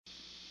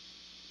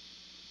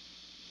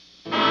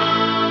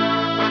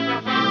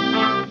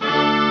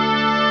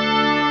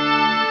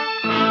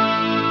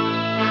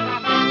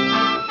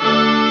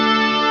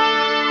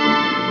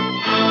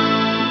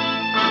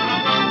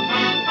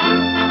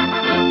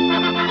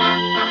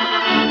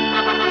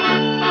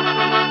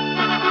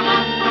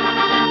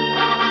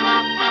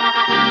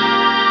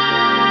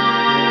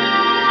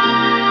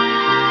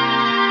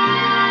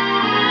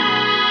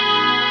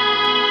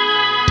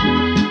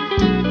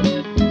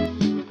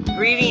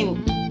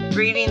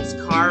Greetings,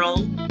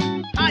 Carl.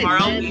 Hi,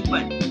 Carl,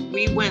 Lynn.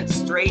 we went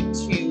straight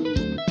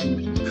to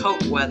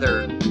coat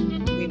weather.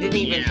 We didn't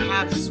even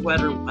have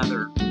sweater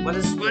weather. What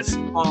is this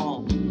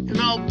fall?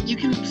 Well, you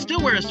can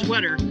still wear a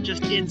sweater,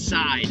 just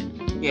inside.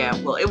 Yeah,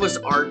 well, it was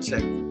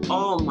Arctic.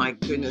 Oh my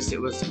goodness, it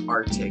was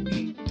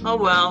Arctic. Oh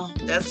well,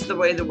 that's the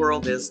way the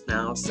world is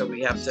now. So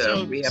we have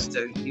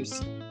to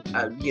use,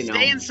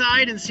 Stay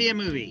inside and see a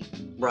movie.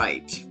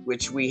 Right,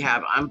 which we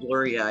have. I'm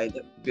blurry-eyed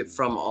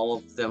from all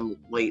of them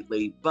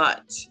lately,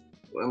 but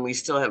when we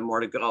still have more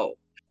to go.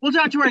 We'll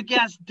talk to our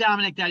guest,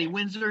 Dominic Dowdy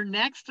Windsor,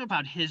 next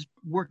about his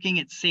working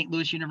at St.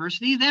 Louis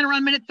University. Then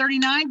around minute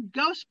 39,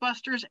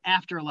 Ghostbusters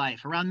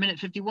Afterlife. Around minute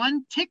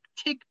 51, Tick,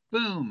 Tick,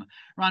 Boom.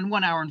 Around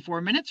 1 hour and 4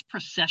 minutes,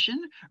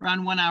 Procession.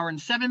 Around 1 hour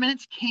and 7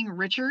 minutes, King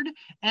Richard.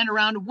 And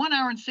around 1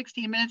 hour and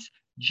 16 minutes,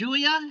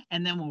 Julia.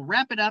 And then we'll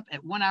wrap it up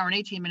at 1 hour and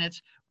 18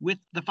 minutes with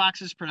the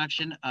Fox's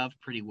production of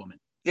Pretty Woman.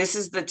 This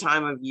is the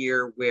time of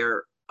year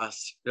where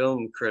us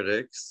film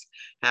critics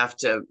have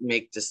to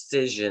make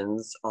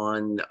decisions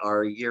on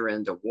our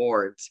year-end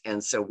awards.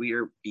 And so we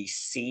are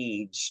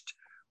besieged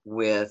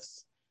with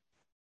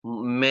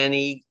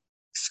many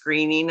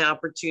screening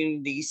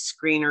opportunities,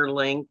 screener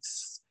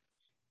links,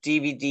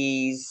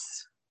 DVDs,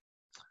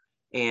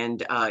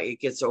 and it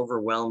gets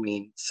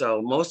overwhelming.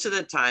 So most of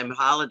the time,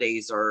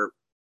 holidays are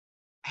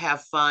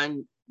have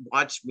fun,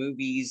 watch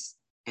movies,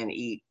 and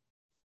eat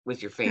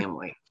with your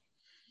family.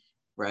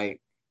 Right.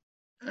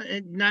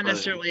 Not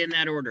necessarily in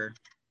that order.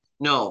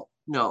 No.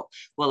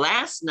 Well,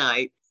 last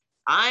night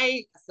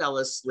I fell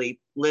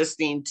asleep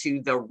listening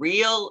to the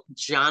real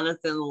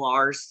Jonathan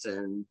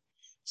Larson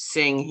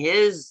sing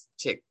his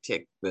Tick,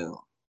 Tick, Boom.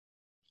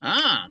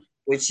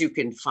 Which you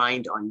can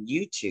find on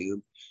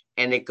YouTube.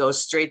 And it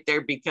goes straight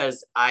there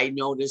because I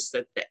noticed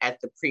that at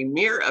the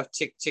premiere of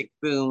Tick, Tick,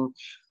 Boom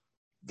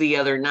the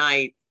other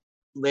night,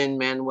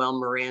 Lin-Manuel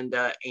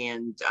Miranda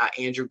and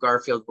Andrew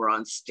Garfield were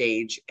on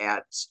stage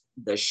at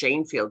the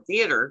Shanefield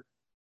Theater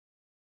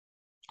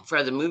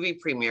for the movie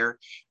premiere,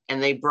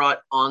 and they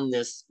brought on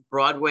this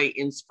Broadway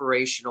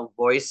inspirational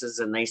voices,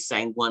 and they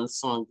sang one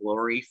song,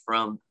 Glory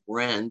from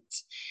Rent,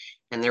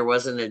 and there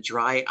wasn't a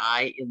dry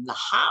eye in the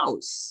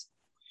house.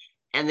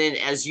 And then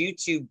as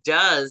YouTube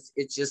does,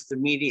 it just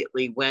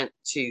immediately went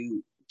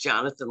to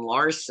Jonathan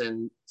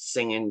Larson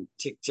singing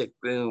Tick, Tick,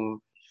 Boom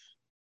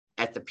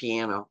at the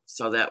piano.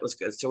 So that was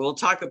good. So we'll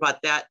talk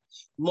about that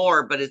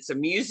more, but it's a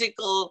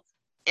musical,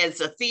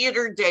 it's a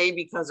theater day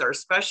because our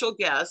special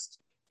guest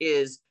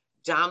is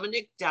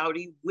Dominic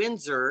Dowdy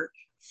Windsor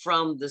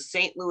from the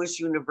St. Louis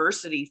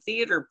University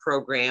Theater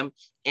Program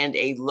and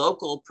a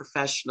local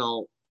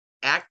professional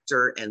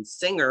actor and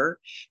singer.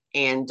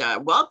 And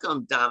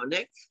welcome,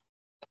 Dominic.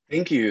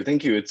 Thank you.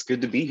 It's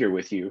good to be here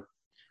with you.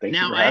 Thank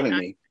you for having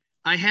me.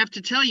 I have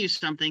to tell you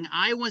something.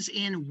 I was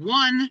in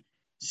one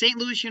St.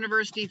 Louis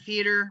University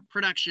Theater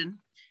production,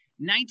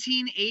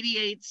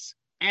 1988's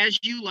As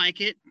You Like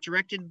It,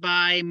 directed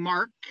by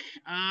Mark.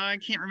 I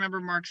can't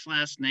remember Mark's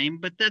last name,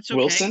 but that's okay.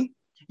 Wilson?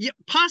 Yeah,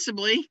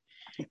 possibly.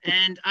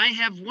 And I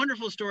have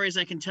wonderful stories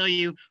I can tell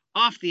you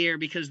off the air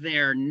because they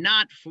are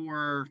not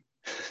for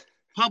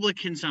public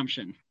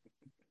consumption.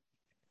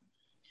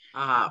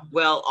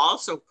 Well,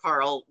 also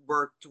Carl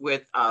worked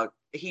with,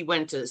 he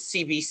went to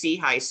CBC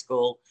High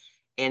School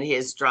and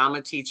his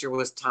drama teacher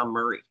was Tom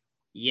Murray.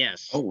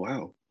 Yes. Oh,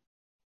 wow.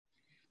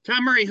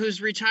 Tom Murray,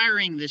 who's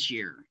retiring this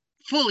year,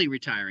 fully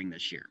retiring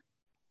this year.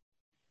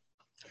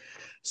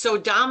 So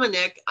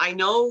Dominic, I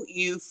know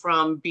you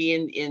from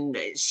being in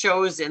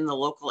shows in the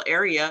local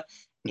area,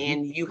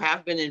 and you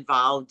have been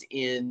involved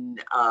in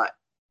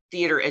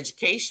theater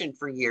education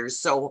for years.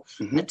 So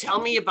tell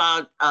me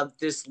about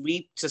this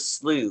leap to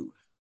SLU.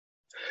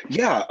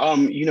 Yeah,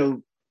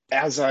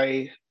 as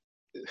I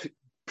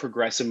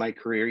progress in my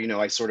career,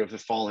 I sort of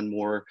have fallen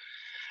more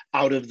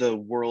out of the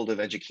world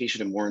of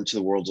education and more into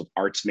the worlds of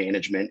arts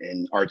management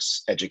and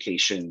arts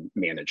education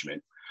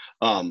management.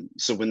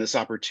 So when this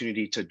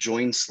opportunity to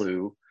join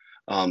SLU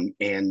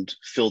and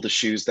fill the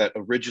shoes that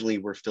originally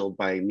were filled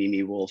by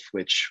Mimi Wolf,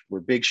 which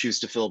were big shoes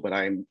to fill, but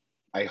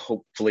I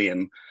hopefully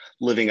am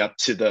living up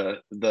to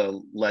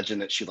the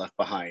legend that she left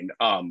behind.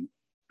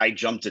 I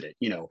jumped at it.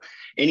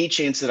 Any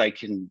chance that I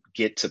can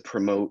get to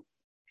promote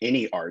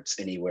any arts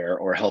anywhere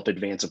or help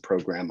advance a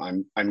program,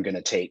 I'm going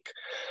to take.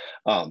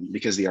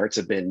 Because the arts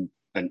have been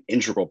an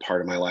integral part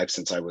of my life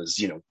since I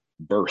was,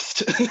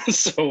 birthed.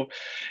 So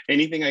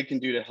anything I can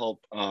do to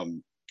help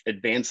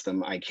advance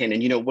them, I can.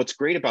 And what's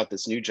great about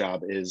this new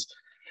job is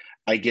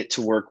I get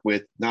to work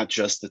with not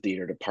just the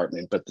theater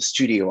department, but the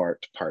studio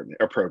art department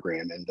or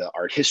program and the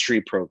art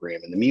history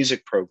program and the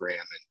music program.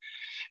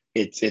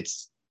 And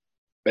it's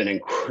been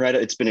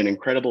an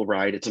incredible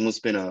ride. It's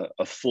almost been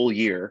a full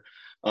year.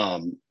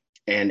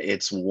 And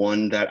it's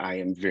one that I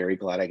am very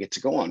glad I get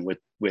to go on with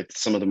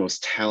some of the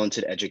most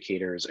talented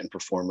educators and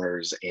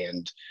performers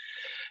and,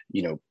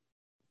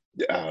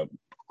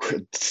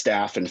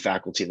 staff and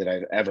faculty that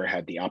I've ever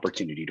had the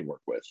opportunity to work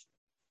with.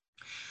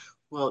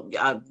 Well,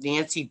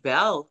 Nancy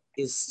Bell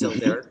is still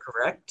there,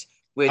 correct?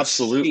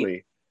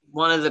 Absolutely.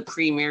 one of the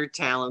premier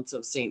talents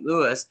of St.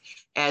 Louis,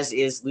 as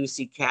is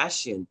Lucy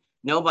Cashion.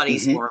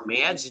 Nobody's Mhm. more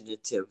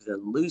imaginative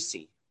than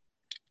Lucy.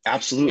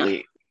 Absolutely.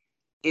 Now,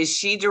 is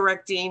she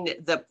directing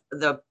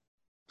the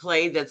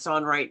play that's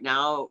on right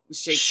now,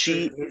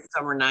 Shakespeare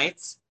Midsummer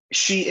Nights?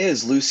 She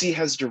is. Lucy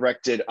has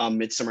directed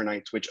Midsummer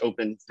Nights, which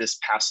opened this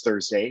past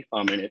Thursday,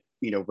 and it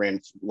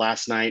ran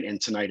last night and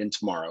tonight and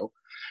tomorrow.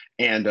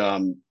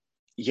 And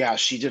yeah,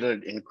 she did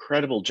an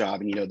incredible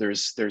job. And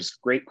there's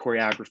great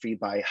choreography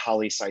by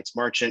Holly Seitz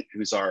Marchant,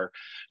 who's our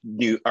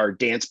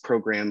dance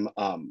program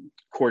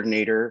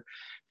coordinator,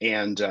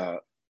 and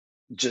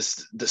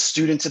just the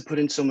students have put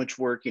in so much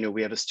work.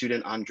 We have a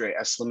student, Andre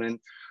Esselman,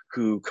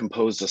 who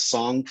composed a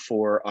song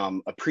for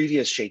a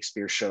previous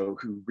Shakespeare show,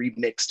 who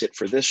remixed it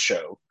for this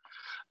show.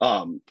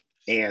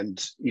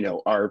 And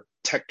our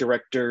tech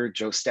director,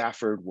 Joe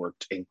Stafford,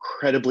 worked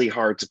incredibly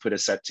hard to put a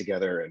set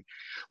together, and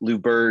Lou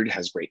Bird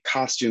has great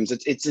costumes.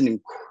 It's an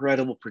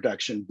incredible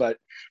production, but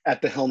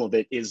at the helm of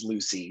it is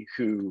Lucy,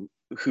 who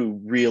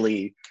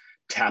really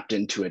tapped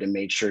into it and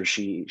made sure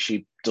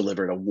she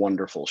delivered a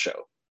wonderful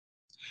show.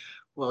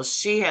 Well,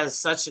 she has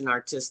such an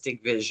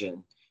artistic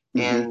vision,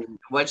 and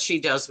what she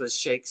does with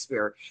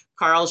Shakespeare.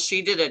 Carl,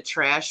 she did a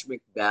trash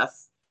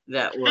Macbeth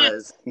that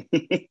was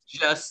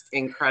just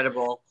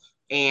incredible.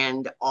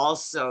 And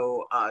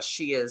also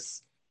she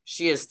has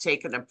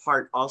taken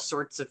apart all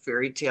sorts of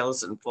fairy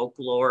tales and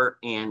folklore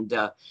and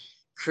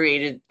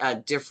created a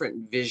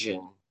different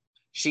vision.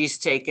 She's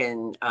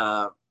taken,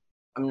 I'm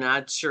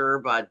not sure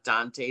about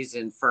Dante's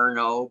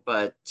Inferno,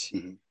 but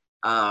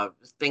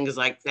things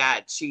like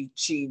that.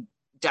 She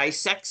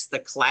dissects the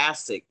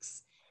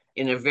classics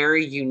in a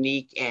very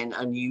unique and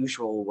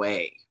unusual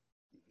way.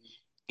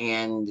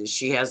 And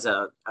she has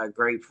a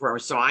great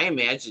performance. So I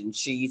imagine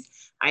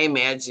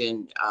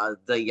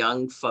the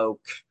young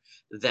folk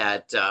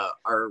that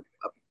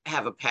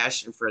have a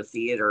passion for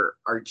theater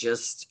are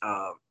just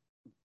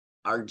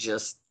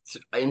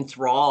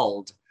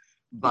enthralled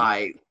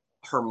by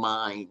her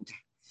mind.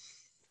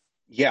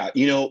 Yeah,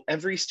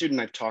 every student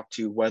I've talked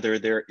to, whether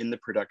they're in the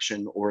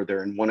production or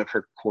they're in one of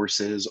her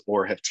courses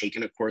or have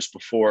taken a course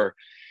before,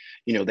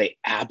 they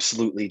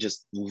absolutely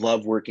just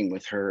love working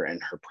with her and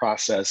her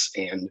process.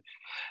 And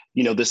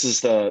this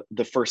is the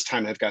first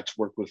time I've got to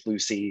work with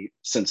Lucy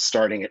since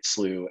starting at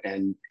SLU,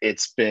 and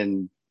it's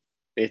been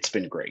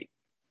great.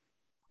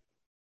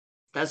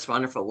 That's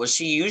wonderful. Well,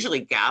 she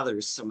usually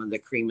gathers some of the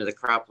cream of the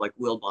crop, like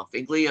Will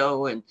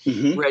Bonfiglio and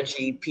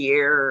Reggie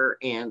Pierre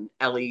and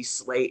Ellie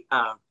Slate,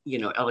 Ellie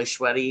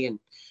Schweddy, and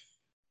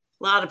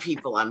a lot of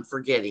people I'm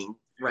forgetting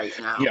right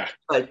now. Yeah.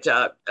 But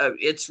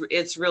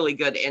it's really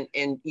good.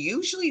 And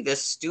usually the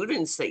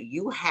students that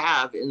you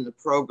have in the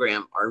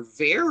program are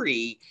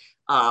very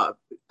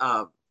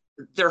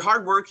they're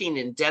hardworking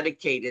and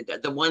dedicated.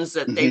 The ones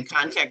that they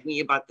contact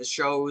me about the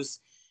shows,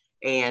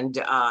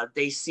 and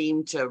they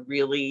seem to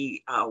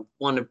really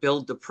want to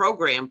build the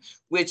program,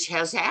 which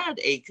has had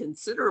a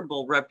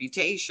considerable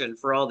reputation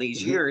for all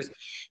these years.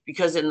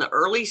 Because in the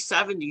early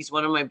 70s,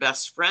 one of my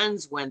best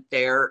friends went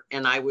there,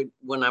 and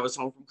when I was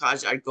home from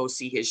college, I'd go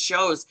see his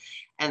shows,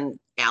 and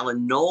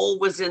Alan Knoll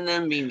was in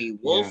them, Mimi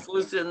Wolf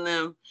was in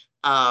them.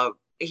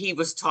 He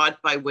was taught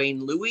by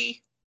Wayne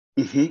Louie.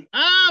 Wayne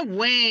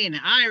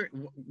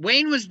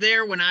was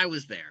there when I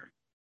was there.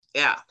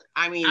 Yeah,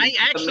 I mean, I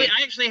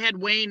actually had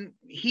Wayne.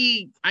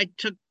 I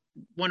took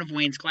one of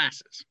Wayne's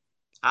classes.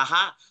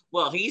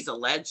 Well, he's a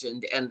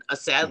legend, and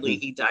sadly,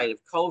 he died of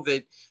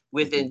COVID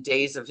within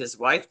days of his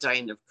wife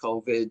dying of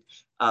COVID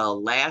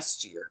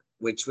last year,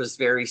 which was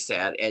very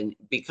sad. And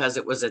because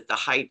it was at the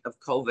height of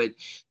COVID,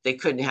 they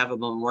couldn't have a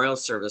memorial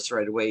service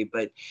right away.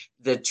 But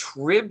the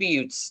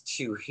tributes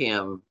to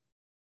him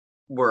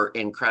were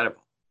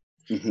incredible.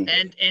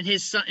 And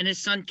his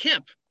son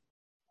Kip.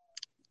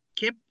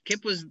 Kip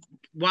was,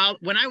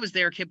 when I was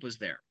there, Kip was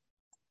there.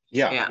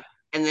 Yeah.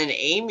 And then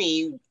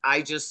Amy,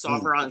 I just saw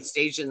her on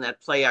stage in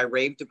that play I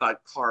raved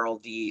about, Carl,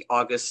 not the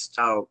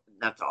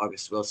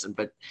August Wilson,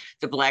 but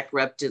the Black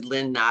Rep did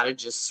Lynn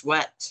Nottage's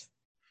Sweat.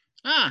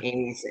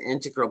 Amy's an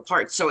integral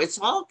part. So it's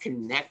all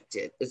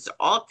connected.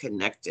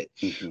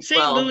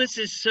 St. Louis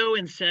is so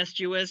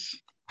incestuous.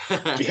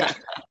 Yeah.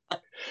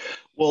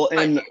 Well,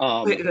 and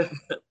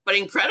but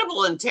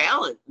incredible in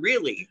talent,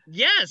 really.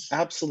 Yes,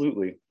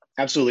 absolutely.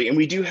 And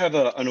we do have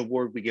an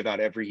award we give out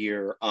every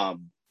year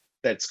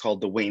that's called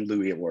the Wayne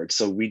Louie Award.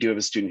 So we do have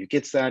a student who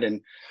gets that,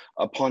 and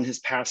upon his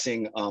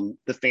passing,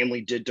 the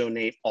family did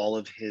donate all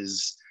of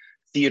his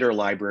theater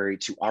library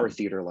to our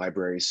theater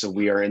library. So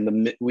we are in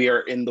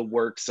the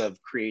works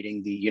of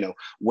creating the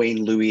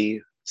Wayne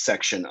Louie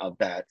section of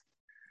that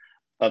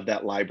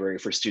library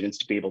for students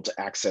to be able to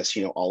access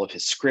all of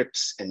his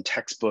scripts and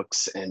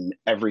textbooks and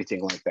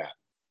everything like that.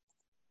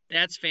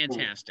 That's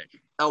fantastic.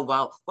 Oh,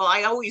 wow. Well,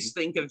 I always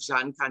think of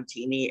John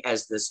Contini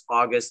as this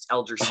august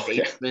elder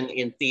statesman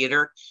in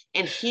theater,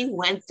 and he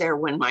went there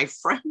when my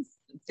friend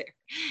went there.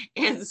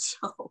 And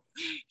so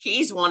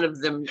he's one of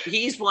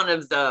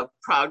the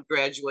proud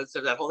graduates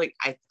of that whole thing.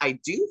 I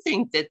do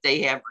think that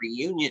they have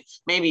reunion,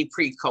 maybe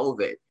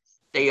pre-COVID,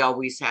 they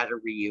always had a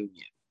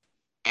reunion.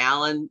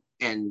 Alan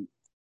and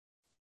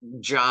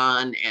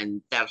John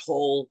and that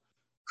whole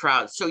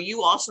crowd. So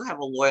you also have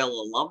a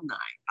loyal alumni,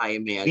 I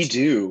imagine. We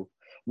do.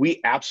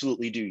 We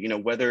absolutely do. You know,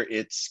 whether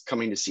it's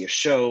coming to see a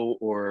show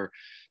or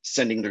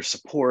sending their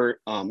support.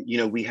 You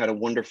know, we had a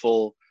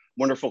wonderful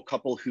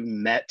couple who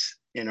met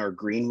in our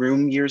green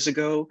room years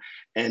ago,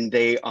 and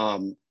they,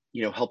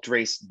 you know, helped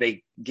raise.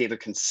 They gave a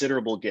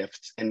considerable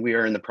gift, and we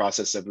are in the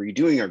process of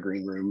redoing our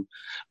green room,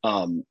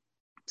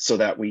 so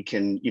that we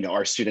can, you know,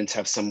 our students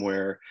have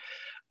somewhere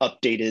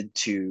updated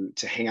to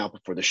hang out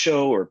before the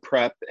show or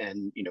prep.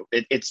 And you know,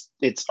 it's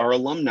our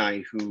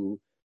alumni who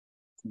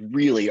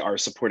really are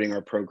supporting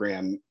our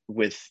program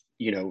with,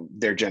 you know,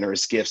 their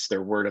generous gifts,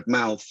 their word of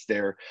mouth,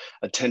 their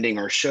attending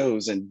our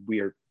shows, and we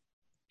are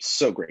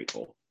so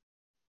grateful.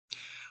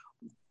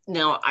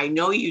 Now, I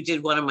know you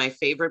did one of my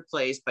favorite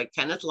plays by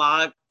Kenneth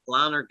Lonergan,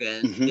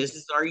 Mm-hmm. This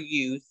Is Our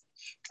Youth,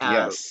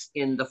 Yes.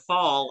 in the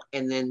fall,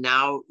 and then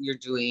now you're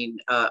doing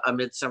A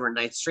Midsummer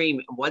Night's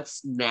Dream.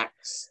 What's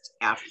next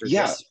after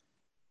this?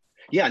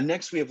 Yeah,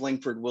 next we have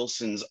Langford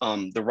Wilson's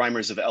The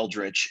Rhymers of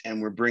Eldritch, and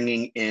we're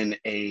bringing in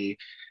a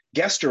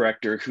guest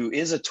director who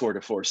is a tour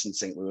de force in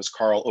St. Louis.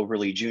 Carl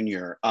Overly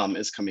Jr.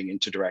 Is coming in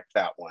to direct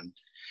that one.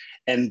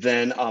 And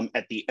then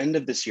at the end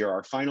of this year,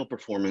 our final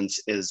performance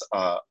is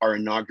our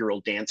inaugural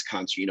dance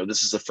concert. You know,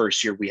 this is the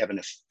first year we have an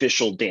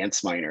official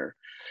dance minor.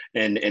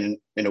 And in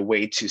a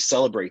way to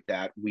celebrate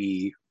that,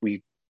 we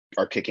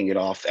are kicking it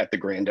off at the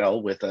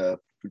Grandel with a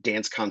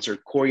dance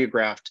concert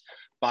choreographed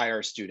by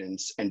our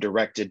students and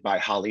directed by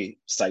Holly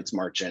Seitz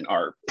Marchant,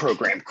 our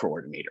program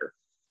coordinator.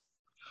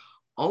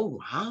 Oh,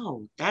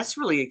 wow. That's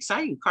really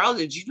exciting. Carl,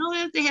 did you know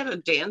that they had a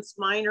dance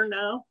minor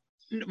now?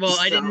 Well,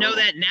 I didn't know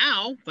that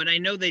now, but I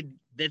know that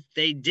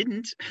they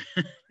didn't.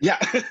 Yeah.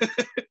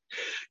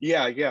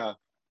 Yeah.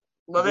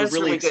 Well, that's we're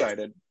really good.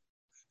 excited.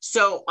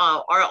 So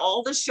are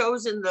all the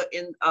shows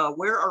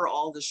where are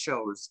all the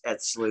shows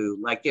at SLU?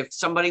 Like if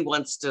somebody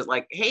wants to,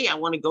 like, hey, I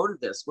want to go to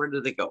this, where do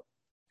they go?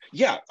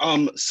 Yeah,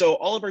 so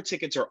all of our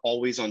tickets are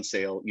always on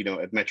sale, you know,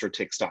 at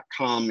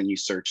metrotix.com, and you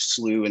search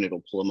SLU and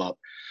it'll pull them up.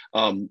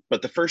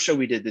 But the first show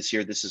we did this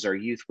year, This Is Our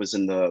Youth, was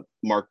in the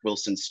Mark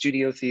Wilson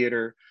Studio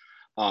Theater,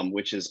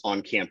 which is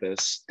on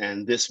campus.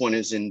 And this one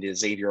is in the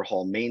Xavier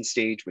Hall main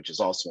stage, which is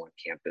also on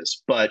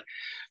campus. But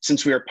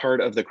since we are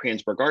part of the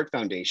Kranzberg Art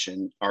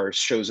Foundation, our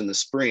shows in the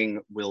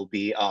spring will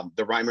be,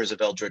 The Rhymers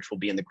of Eldritch will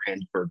be in the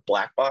Kranzberg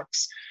Black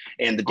Box,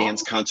 and the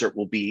dance concert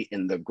will be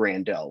in the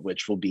Grandel,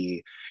 which will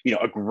be, you know,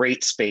 a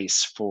great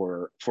space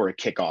for a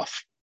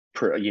kickoff,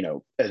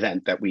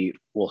 event that we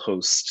will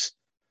host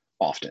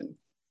often.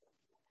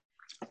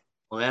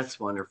 Well, that's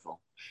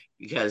wonderful,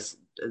 because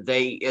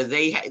when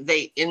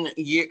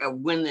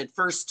it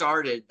first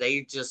started,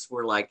 they just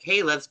were like,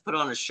 hey, let's put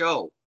on a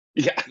show.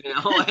 Yeah. You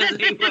know, and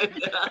they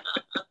would,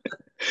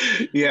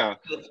 yeah.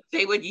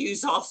 They would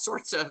use all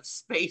sorts of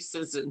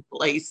spaces and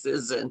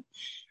places. And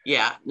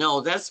yeah, no,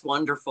 that's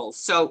wonderful.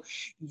 So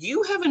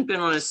you haven't been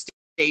on a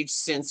stage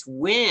since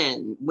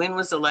when? When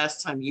was the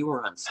last time you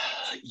were on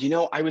stage? You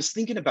know, I was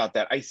thinking about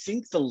that. I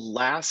think the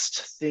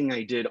last thing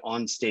I did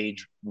on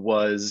stage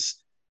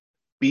was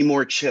Be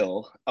More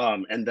Chill.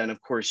 And then,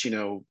 of course, you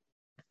know,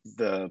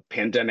 the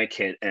pandemic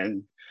hit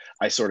and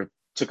I sort of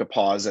took a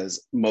pause,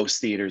 as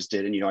most theaters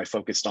did. And, you know, I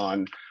focused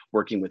on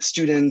working with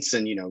students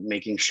and, you know,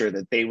 making sure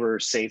that they were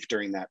safe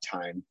during that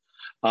time.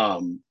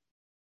 And,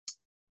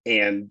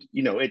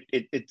 you know,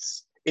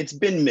 it's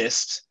been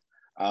missed.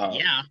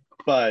 Yeah.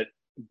 But,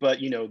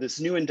 you know, this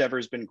new endeavor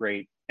has been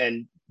great.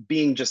 And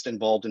being just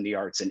involved in the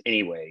arts in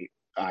any way,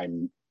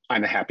 I'm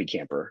a happy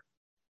camper.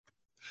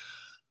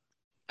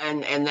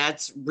 And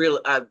that's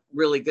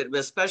really good,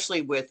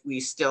 especially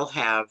we still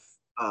have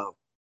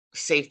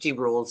safety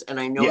rules. And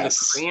I know the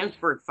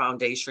Kranzberg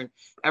Foundation,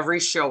 every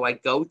show I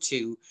go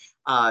to,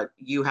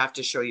 you have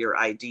to show your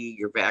ID,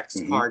 your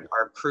vax card,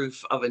 or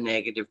proof of a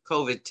negative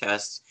COVID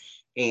test.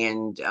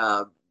 And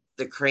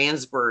the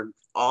Kranzberg,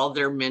 all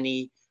their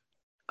many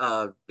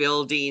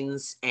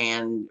buildings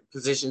and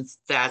positions,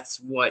 that's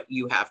what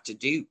you have to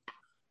do.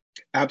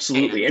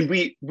 Absolutely. And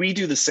we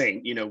do the same.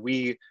 You know,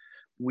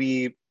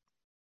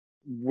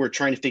 we're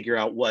trying to figure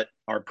out what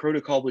our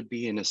protocol would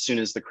be. And as soon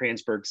as the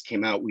Kranzbergs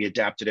came out, we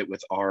adapted it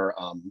with our,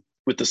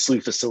 with the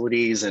SLU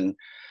facilities and,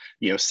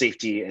 you know,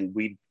 safety. And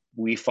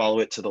we follow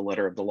it to the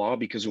letter of the law,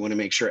 because we want to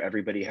make sure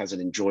everybody has an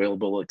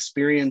enjoyable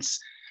experience.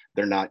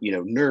 They're not, you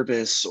know,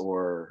 nervous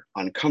or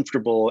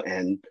uncomfortable.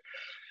 And,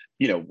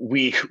 you know,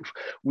 we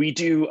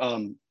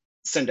do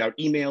send out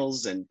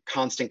emails and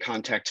constant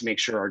contact to make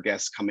sure our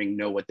guests coming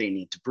know what they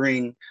need to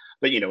bring.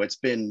 But, you know, it's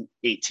been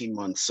 18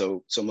 months.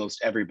 So most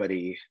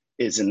everybody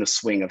is in the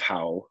swing of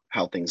how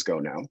things go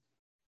now.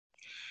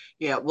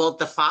 Yeah, well, at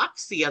the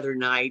Fox the other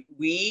night,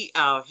 we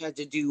had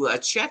to do a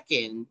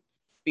check-in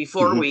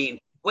before we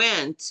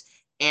went,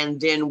 and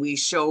then we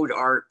showed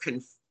our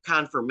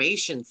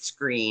confirmation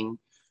screen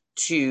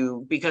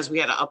because we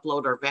had to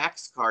upload our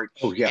Vax card.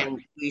 Oh, yeah.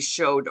 And we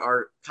showed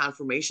our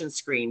confirmation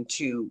screen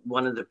to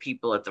one of the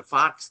people at the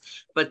Fox,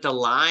 but the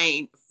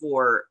line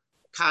for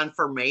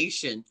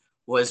confirmation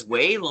was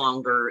way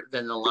longer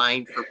than the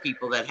line for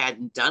people that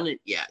hadn't done it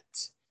yet,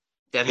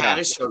 that had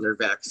to show their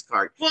Vax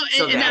card. Well,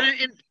 so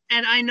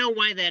and I know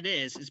why that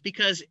is. It's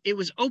because it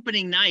was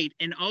opening night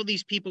and all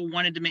these people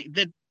wanted to make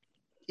that.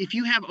 If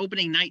you have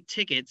opening night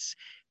tickets,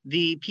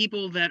 the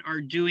people that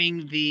are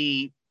doing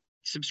the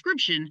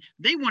subscription,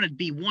 they want to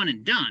be one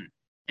and done.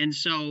 And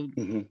so,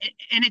 and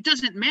it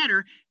doesn't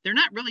matter. They're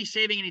not really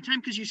saving any time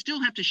because you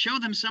still have to show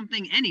them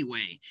something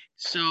anyway.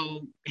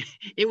 So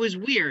it was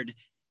weird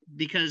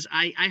because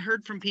I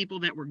heard from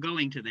people that were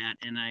going to that,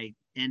 and I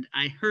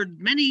heard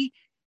many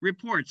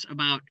reports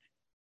about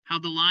how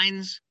the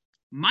lines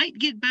might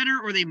get better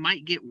or they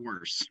might get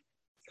worse.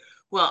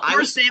 Well, I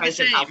was surprised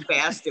at how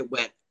fast it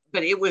went,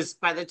 but it was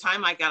by the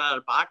time I got out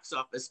of box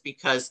office,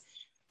 because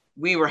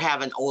we were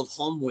having Old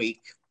Home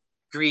Week,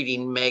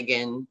 greeting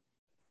Megan.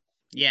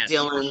 Yes.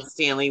 Dylan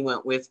Stanley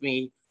went with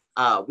me.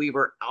 We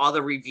were all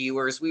the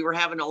reviewers. We were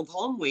having Old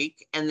Home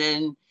Week, and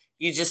then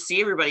you just see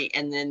everybody.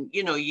 And then,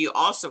 you know, you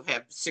also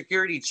have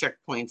security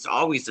checkpoints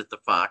always at the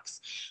Fox.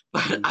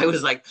 But I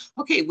was like,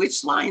 okay,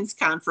 which line's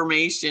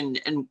confirmation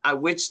and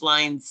which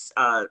line's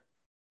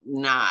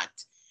not?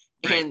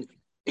 Right. And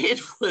it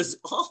was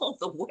all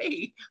the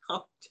way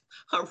up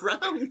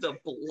around the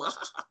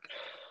block.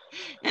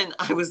 And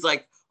I was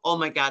like, oh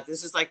my God,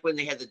 this is like when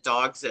they had the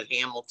dogs at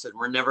Hamilton.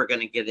 We're never going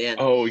to get in.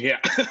 Oh, yeah.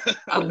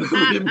 I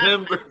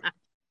remember.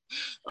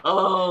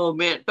 Oh,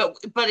 man. But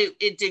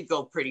it did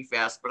go pretty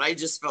fast. But I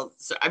just felt,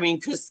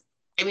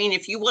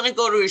 if you want to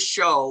go to a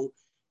show,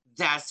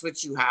 that's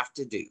what you have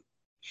to do.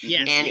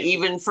 Yes. And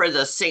even for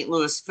the St.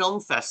 Louis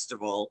Film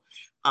Festival,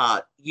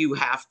 you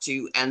have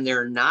to, and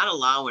they're not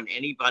allowing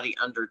anybody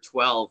under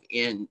 12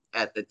 in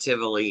at the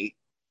Tivoli,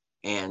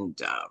 and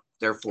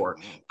therefore,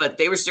 but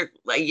they were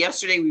like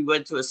yesterday we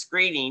went to a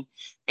screening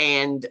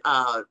and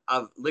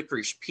of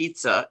Licorice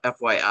Pizza,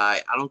 FYI.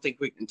 I don't think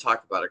we can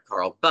talk about it,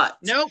 Carl, but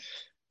nope.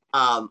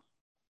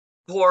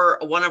 For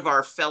one of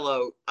our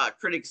fellow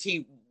critics,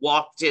 he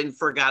walked in,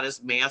 forgot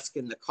his mask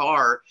in the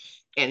car,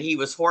 and he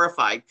was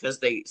horrified because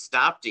they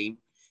stopped him,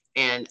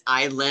 and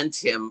I lent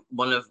him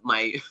one of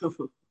my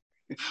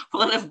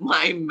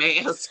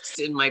masks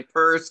in my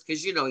purse,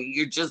 because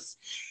you're just,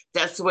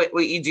 that's what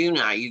you do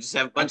now. You just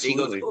have a bunch.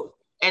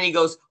 And he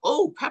goes,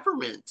 oh,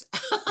 peppermint.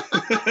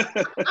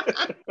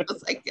 I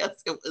was like,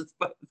 yes, it was.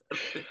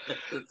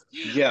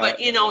 Yeah. But,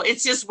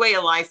 it's just way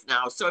of life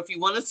now. So if you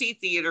want to see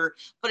theater,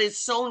 but it's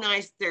so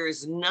nice. There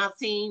is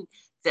nothing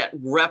that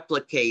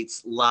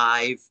replicates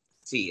live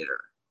theater.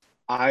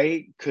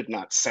 I could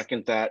not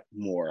second that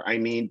more. I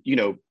mean,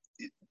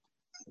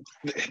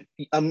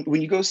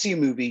 when you go see a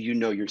movie,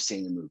 you're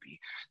seeing a movie.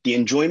 The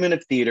enjoyment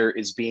of theater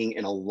is being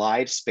in a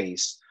live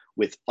space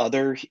with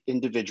other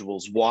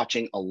individuals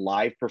watching a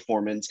live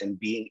performance and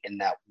being in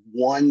that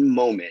one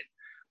moment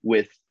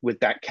with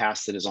that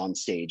cast that is on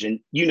stage. And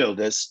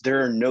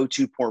there are no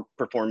two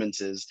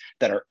performances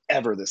that are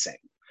ever the same.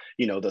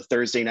 The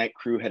Thursday night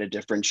crew had a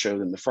different show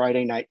than the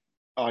Friday night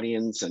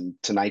audience, and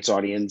tonight's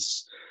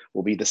audience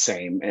will be the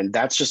same. And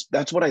that's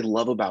what I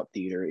love about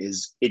theater,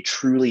 is it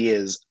truly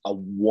is a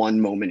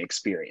one moment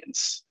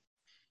experience.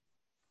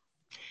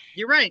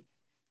 You're right.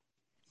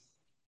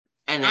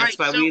 And that's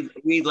why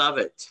we love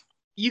it.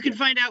 You can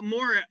find out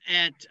more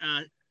at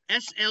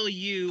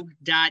slu.edu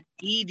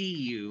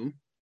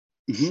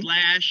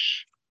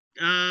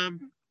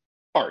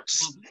 /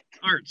 arts.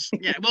 Arts.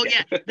 Yeah. Well,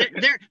 yeah.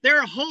 There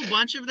are a whole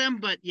bunch of them,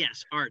 but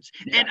yes, arts.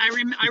 Yeah. And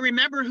I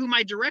remember who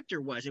my director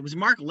was. It was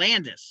Mark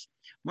Landis.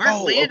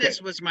 Mark Landis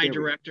was my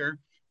director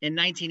in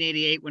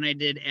 1988 when I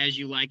did As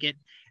You Like It.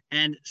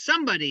 And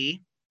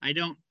somebody, I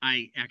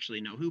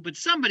actually know who, but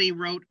somebody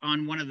wrote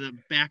on one of the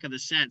back of the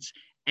sets,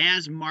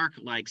 As Mark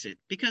Likes It,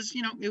 because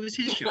it was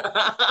his show.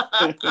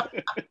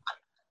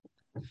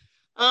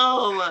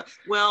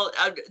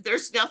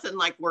 There's nothing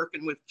like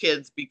working with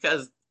kids,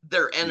 because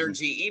their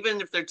energy,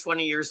 even if they're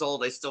 20 years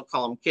old, I still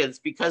call them kids,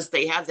 because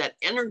they have that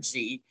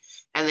energy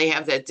and they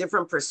have that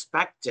different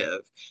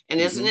perspective. And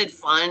isn't it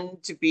fun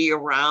to be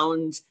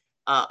around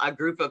a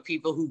group of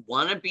people who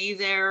want to be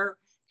there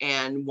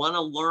and want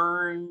to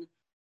learn?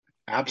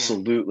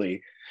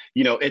 Absolutely.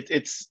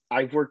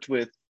 I've worked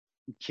with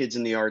kids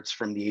in the arts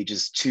from the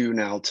ages 2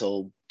 now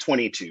till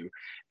 22,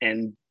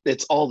 and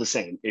it's all the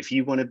same. If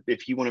you want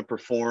to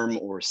perform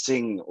or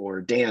sing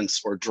or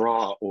dance or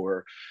draw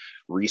or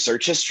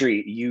research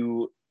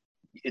history,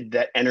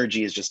 that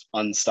energy is just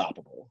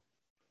unstoppable.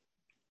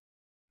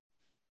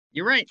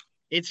 You're right.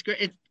 It's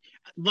great.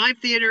 Live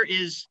theater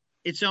is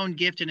its own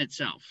gift in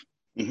itself.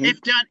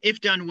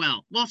 If done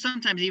well. Well,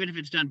 sometimes even if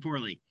it's done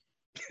poorly.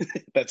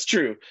 That's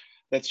true.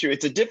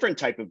 It's a different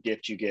type of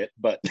gift you get,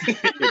 but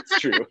it's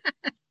true.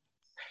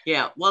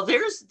 Yeah, well,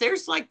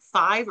 there's like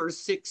 5 or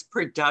 6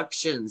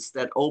 productions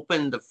that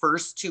opened the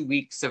first 2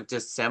 weeks of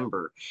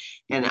December,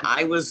 and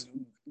I was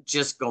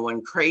just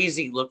going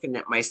crazy looking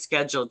at my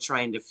schedule,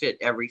 trying to fit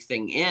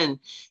everything in,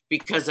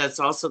 because that's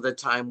also the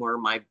time where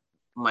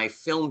my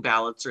film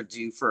ballots are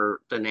due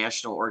for the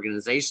national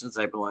organizations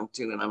I belong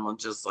to, and I'm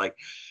just like,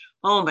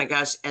 Oh my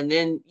gosh. And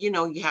then, you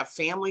have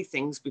family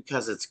things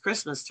because it's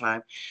Christmas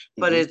time,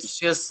 but Mhm. it's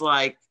just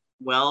like,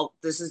 well,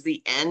 this is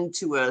the end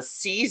to a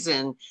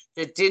season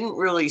that didn't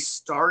really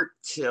start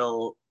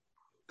till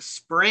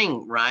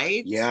spring,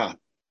 right? Yeah,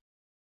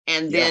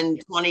 And yeah, then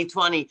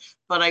 2020.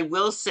 But I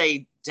will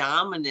say,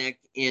 Dominic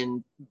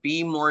in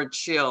Be More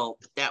Chill,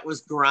 that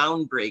was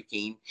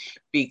groundbreaking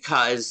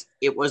because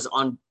it was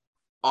on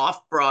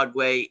off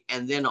Broadway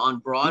and then on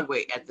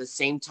Broadway at the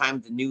same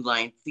time the New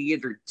Line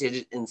Theater did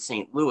it in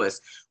St. Louis,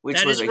 which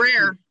That was is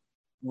rare.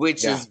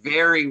 which yeah. is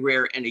very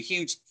rare and a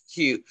huge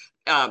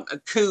a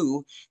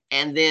coup.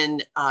 And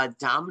then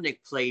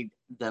Dominic played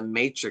the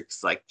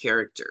Matrix like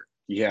character.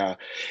 Yeah,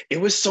 it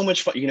was so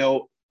much fun.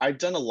 I've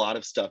done a lot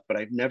of stuff, but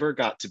I've never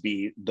got to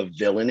be the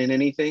villain in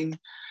anything.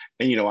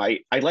 And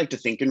I like to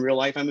think in real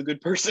life I'm a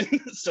good person.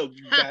 So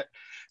that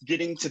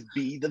getting to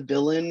be the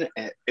villain,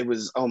 it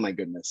was, oh my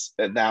goodness,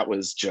 that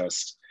was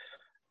just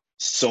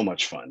so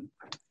much fun.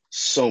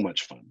 So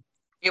much fun.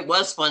 It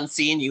was fun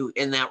seeing you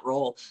in that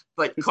role.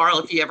 But Carl,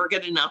 if you ever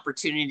get an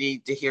opportunity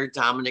to hear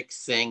Dominic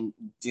sing,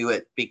 do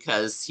it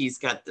because he's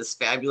got this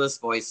fabulous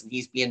voice and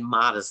he's being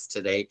modest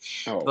today,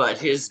 Oh, but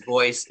his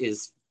voice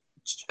is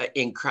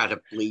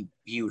incredibly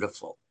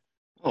beautiful.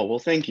 oh well,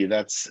 thank you.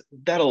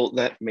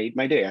 That made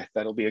my day.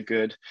 That'll be a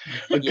good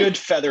Yeah.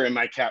 feather in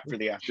my cap for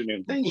the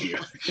afternoon. Thank you.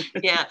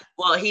 Yeah.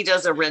 Well, he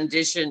does a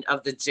rendition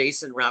of the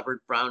Jason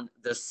Robert Brown,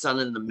 The Sun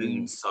and the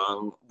Moon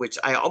song, which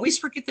I always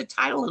forget the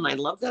title, and I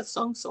love that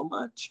song so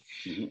much.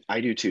 I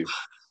do too.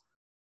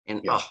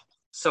 And Yeah.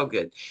 so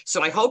good.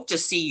 So I hope to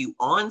see you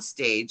on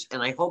stage,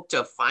 and I hope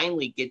to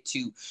finally get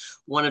to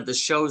one of the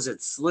shows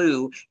at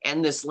SLU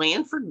and this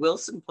Lanford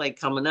Wilson play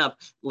coming up.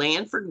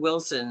 Lanford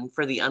Wilson,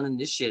 for the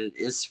uninitiated,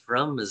 is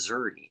from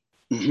Missouri.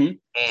 Mm-hmm.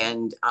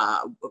 And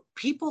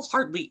people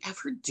hardly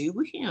ever do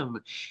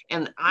him.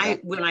 And Yeah.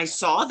 when I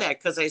saw that,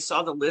 because I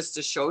saw the list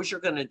of shows you're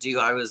going to do,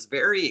 I was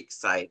very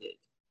excited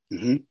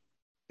Mm-hmm.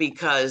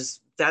 because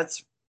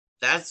that's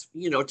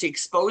to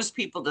expose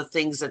people to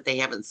things that they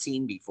haven't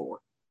seen before.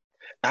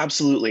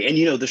 Absolutely. And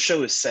the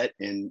show is set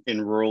in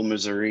rural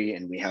Missouri,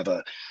 and we have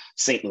a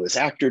St. Louis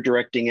actor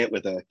directing it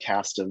with a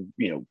cast of,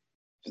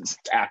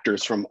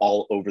 actors from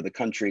all over the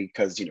country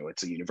because,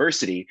 it's a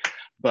university,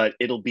 but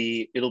it'll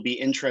be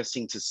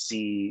interesting to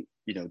see,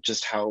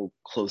 just how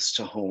close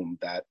to home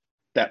that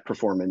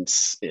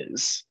performance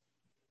is.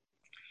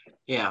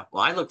 Yeah,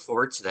 well, I look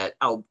forward to that.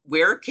 Oh,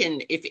 where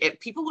can if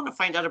people want to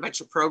find out about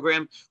your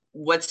program,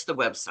 what's the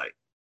website?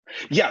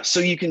 Yeah,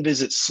 so you can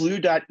visit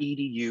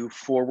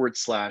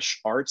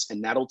slu.edu/arts,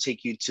 and that'll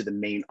take you to the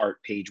main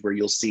art page where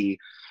you'll see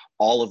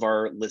all of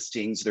our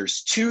listings.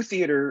 There's 2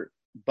 theater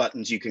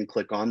buttons you can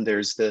click on.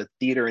 There's the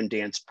theater and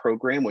dance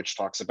program, which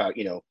talks about,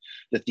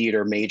 the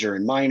theater major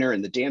and minor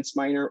and the dance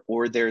minor,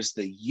 or there's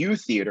the U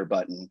theater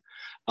button,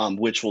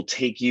 which will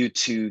take you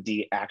to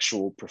the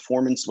actual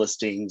performance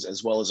listings,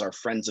 as well as our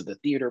Friends of the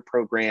Theater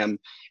program.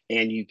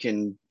 And you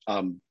can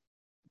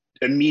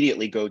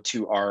immediately go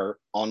to our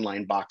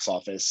online box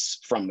office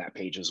from that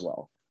page as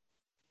well.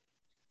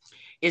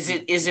 Is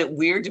it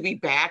weird to be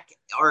back,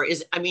 or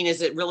is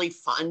it really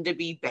fun to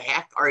be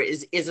back, or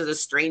is it a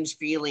strange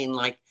feeling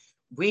like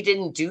we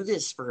didn't do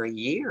this for a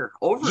year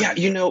over? Yeah,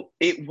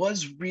 it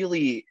was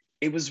really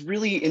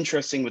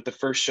interesting with the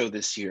first show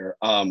this year.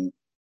 And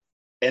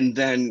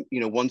then,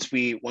 once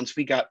we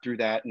got through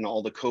that and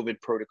all the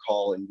COVID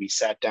protocol, and we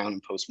sat down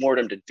and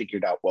postmortemed and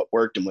figured out what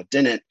worked and what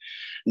didn't,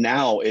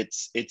 now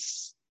it's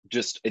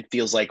just, it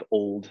feels like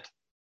old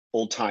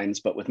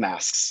times, but with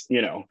masks,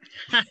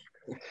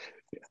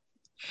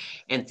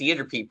 And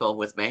theater people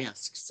with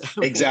masks.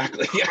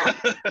 Exactly. Yeah.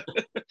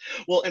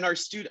 Well, and our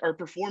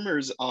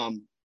performers,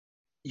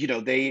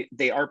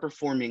 they are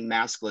performing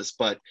maskless,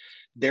 but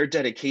their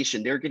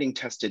dedication, they're getting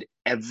tested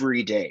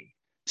every day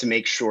to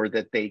make sure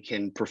that they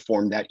can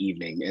perform that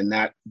evening. And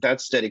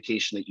that's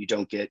dedication that you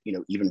don't get,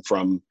 even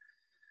from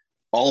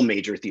all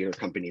major theater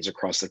companies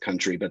across the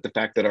country. But the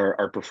fact that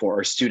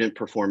our student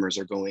performers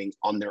are going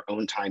on their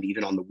own time,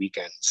 even on the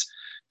weekends,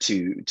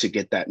 to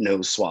get that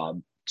nose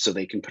swab so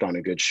they can put on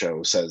a good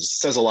show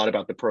says a lot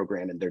about the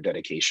program and their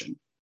dedication.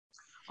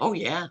 Oh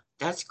yeah,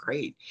 that's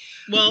great.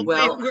 Well,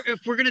 if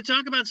we're going to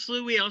talk about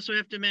SLU, we also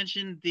have to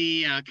mention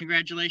the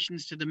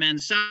congratulations to the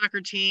men's soccer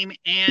team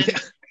and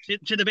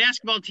to the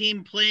basketball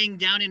team playing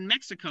down in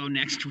Mexico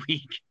next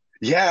week.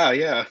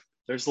 Yeah.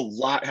 There's a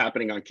lot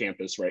happening on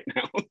campus right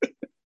now.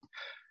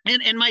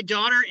 And my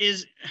daughter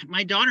has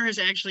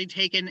actually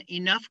taken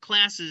enough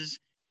classes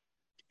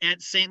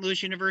at St.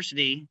 Louis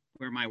University,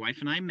 where my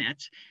wife and I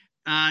met,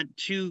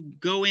 to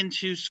go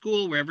into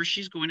school wherever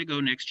she's going to go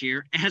next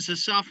year as a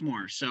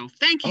sophomore. So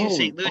thank you,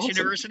 St. Louis awesome.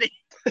 University.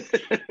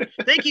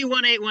 Thank you,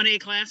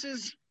 1A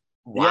classes.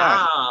 Wow.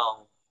 Yeah.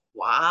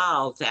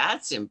 Wow,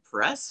 that's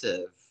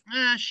impressive.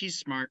 She's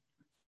smart.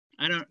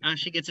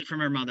 She gets it from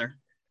her mother.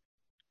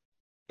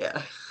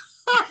 Yeah.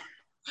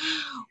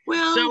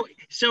 Well,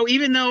 so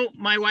even though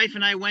my wife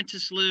and I went to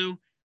SLU,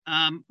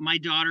 my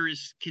daughter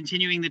is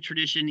continuing the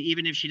tradition,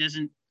 even if she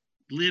doesn't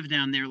live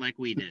down there like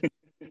we did.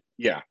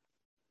 Yeah.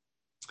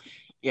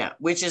 Yeah,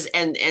 which is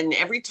and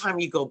every time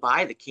you go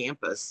by the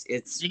campus,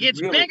 it gets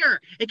really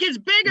bigger. It gets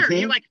bigger. Mhm.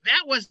 You're like,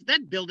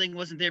 that building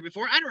wasn't there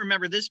before. I don't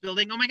remember this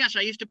building. Oh my gosh,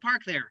 I used to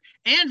park there.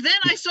 And then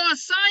I saw a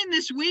sign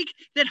this week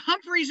that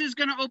Humphreys is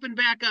going to open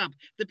back up.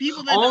 The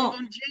people that Oh.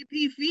 own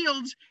JP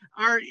Fields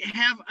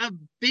have a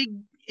big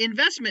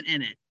investment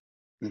in it.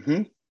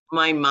 Mhm.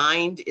 My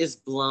mind is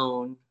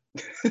blown.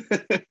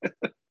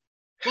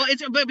 Well,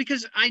 but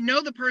because I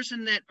know the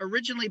person that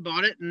originally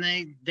bought it, and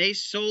they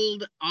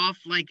sold off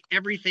like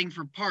everything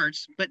for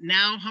parts, but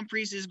now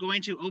Humphreys is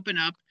going to open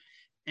up,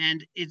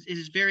 and it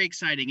is very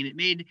exciting. And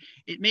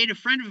it made a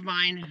friend of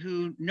mine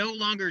who no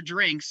longer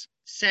drinks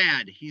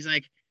sad. He's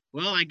like,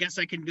 well, I guess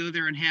I can go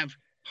there and have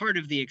part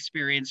of the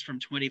experience from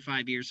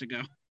 25 years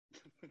ago.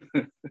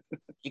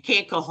 You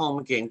can't go home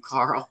again,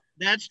 Carl.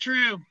 That's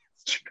true.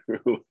 It's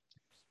true.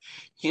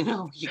 You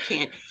know, you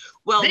can't.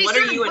 Well, They what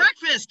serve are you?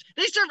 breakfast.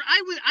 They serve.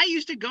 I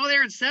used to go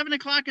there at 7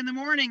 o'clock in the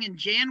morning, and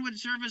Jan would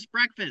serve us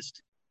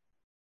breakfast.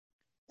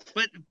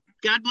 But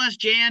God bless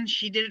Jan.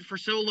 She did it for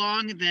so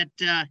long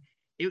that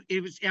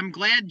it was. I'm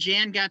glad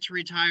Jan got to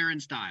retire in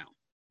style.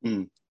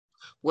 Mm.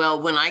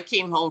 Well, when I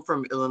came home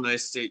from Illinois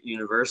State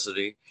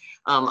University,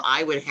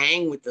 I would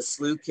hang with the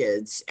SLU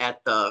kids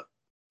at the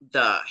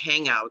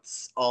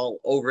hangouts all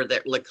over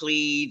that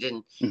Laclede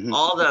and Mhm.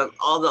 all the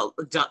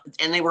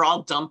and they were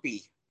all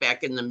dumpy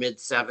back in the mid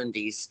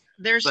 70s.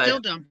 They're still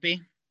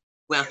dumpy.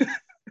 Well,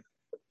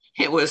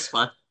 it was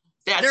fun.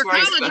 They're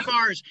college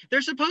bars.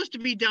 They're supposed to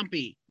be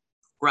dumpy.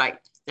 Right.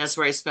 That's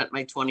where I spent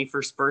my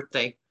 21st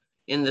birthday,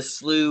 in the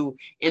SLU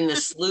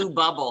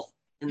bubble.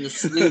 In the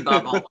SLU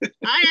bubble.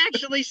 I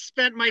actually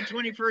spent my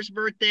 21st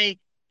birthday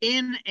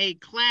in a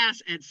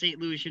class at St.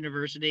 Louis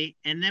University,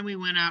 and then we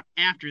went out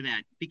after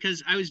that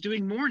because I was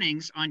doing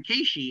mornings on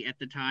KSHE at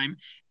the time,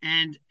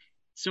 and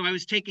so I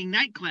was taking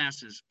night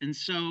classes. And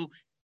so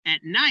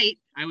at night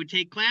I would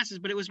take classes,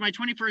 but it was my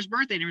 21st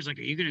birthday, and he was like,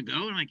 "Are you gonna go?"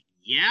 And I'm like,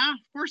 "Yeah, of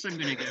course I'm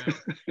gonna go."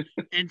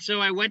 And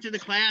so I went to the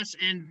class,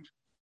 and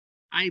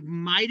I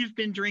might have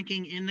been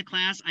drinking in the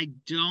class. I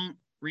don't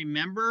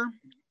remember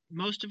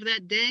most of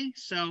that day,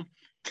 so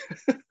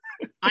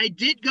I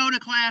did go to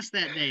class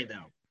that day,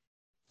 though.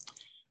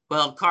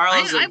 Well,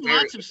 Carl's I have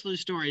lots of SLU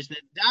stories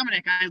that,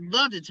 Dominic, I'd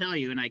love to tell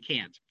you, and I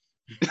can't.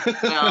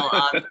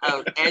 Well,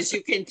 as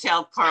you can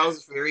tell,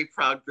 Carl's a very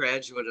proud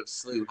graduate of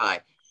SLU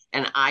High.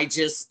 And not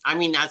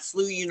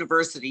SLU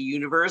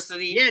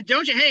University. Yeah,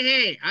 don't you?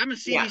 Hey, I'm a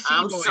CDC yeah,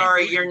 I'm boy.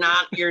 sorry, you're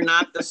not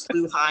the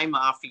SLU High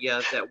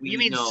mafia that we know. You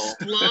mean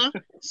SLU?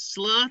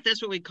 SLU? That's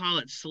what we call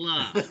it,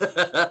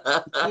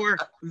 SLU. Or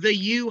the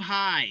U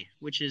High,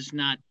 which is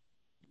not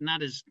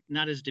as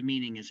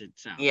demeaning as it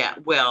sounds. Yeah,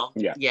 well,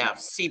 yeah,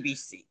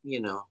 CBC, you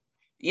know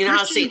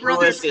how St.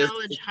 Louis is.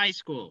 College High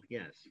School,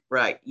 yes.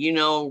 Right. You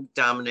know,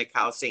 Dominic,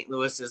 how St.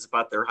 Louis is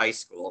about their high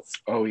schools.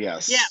 Oh,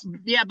 yes.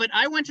 Yeah, but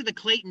I went to the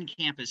Clayton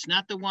campus,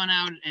 not the one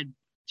out at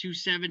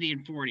 270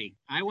 and 40.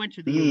 I went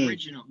to the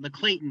original, the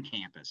Clayton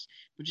campus,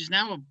 which is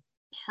now a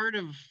part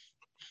of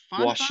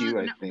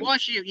WashU, I think.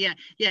 WashU, yeah.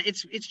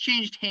 It's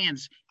changed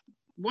hands.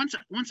 Once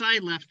I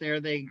left there,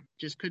 they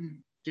just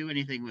couldn't do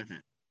anything with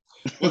it.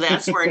 Well,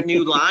 that's where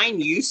New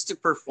Line used to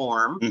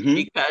perform,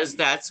 because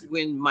that's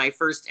when my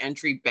first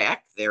entry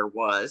back there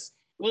was.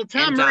 Well,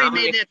 Tom Murray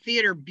made that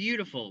theater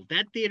beautiful.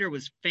 That theater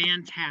was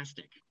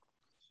fantastic.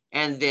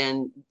 And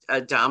then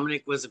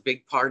Dominic was a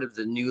big part of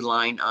the New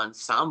Line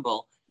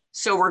ensemble.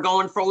 So we're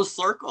going full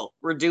circle.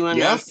 We're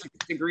doing 6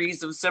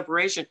 degrees of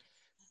separation.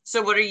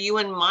 So what are you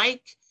and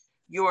Mike,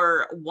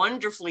 your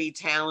wonderfully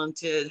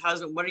talented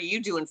husband, what are you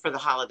doing for the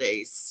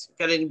holidays?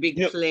 Got any big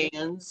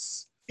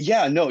plans?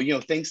 Yeah, no,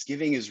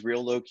 Thanksgiving is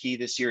real low key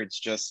this year.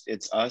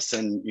 It's us,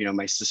 and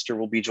my sister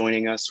will be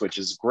joining us, which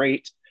is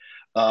great.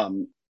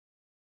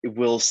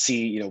 We'll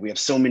see, we have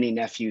so many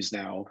nephews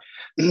now.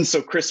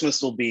 So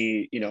Christmas will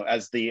be,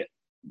 as the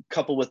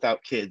couple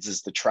without kids,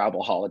 is the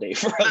travel holiday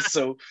for us.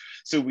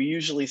 So we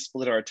usually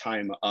split our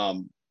time.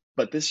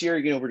 But this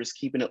year, we're just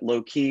keeping it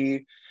low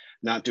key,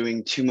 not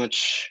doing too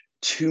much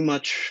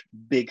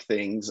big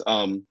things.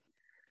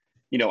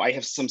 I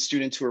have some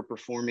students who are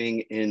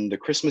performing in the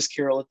Christmas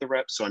Carol at the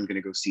Rep, so I'm going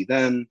to go see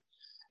them.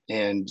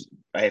 And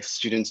I have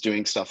students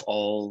doing stuff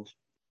all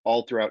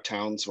throughout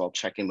town, so I'll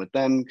check in with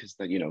them because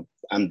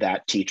I'm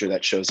that teacher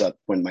that shows up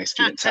when my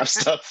students have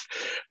stuff.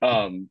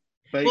 That's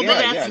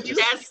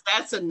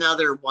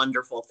another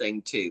wonderful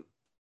thing too.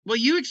 Well,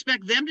 you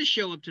expect them to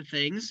show up to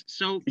things,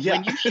 so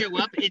when you show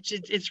up,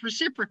 it's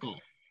reciprocal.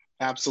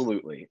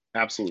 Absolutely.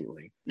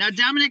 Now,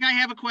 Dominic, I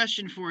have a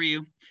question for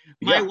you.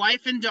 My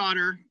wife and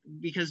daughter,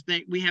 because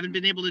we haven't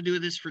been able to do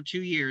this for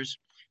 2 years,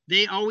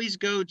 they always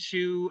go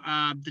to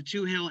the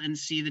Two Hill and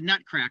see the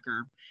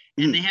Nutcracker,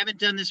 and they haven't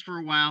done this for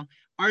a while.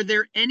 Are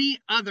there any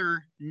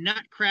other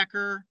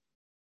Nutcracker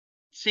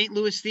St.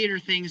 Louis theater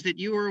things that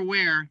you are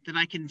aware that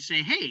I can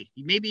say, hey,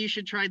 maybe you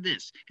should try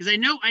this? Because I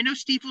know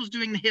Stiefel's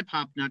doing the hip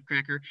hop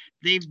Nutcracker.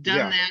 They've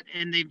done that,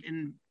 and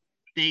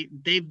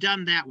they've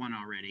done that one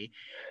already.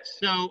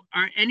 So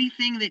are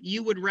anything that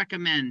you would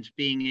recommend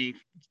being a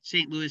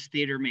St. Louis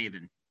theater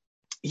maven?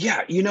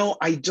 Yeah,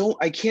 I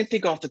can't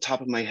think off the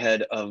top of my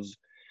head of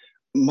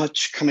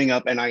much coming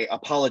up, and I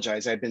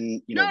apologize. I've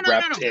been, No.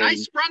 wrapped I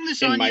sprung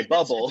this in on my you.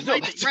 bubble. It's No,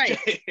 right, that's right.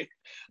 okay.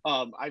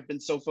 I've been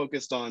so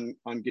focused on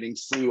getting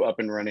SLU up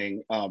and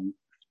running.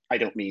 I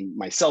don't mean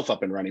myself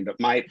up and running, but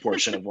my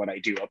portion of what I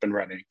do up and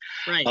running,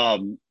 Right.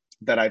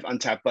 that I've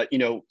untapped. But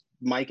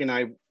Mike and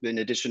I, in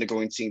addition to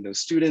going and seeing those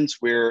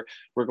students, we're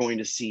going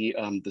to see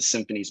the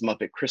Symphony's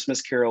Muppet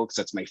Christmas Carol, because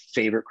that's my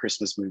favorite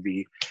Christmas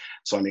movie.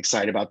 So I'm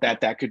excited about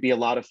that. That could be a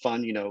lot of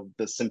fun.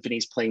 The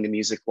Symphony's playing the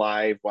music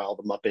live while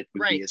the Muppet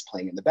movie is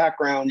playing in the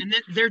background. And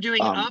then they're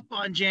doing Up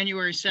on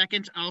January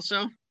 2nd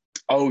also.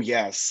 Oh,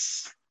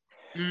 yes.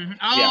 Mm-hmm. Yeah,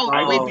 Oh,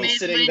 I will we be made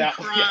sitting Lynn that.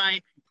 cry. Yeah,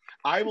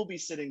 I will be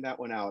sitting that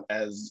one out,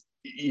 as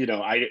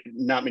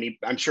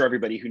I'm sure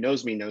everybody who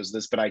knows me knows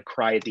this, but I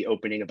cry at the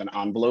opening of an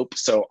envelope.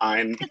 So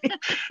I'm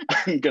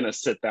gonna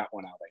sit that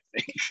one out, I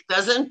think.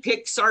 Doesn't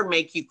Pixar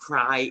make you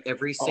cry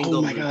every single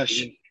Oh my movie?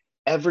 gosh.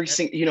 Every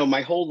single,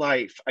 my whole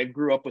life, I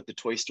grew up with the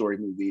Toy Story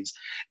movies,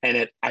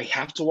 and I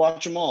have to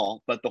watch them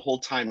all, but the whole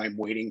time I'm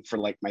waiting for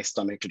like my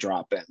stomach to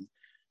drop in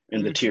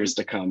and the tears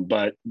to come.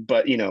 But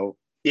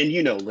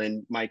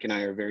Lynn, Mike and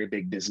I are very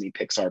big Disney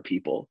Pixar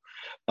people.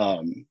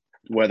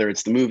 Whether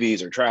it's the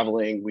movies or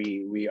traveling,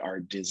 we are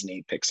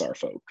Disney Pixar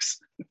folks.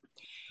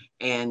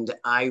 And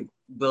I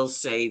will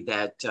say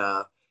that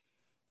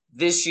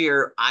this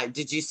year,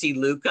 did you see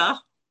Luca?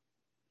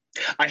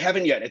 I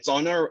haven't yet. It's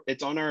on our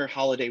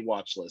holiday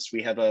watch list.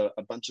 We have a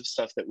bunch of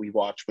stuff that we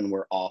watch when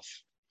we're off.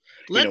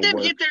 Let them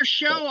get their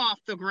show off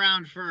the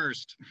ground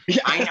first. Yeah.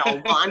 I know.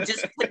 Well, I'm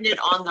just putting it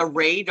on the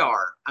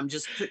radar. On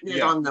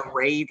the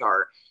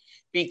radar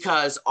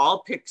because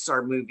all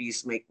Pixar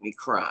movies make me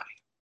cry.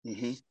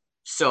 Mm-hmm.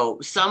 So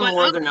some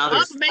more than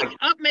others.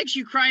 Up makes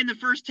you cry in the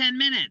first 10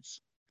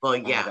 minutes. Well,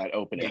 yeah. That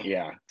opening,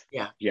 yeah.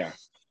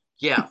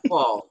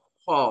 Paul,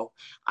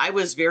 I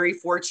was very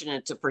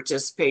fortunate to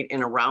participate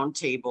in a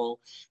roundtable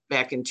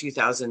back in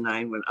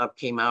 2009 when Up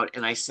came out,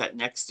 and I sat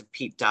next to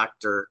Pete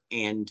Docter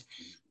and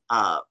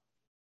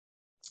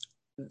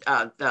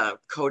the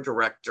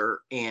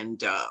co-director,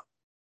 and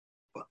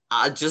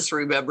I just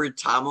remembered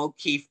Tom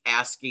O'Keefe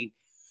asking,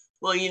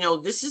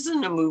 well, this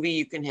isn't a movie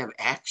you can have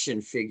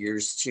action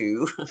figures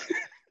to.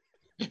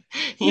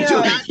 You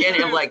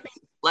can't have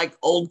like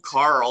old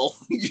Carl,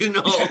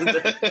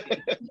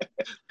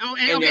 Oh,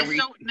 and okay,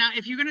 so now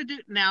if you're gonna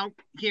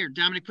here,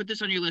 Dominic, put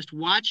this on your list.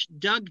 Watch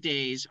Doug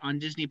Days on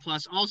Disney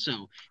Plus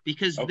also,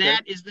 because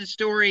that is the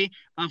story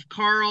of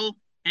Carl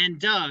and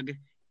Doug.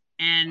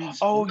 And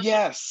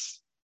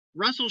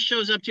Russell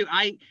shows up too.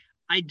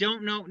 I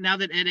don't know, now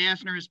that Ed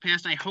Asner has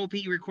passed, I hope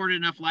he recorded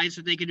enough lights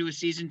that they could do a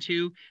season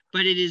 2,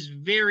 but it is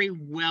very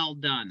well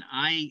done.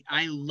 I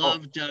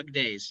love Doug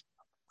Days.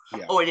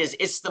 Yeah. Oh, it is.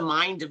 It's the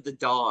mind of the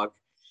dog.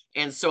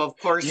 And so, of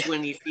course,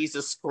 when he sees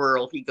a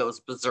squirrel, he goes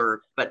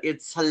berserk, but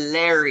it's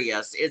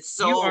hilarious. It's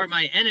so... You are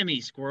my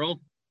enemy,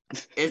 squirrel.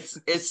 It's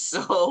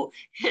so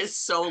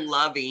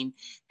loving.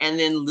 And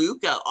then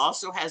Luca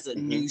also has a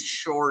new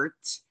short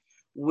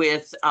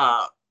with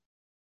Ciao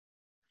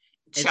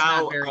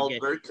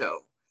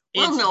Alberto.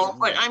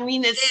 But I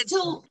mean, it's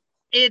still...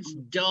 It's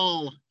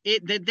dull.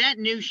 That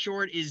new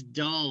short is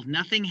dull.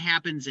 Nothing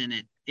happens in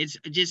it. It's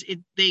just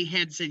they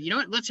had said, you know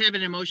what, let's have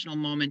an emotional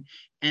moment,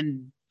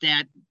 and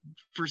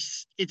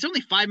it's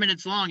only 5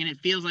 minutes long and it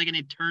feels like an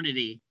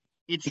eternity.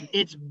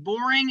 It's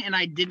boring, and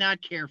I did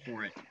not care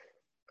for it.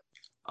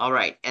 All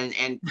right.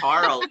 And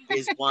Carl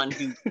is one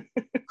who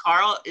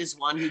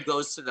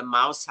goes to the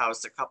Mouse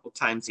House a couple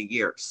times a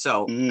year.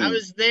 So I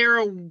was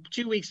there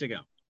 2 weeks ago.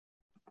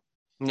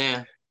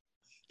 Yeah.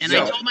 And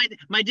I told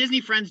my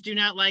Disney friends do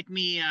not like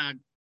me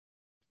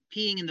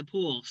peeing in the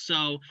pool.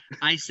 So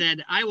I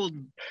said, I will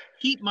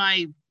keep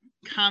my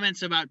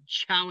comments about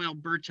Ciao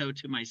Alberto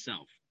to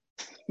myself.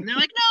 And they're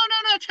like,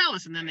 no, tell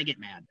us. And then they get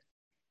mad.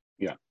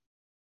 Yeah.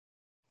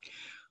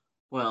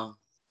 Well,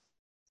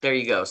 there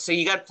you go. So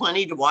you got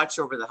plenty to watch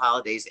over the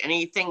holidays.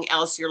 Anything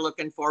else you're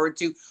looking forward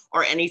to,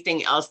 or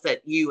anything else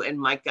that you and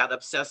Mike got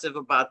obsessive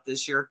about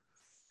this year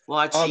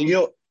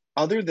watching?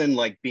 Other than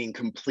like being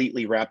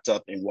completely wrapped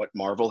up in what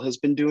Marvel has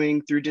been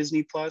doing through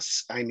Disney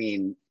Plus, I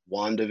mean,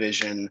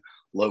 WandaVision,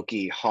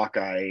 Loki,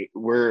 Hawkeye,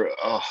 we're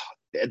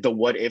the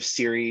What If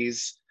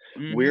series.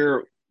 Mm-hmm.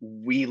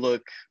 We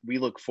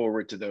look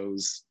forward to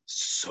those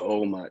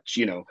so much,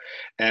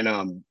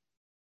 and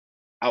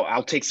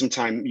I'll take some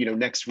time,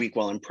 next week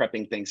while I'm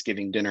prepping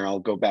Thanksgiving dinner. I'll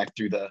go back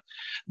through the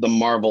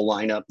Marvel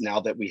lineup now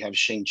that we have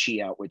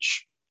Shang-Chi out,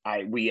 which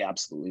we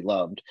absolutely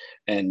loved,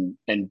 and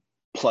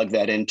plug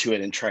that into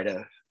it and try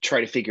to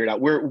figure it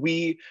out.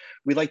 We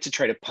like to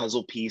try to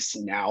puzzle piece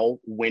now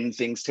when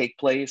things take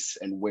place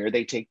and where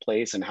they take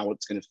place and how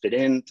it's going to fit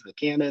into the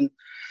canon.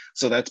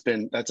 So that's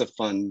a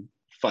fun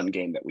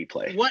game that we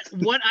play.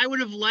 What I would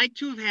have liked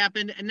to have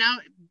happened, and now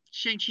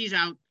Shang-Chi's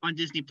out on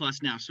Disney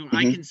Plus now, so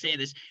I can say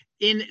this.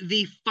 In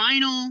the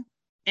final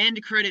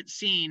end credit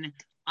scene,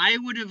 I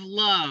would have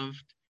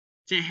loved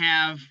to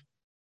have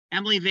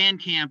Emily Van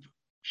Camp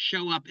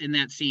show up in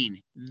that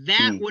scene.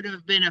 That would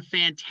have been a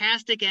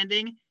fantastic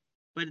ending.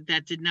 but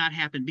that did not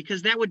happen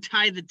because that would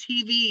tie the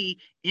TV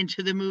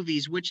into the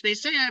movies, which they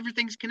say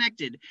everything's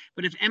connected.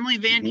 But if Emily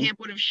Van Camp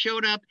would have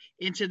showed up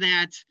into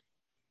that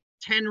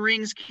 10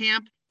 Rings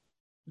camp,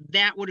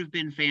 that would have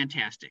been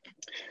fantastic.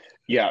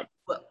 Yeah.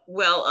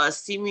 Well,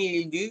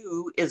 Simu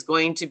Liu is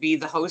going to be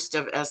the host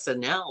of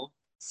SNL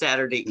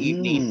Saturday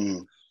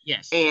evening.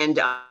 Yes. And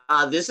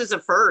this is a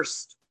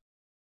first.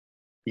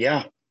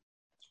 Yeah.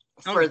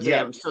 For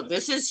them. So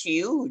this is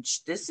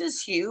huge. This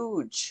is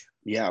huge.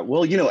 Yeah.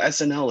 Well, you know,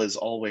 SNL is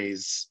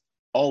always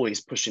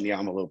pushing the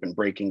envelope and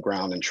breaking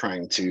ground and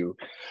trying to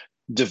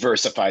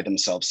diversify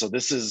themselves. So I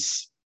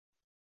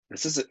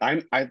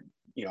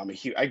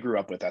grew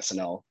up with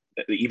SNL.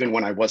 Even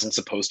when I wasn't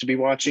supposed to be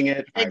watching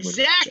it.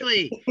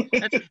 Exactly.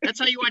 That's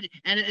how you watch it.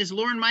 And as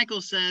Lorne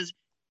Michaels says,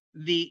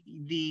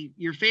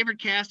 your favorite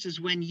cast is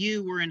when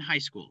you were in high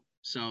school.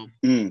 So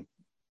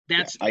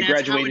that's I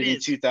graduated how it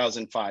is. In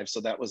 2005.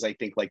 So that was, I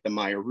think, like the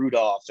Maya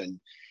Rudolph and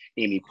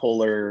Amy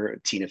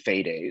Poehler, Tina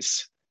Fey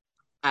days.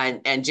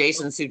 And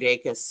Jason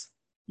Sudeikis.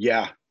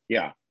 Yeah.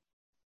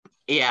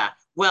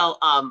 Well,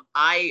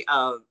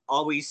 I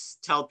always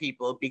tell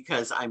people,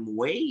 because I'm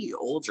way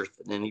older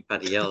than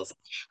anybody else,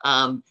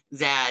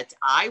 that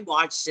I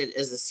watched it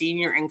as a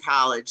senior in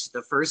college.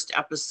 The first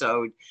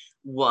episode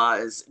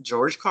was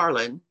George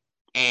Carlin,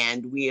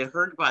 and we had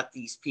heard about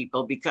these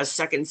people because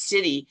Second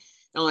City,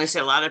 I say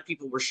a lot of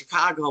people were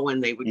Chicago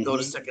and they would go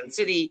to Second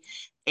City,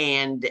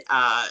 and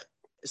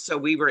so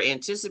we were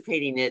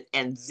anticipating it.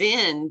 And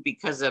then,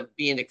 because of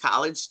being a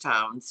college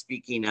town,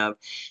 speaking of,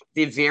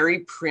 the very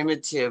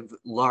primitive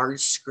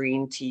large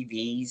screen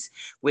TVs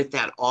with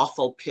that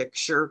awful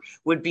picture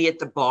would be at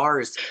the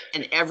bars,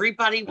 and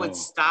everybody would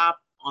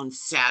stop on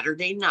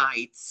Saturday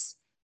nights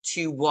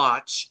to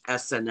watch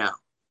SNL.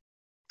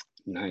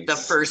 Nice. The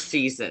first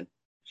season.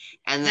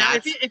 And now,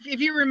 that's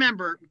if you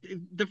remember,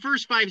 the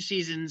first 5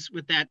 seasons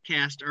with that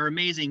cast are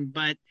amazing,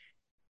 but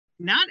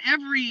not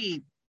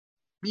every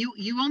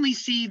you only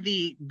see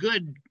the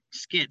good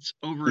skits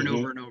over and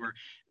over and over.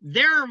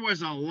 There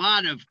was a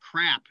lot of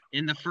crap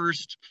in the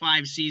first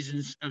 5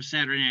 seasons of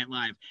Saturday Night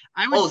Live.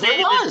 I would say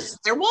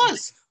there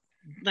was.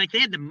 Like they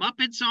had the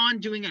Muppets on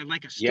doing a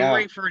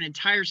story for an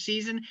entire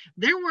season.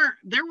 There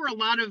were a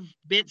lot of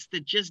bits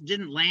that just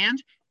didn't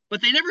land,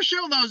 but they never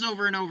show those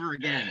over and over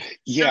again.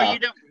 Yeah.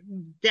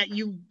 So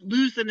you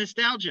lose the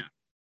nostalgia.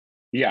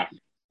 Yeah.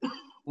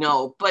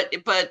 No, but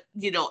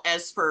you know,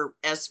 as for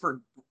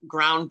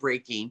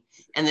groundbreaking,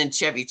 and then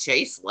Chevy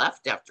Chase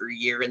left after a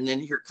year, and then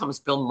here comes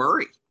Bill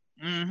Murray.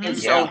 And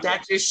so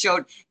that just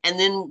showed. And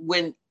then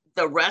when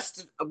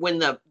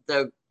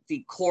the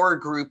core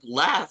group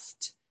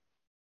left,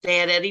 they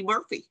had Eddie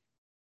Murphy.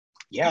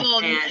 Yeah.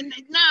 Well, they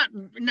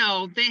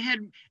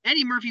had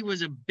Eddie Murphy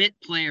was a bit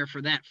player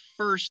for that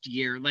first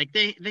year. Like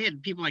they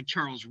had people like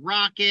Charles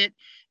Rocket.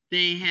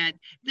 They had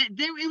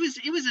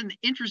it was an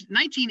interest.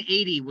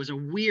 1980 was a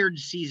weird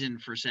season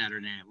for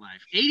Saturday Night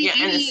Live.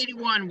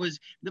 81 was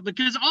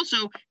because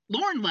also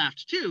Lorne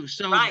left too.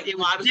 So it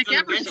was, I was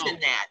going to mention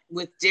that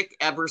with Dick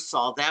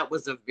Ebersol. That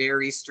was a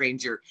very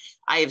strange year.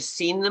 I have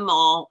seen them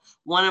all.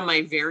 One of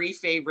my very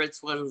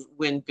favorites was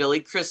when Billy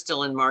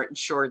Crystal and Martin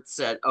Short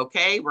said,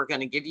 "Okay, we're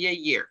going to give you a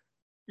year."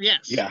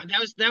 Yes, yeah.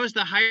 That was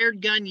the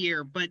hired gun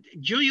year, but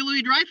Julia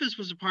Louis-Dreyfus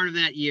was a part of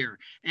that year,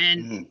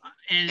 and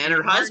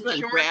her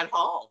husband Brad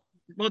Hall.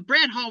 Well,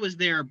 Brad Hall was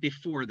there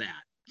before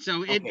that,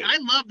 so I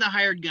love the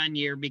hired gun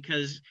year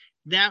because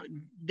that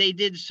they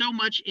did so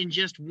much in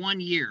just 1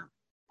 year.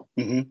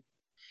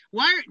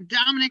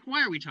 Dominic?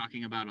 Why are we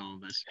talking about all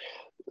of this?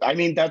 I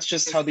mean, that's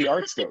just how the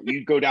arts go.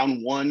 You go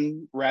down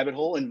one rabbit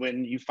hole, and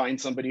when you find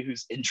somebody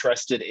who's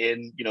interested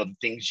in, you know, the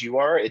things you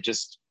are, it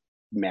just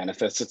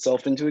manifests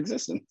itself into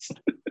existence.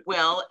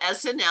 Well,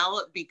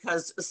 SNL,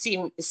 because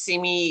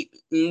Simu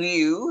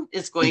Liu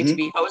is going to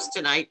be host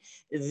tonight.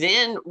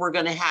 Then we're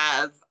going to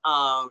have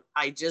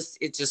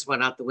it just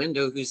went out the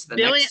window. Who's the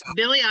next?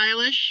 Billie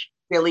Eilish.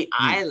 Billie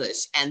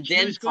Eilish, and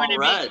then Paul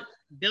Rudd.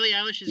 Billie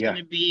Eilish is going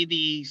to be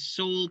the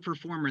sole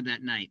performer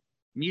that night,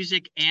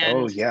 music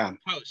and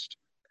host.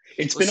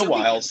 It's been a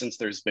while since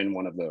there's been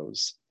one of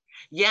those.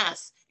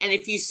 Yes, and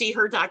if you see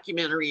her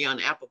documentary on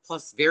Apple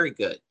Plus, very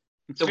good.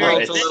 The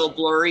world's a little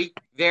blurry.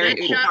 Very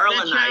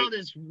that child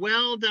is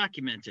well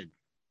documented.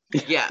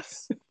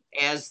 Yes,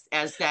 as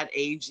that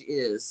age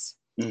is.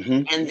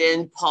 And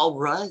then Paul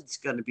Rudd's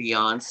going to be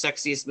on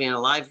Sexiest Man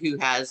Alive, who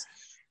has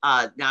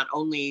not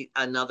only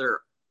another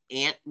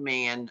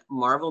Ant-Man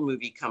Marvel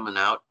movie coming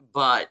out,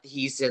 but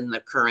he's in the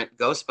current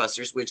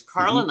Ghostbusters, which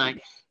Carl and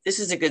I. This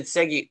is a good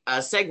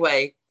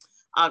segue.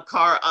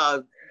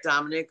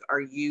 Dominic, are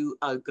you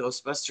a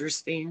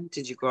Ghostbusters fan?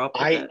 Did you grow up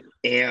with that?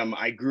 I am.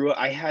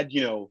 I had,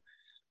 you know,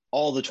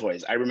 all the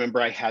toys. I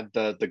remember I had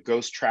the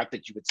ghost trap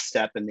that you would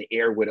step and the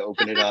air would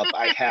open it up.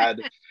 I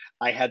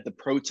had the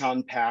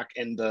proton pack,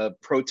 and the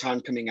proton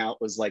coming out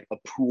was like a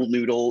pool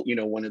noodle, you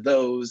know, one of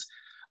those.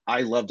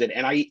 I loved it.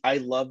 And I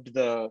loved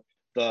the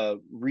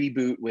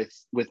reboot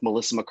with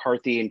Melissa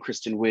McCarthy and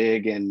Kristen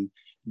Wiig and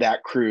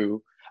that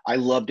crew. I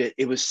loved it.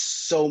 It was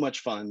so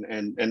much fun.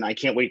 And I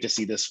can't wait to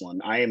see this one.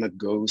 I am a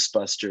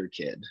Ghostbuster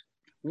kid.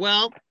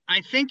 Well,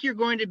 I think you're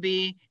going to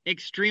be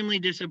extremely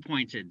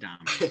disappointed,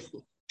 Dominic.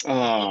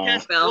 Oh,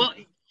 Because, Well,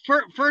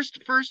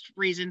 first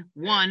reason,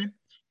 one,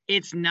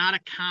 it's not a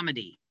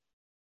comedy.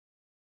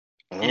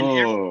 And,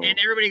 oh, and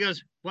everybody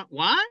goes,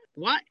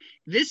 what?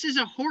 This is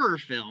a horror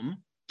film.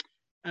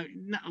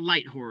 Not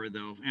light horror,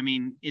 though. I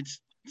mean, it's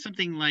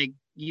something like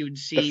you'd The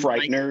see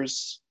like,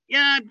 Frighteners.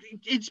 yeah,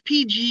 it's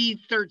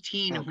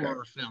PG-13 Okay.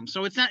 horror film.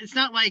 So it's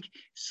not like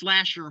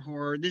slasher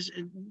horror. This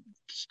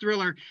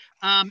thriller.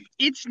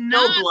 It's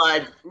no not.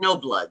 blood, no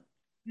blood.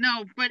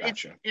 No, but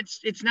Gotcha.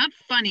 it's not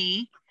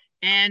funny,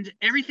 and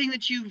everything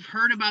that you've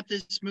heard about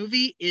this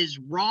movie is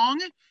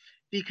wrong,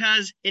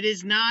 because it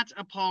is not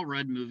a Paul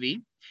Rudd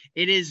movie.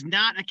 It is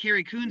not a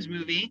Carrie Coons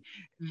movie.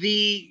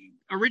 The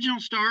original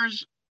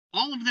stars,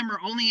 all of them are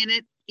only in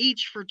it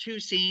each for 2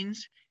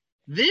 scenes.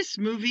 This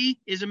movie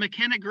is a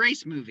McKenna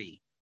Grace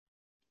movie.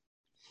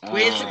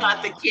 It's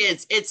about the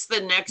kids. It's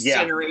the next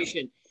Yeah.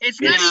 generation.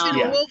 It's not even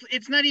yeah. Wolf.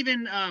 It's not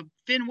even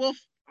Finn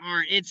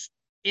Wolfhard.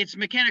 It's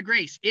McKenna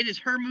Grace. It is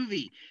her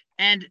movie,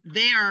 and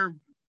they are,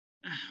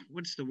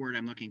 what's the word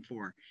I'm looking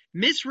for?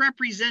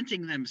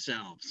 Misrepresenting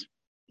themselves.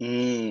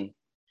 Mm,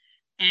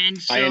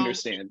 And so I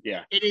understand.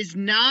 Yeah. it is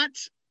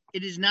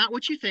not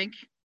what you think,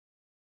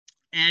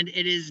 and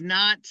it is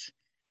not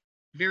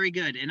very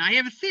good. And I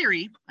have a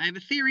theory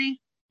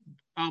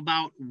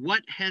about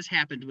what has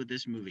happened with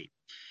this movie.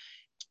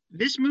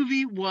 This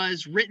movie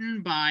was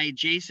written by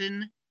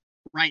Jason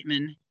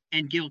Reitman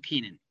and Gil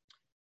Kenan.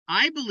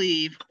 I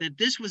believe that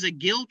this was a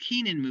Gil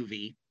Kenan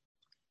movie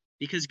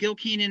because Gil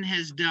Kenan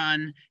has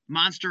done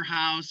Monster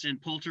House and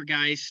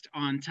Poltergeist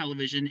on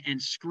television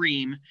and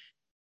Scream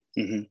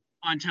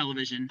on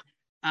television.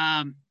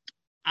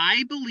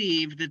 I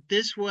believe that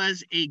this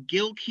was a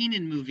Gil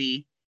Kenan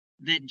movie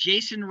that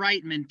Jason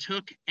Reitman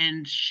took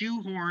and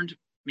shoehorned,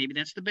 maybe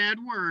that's the bad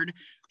word,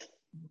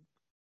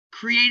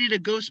 created a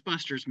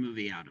Ghostbusters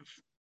movie out of.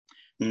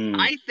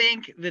 I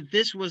think that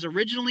this was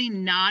originally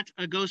not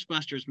a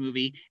Ghostbusters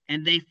movie,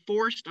 and they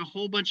forced a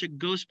whole bunch of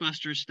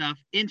Ghostbusters stuff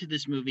into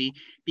this movie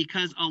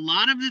because a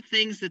lot of the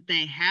things that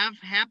they have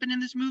happen in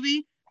this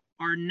movie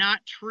are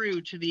not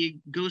true to the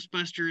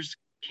Ghostbusters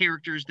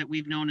characters that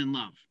we've known and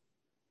love.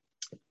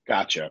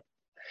 Gotcha.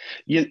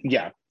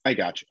 Yeah, I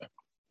gotcha.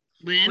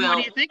 Lynn, what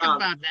do you think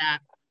about that?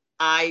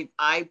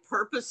 I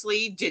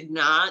purposely did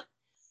not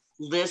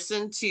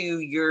listen to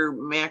your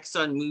Max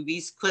on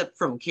Movies clip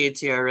from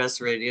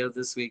KTRS Radio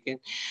this weekend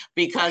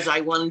because I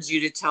wanted you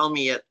to tell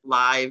me it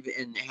live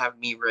and have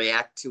me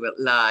react to it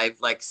live,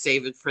 like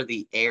save it for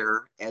the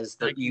air, as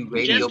the you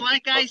radio. Just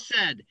like I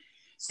said.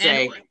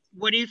 Say. And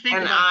what do you think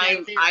and about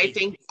that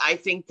theory? I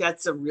think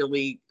that's a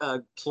really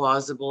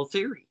plausible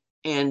theory.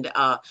 And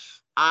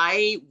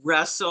I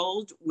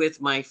wrestled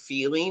with my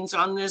feelings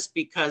on this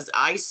because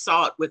I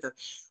saw it with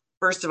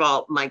first of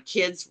all, my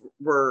kids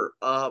were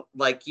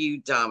like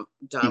you,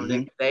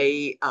 Dominic.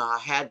 They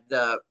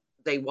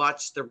they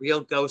watched the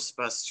real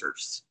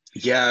Ghostbusters.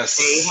 Yes.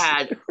 They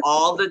had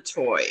all the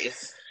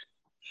toys.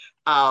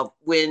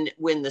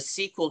 When the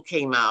sequel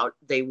came out,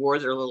 they wore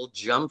their little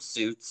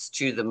jumpsuits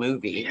to the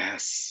movie.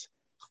 Yes.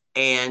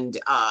 And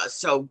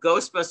so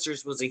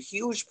Ghostbusters was a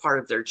huge part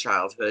of their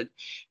childhood.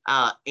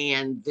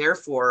 And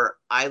therefore,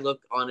 I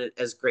look on it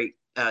as great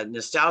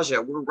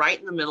nostalgia. We're right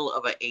in the middle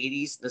of an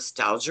 80s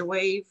nostalgia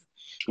wave.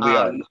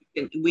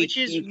 Which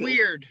is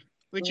weird.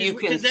 Which is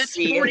because that's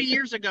 40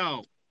 years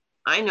ago.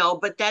 I know,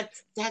 but that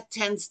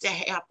tends to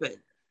happen,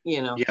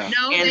 you know. Yeah.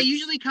 No, they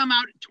usually come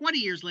out 20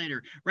 years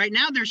later. Right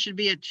now, there should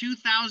be a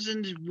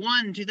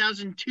 2001,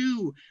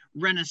 2002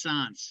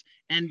 renaissance,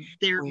 and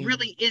there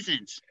really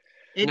isn't.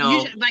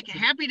 Usually, like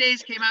Happy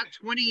Days came out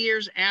 20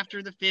 years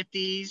after the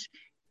 50s.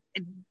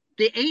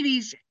 The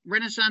 80s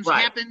renaissance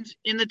happened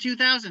in the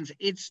 2000s.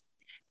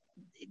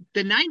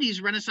 The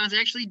 90s renaissance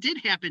actually did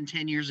happen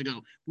 10 years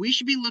ago. We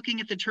should be looking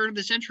at the turn of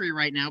the century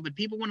right now, but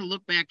people want to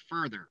look back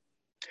further.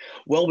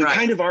 Well, we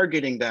kind of are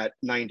getting that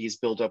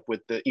 90s build up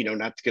with the,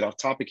 not to get off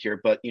topic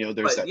here, but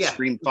there's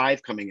Scream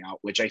 5 coming out,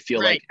 which I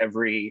feel like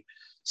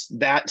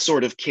that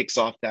sort of kicks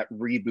off that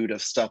reboot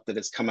of stuff that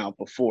has come out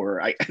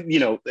before.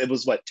 It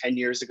was 10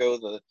 years ago,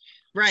 the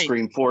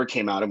Scream 4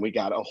 came out and we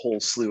got a whole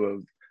slew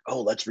of,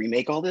 let's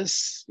remake all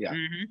this. Yeah.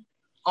 Mm-hmm.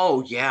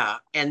 Oh yeah.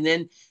 And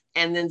then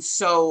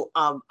so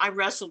I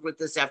wrestled with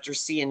this after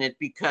seeing it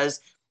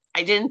because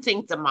I didn't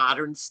think the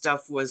modern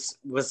stuff was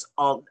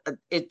all,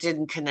 it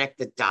didn't connect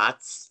the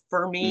dots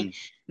for me.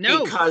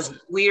 No. Because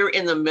we're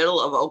in the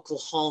middle of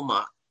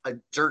Oklahoma, a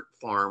dirt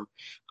farm,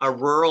 a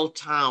rural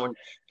town,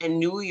 and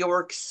New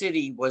York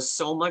City was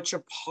so much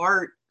a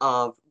part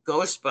of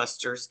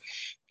Ghostbusters,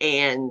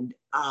 and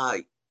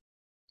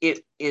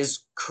it is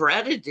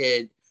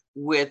credited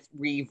with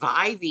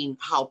reviving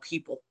how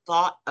people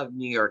thought of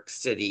New York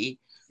City,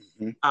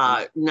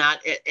 not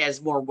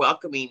as more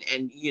welcoming.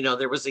 And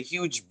there was a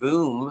huge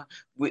boom.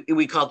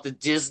 We call it the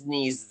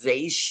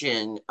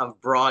Disneyization of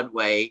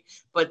Broadway,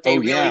 but they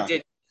really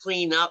did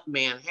clean up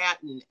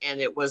Manhattan, and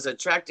it was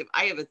attractive.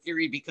 I have a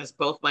theory because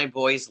both my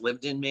boys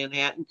lived in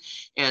Manhattan,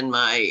 and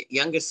my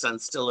youngest son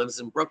still lives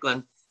in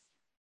Brooklyn,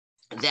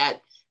 that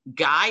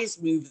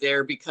guys move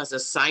there because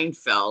of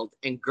Seinfeld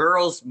and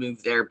girls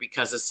move there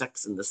because of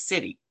Sex and the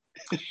City.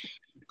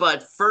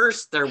 But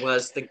first there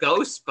was the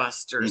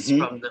Ghostbusters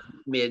from the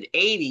mid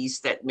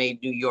 80s that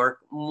made New York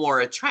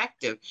more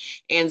attractive.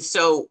 And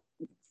so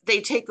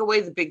they take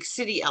away the big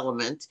city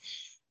element.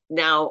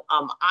 Now,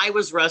 I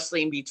was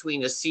wrestling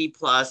between a C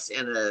plus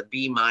and a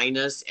B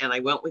minus, and I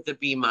went with a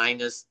B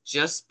minus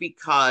just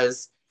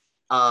because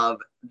of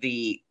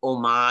the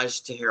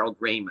homage to Harold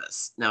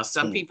Ramis. Now,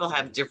 some people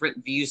have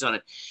different views on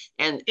it,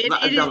 and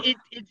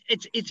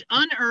it's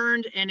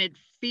unearned and it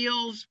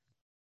feels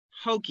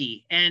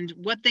hokey. And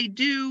what they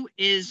do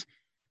is,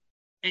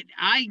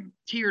 I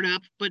teared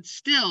up, but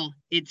still,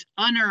 it's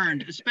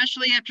unearned,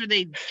 especially after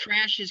they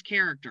trash his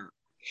character.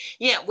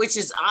 Yeah, which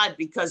is odd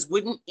because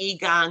wouldn't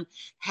Egon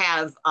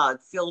have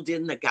filled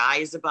in the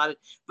guys about it?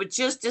 But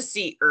just to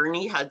see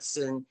Ernie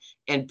Hudson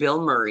and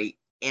Bill Murray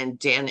and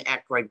Dan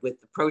Aykroyd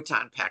with the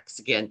proton packs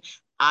again,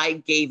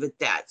 I gave it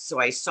that. So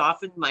I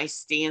softened my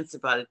stance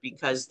about it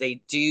because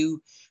they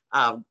do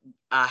have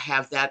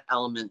that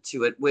element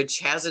to it, which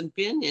hasn't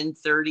been in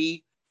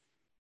 30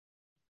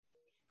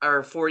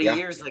 or 40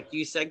 years, like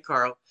you said,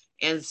 Carl.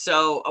 And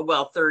so,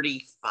 well,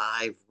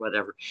 35,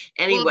 whatever.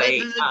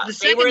 Anyway,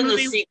 they were in the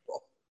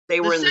sequel.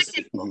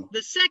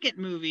 The second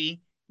movie,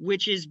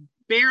 which is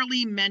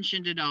barely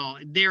mentioned at all.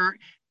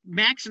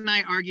 Max and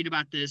I argued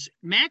about this.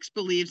 Max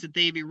believes that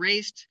they've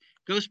erased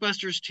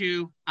Ghostbusters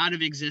 2 out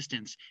of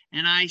existence.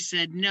 And I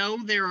said, no,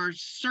 there are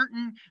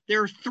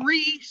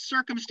 3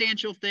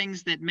 circumstantial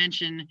things that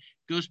mention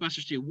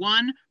Ghostbusters 2.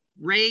 1,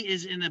 Ray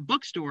is in a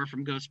bookstore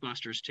from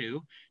Ghostbusters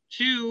 2.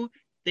 2,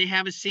 they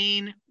have a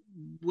scene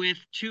with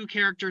 2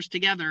 characters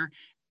together.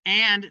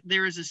 And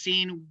there is a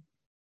scene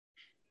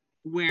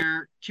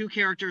where 2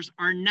 characters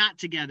are not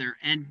together,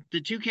 and the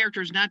 2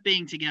 characters not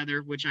being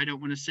together, which I don't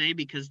want to say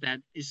because that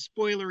is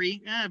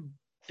spoilery,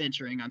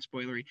 venturing on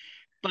spoilery,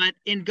 but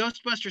in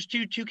Ghostbusters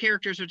 2, 2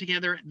 characters are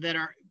together that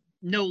are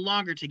no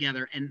longer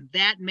together, and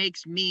that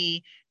makes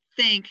me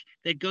think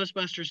that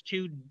Ghostbusters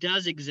 2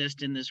 does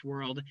exist in this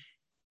world,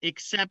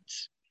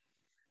 except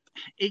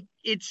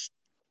it's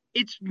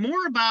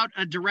more about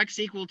a direct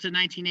sequel to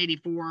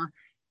 1984,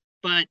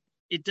 but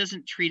it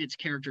doesn't treat its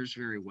characters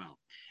very well.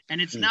 And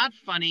it's not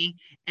funny,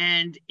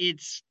 and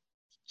it's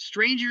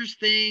Stranger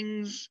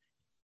Things.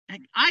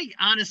 I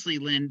honestly,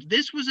 Lynn,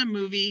 this was a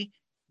movie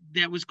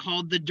that was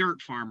called The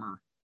Dirt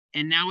Farmer,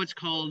 and now it's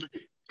called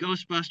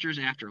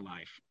Ghostbusters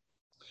Afterlife.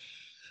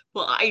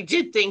 Well, I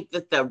did think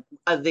that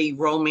the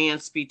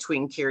romance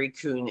between Carrie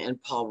Coon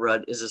and Paul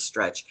Rudd is a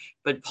stretch,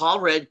 but Paul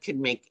Rudd could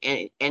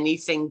make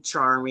anything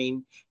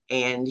charming,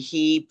 and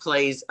he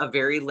plays a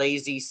very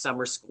lazy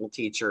summer school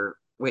teacher,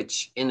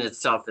 which in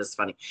itself is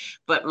funny.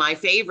 But my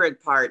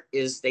favorite part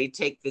is they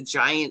take the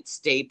giant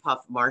Stay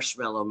Puft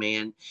Marshmallow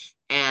Man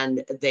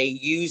and they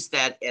use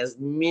that as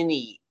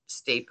mini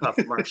Stay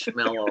Puft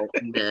Marshmallow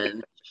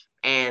Men.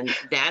 And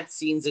that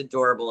scene's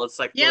adorable. It's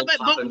like, yeah, but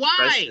why?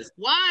 Precious.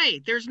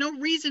 Why? There's no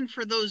reason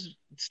for those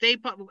Stay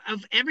Puft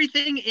of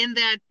everything in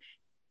that.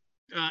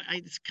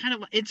 It's kind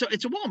of it's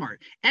a Walmart.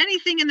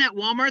 Anything in that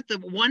Walmart, the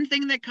one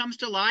thing that comes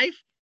to life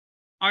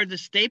are the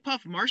Stay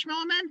Puft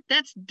Marshmallow Men?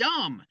 That's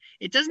dumb.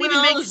 It doesn't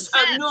even make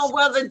sense. No,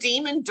 well, the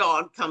demon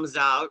dog comes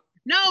out.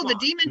 No, the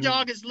demon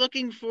dog is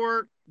looking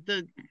for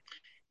the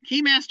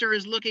Keymaster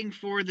is looking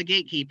for the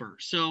gatekeeper.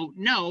 So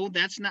no,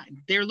 that's not.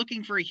 They're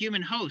looking for a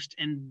human host,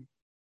 and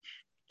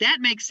that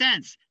makes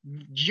sense.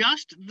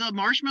 Just the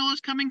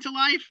marshmallows coming to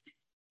life.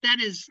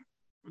 That is,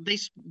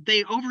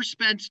 they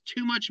overspent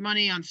too much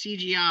money on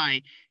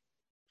CGI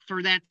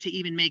for that to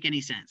even make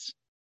any sense.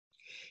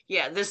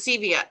 Yeah, the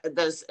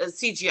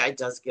CGI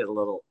does get a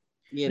little,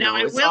 Now,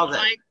 I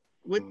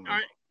will,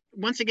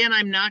 once again,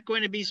 I'm not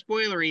going to be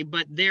spoilery,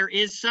 but there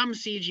is some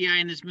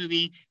CGI in this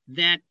movie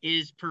that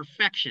is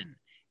perfection.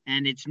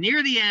 And it's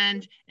near the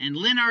end, and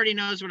Lynn already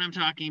knows what I'm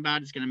talking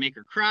about. It's going to make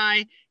her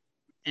cry.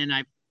 And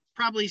I've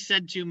probably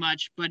said too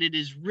much, but it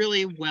is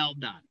really well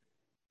done.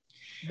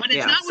 But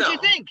it's not what you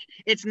think.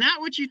 It's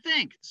not what you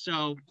think.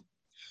 So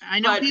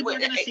I know people are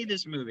going to see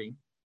this movie.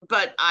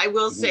 But I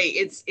will say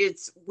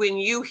it's when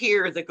you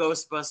hear the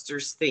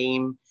Ghostbusters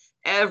theme,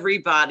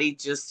 everybody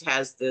just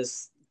has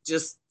this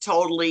just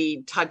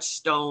totally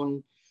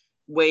touchstone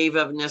wave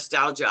of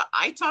nostalgia.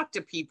 I talked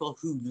to people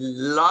who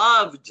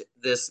loved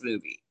this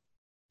movie,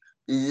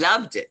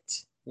 loved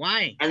it.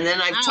 Why? And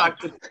then I've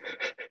talked to,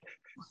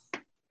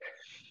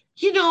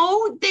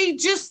 they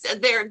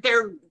just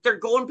they're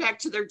going back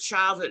to their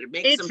childhood. It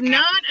makes it's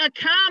not a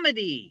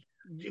comedy.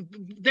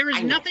 There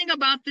is nothing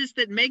about this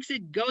that makes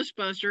it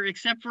Ghostbuster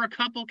except for a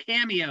couple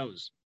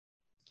cameos.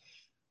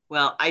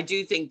 Well, I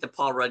do think the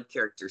Paul Rudd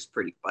character is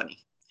pretty funny.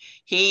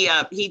 He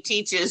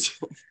teaches.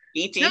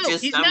 He teaches. No,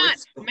 he's not.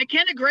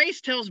 McKenna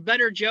Grace tells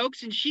better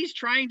jokes, and she's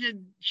trying to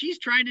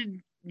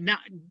not.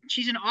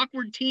 She's an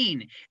awkward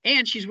teen,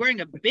 and she's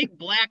wearing a big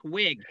black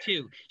wig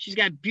too. She's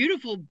got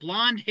beautiful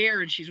blonde hair,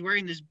 and she's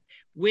wearing this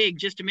wig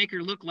just to make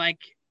her look like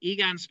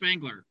Egon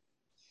Spengler.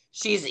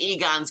 She's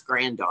Egon's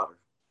granddaughter.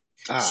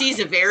 She's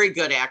a very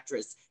good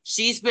actress.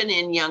 She's been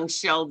in Young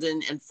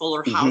Sheldon and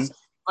Fuller House.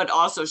 but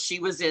also she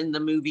was in the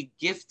movie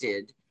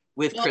Gifted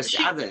with Well, Chris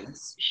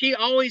Evans. she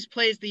always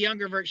plays the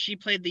younger version. She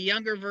played the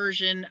younger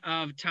version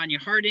of Tanya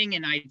Harding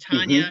and I, Mhm.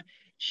 Tanya.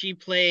 She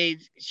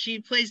plays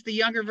the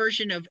younger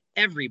version of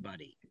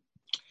everybody.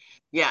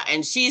 Yeah,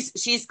 and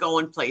she's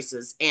going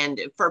places.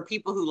 And for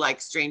people who like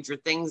Stranger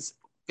Things,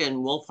 Finn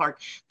Wolfhard,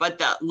 but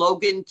the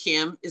Logan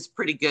Kim is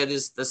pretty good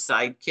as the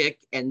sidekick.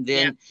 And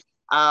then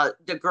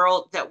the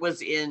girl that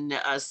was in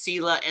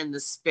Sela and the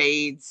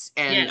Spades,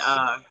 and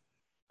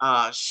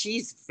Yes.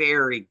 she's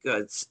very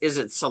good. Is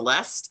it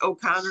Celeste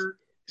O'Connor?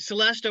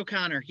 Celeste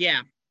O'Connor,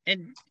 yeah.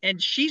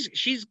 And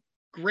she's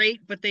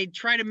great, but they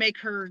try to make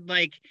her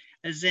like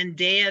a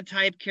Zendaya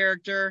type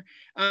character.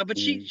 But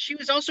she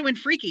was also in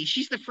Freaky.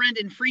 She's the friend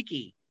in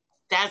Freaky.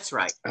 That's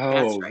right.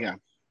 That's Oh, right. yeah.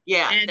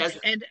 Yeah.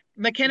 And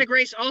McKenna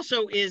Grace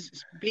also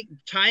is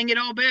tying it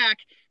all back.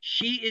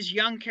 She is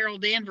young Carol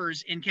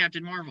Danvers in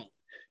Captain Marvel.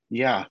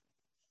 Yeah.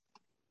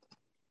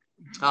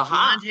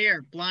 Blonde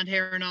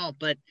hair and all.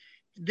 But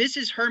this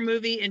is her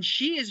movie, and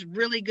she is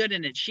really good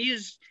in it. She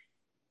is.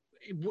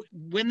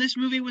 When this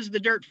movie was The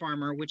Dirt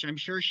Farmer, which I'm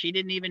sure she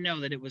didn't even know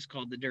that it was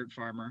called The Dirt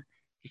Farmer,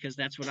 because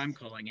that's what I'm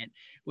calling it.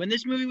 When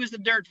this movie was The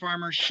Dirt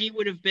Farmer, she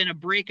would have been a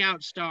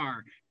breakout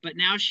star, but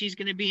now she's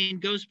going to be in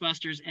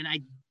Ghostbusters, and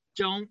I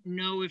don't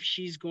know if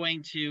she's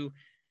going to.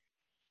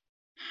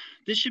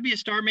 This should be a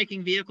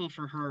star-making vehicle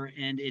for her,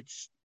 and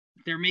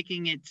they're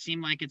making it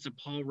seem like it's a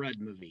Paul Rudd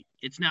movie.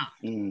 It's not.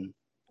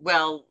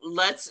 Well,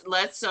 let's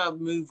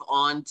move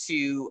on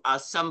to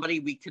somebody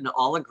we can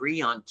all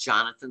agree on,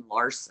 Jonathan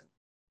Larson.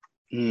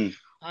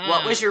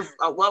 What was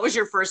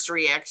your first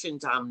reaction,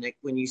 Dominic,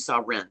 when you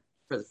saw Rent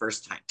for the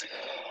first time?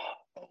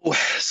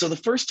 So the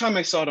first time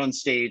I saw it on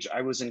stage,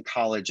 I was in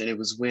college, and it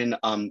was when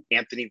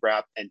Anthony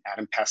Rapp and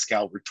Adam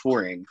Pascal were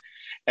touring,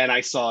 and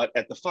I saw it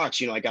at the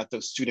Fox. I got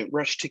those student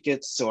rush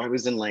tickets, so I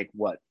was in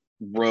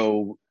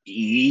row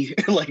E,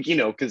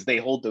 because they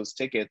hold those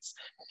tickets,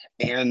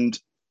 and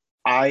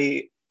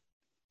I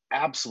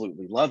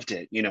absolutely loved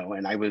it,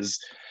 and I was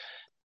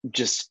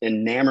just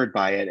enamored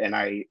by it, and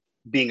I,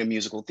 being a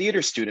musical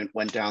theater student,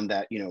 went down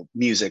that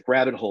music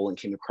rabbit hole and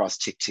came across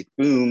Tick Tick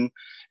Boom,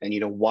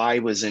 and Why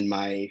was in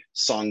my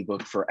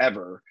songbook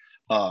forever.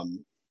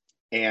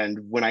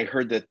 And when I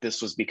heard that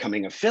this was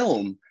becoming a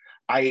film,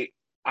 I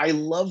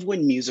love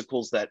when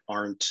musicals that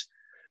aren't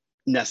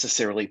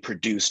necessarily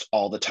produced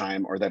all the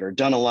time, or that are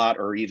done a lot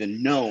or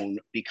even known,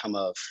 become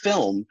a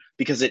film,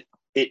 because it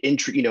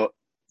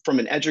from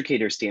an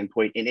educator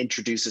standpoint, it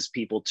introduces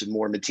people to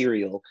more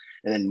material,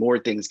 and then more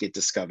things get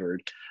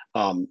discovered.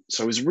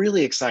 So I was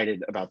really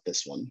excited about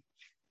this one.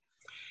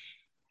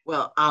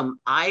 Well,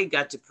 I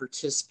got to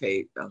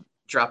participate,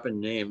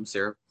 dropping names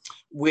here,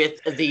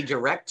 with the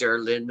director,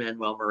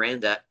 Lin-Manuel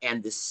Miranda,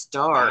 and the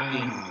star,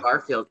 Andrew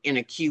Garfield, in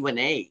a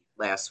Q&A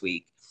last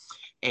week.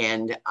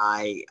 And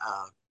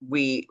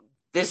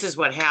this is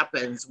what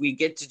happens. We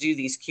get to do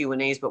these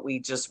Q&As, but we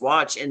just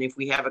watch. And if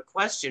we have a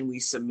question, we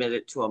submit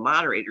it to a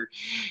moderator.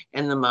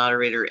 And the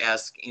moderator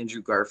asked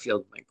Andrew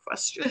Garfield my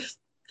question.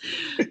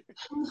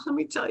 Let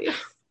me tell you,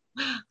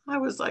 I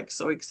was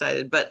so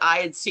excited, but I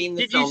had seen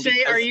the film. Did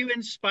you say, are you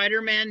in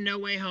Spider-Man No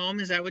Way Home?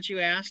 Is that what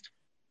you asked?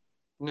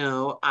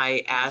 No,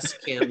 I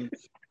asked him,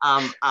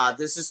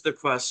 this is the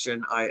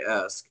question I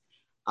asked.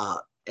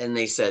 And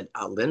they said,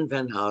 Lynn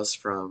Venhaus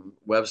from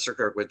Webster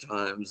Kirkwood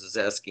Times is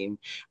asking,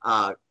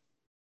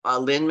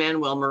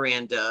 Lin-Manuel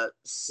Miranda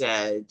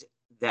said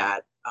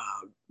that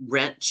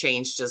Rent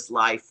changed his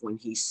life when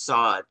he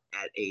saw it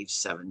at age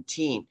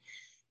 17.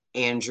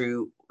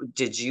 Andrew,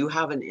 did you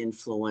have an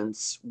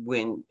influence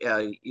when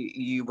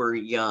you were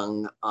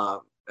young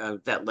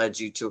that led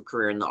you to a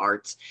career in the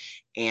arts?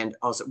 And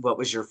also, what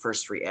was your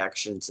first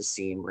reaction to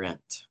seeing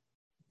Rent?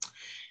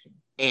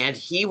 And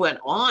he went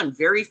on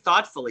very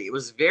thoughtfully. It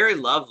was very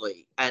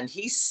lovely. And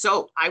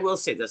I will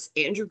say this,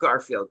 Andrew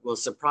Garfield will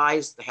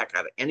surprise the heck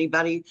out of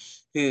anybody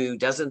who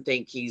doesn't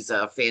think he's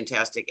a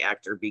fantastic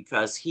actor,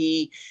 because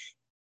he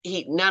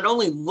not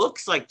only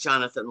looks like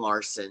Jonathan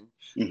Larson,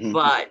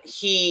 but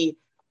he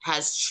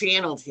has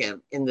channeled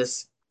him in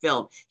this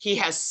film. He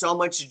has so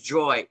much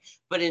joy.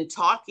 But in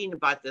talking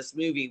about this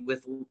movie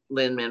with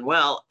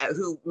Lin-Manuel,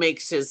 who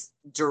makes his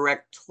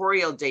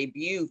directorial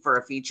debut for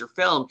a feature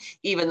film,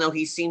 even though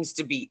he seems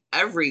to be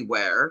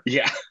everywhere.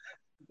 Yeah.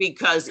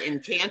 Because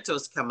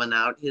Encanto's coming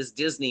out, his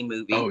Disney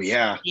movie. Oh,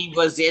 yeah. He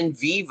was in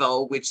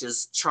Vivo, which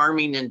is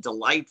charming and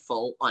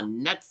delightful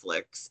on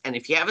Netflix. And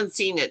if you haven't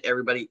seen it,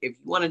 everybody, if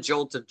you want a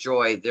jolt of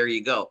joy, there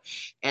you go.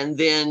 And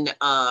then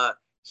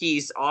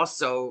he's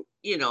also,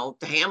 the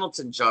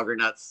Hamilton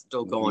juggernaut's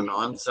still going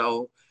on.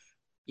 So,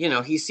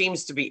 he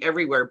seems to be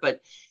everywhere.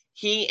 But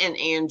he and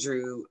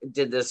Andrew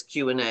did this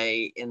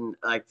Q&A in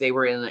they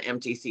were in an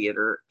empty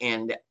theater,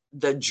 and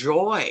the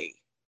joy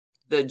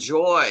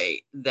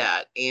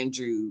that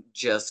Andrew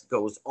just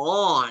goes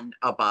on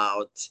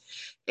about.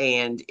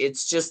 And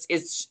it's just,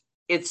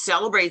 it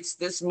celebrates,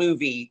 this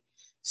movie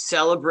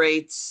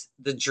celebrates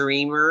the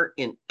dreamer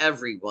in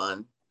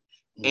everyone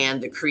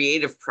and the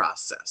creative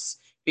process.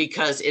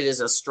 because it is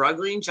a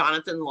struggling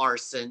Jonathan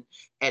Larson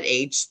at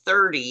age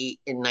 30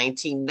 in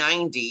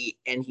 1990,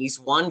 and he's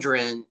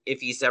wondering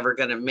if he's ever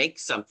going to make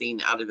something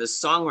out of his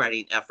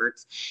songwriting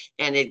efforts.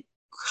 And it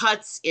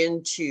cuts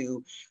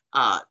into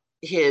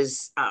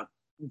his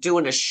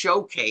doing a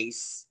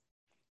showcase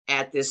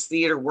at this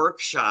theater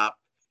workshop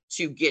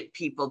to get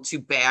people to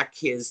back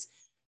his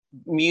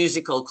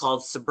musical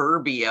called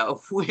Suburbia,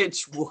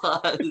 which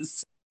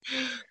was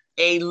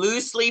a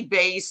loosely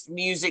based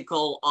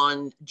musical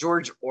on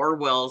George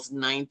Orwell's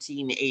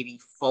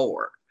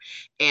 1984.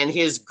 And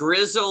his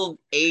grizzled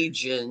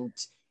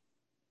agent,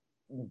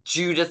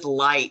 Judith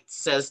Light,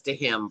 says to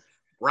him,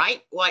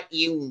 "Write what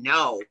you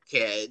know,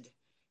 kid."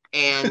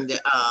 And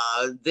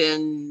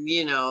then,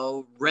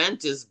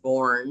 Rent is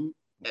born.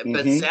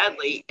 But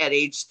sadly, at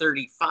age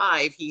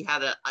 35, he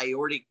had an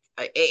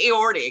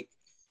aortic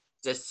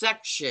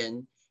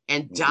dissection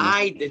and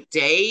died the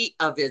day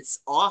of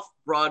its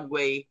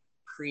off-Broadway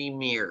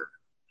premiere,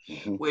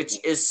 which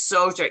is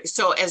so tragic.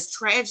 So as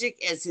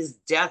tragic as his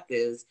death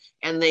is,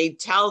 and they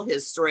tell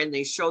his story and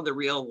they show the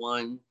real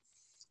one,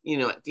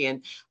 at the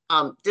end,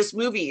 this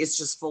movie is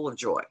just full of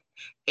joy.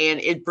 And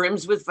it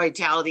brims with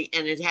vitality,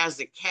 and it has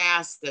a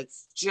cast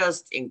that's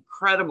just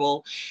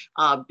incredible.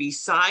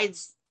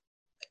 Besides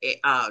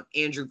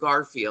Andrew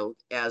Garfield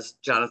as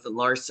Jonathan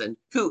Larson,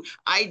 who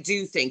I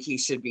do think he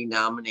should be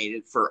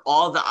nominated for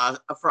all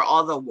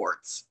the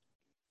awards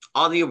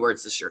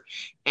this year.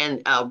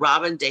 And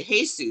Robin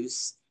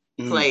DeJesus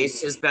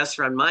plays his best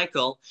friend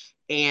Michael,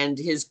 and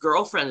his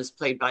girlfriend is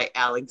played by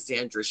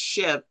Alexandra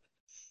Shipp.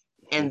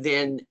 And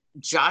then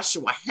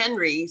Joshua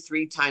Henry,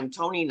 3-time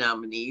Tony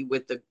nominee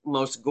with the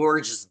most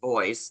gorgeous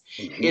voice,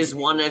 is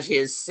one of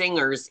his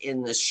singers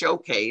in the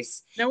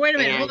showcase. Now, wait a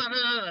minute. Hold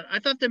on. I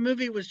thought the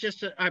movie was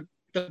just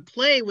the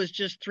play was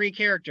just 3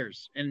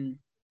 characters, and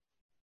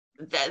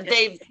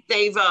they've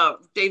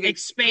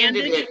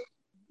expanded it.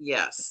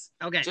 Yes.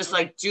 Okay. Just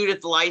like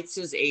Judith Light's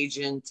his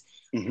agent.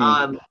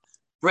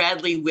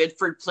 Bradley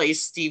Whitford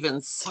plays Stephen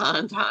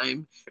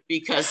Sondheim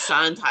because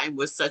Sondheim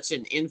was such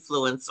an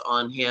influence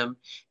on him,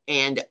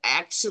 and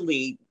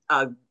actually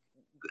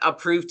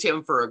approved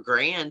him for a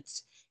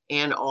grant,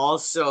 and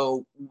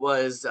also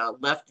was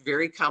left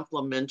very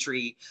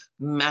complimentary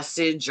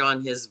message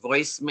on his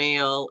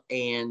voicemail,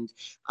 and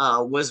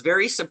was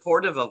very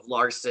supportive of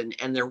Larson.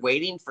 And they're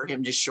waiting for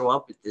him to show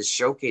up at this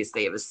showcase.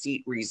 They have a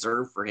seat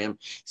reserved for him,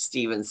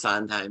 Stephen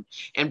Sondheim.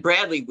 And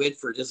Bradley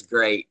Whitford is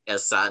great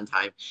as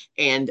Sondheim.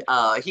 And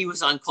he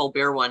was on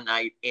Colbert one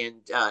night,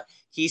 and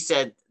he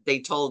said they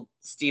told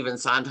Stephen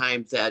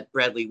Sondheim that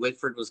Bradley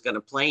Whitford was going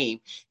to play him.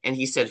 And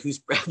he said, "Who's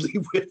Bradley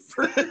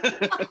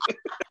Whitford?"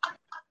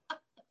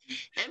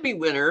 Emmy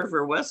winner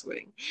for West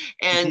Wing.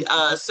 And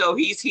so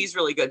he's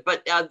really good.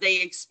 But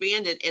they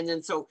expanded, and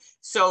then so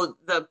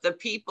the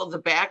people, the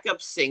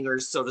backup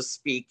singers, so to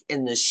speak,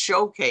 in the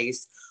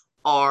showcase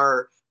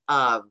are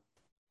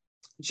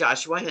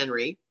Joshua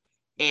Henry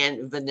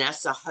and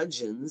Vanessa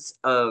Hudgens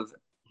of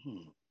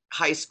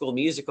High School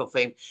Musical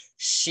fame.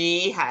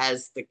 She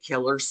has the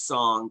killer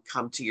song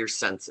 "Come to Your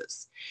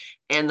Senses."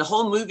 And the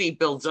whole movie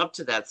builds up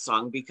to that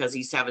song because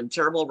he's having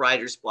terrible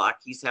writer's block.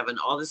 He's having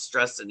all this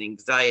stress and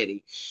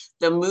anxiety.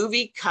 The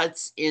movie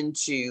cuts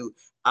into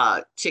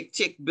Tick,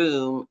 Tick,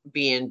 Boom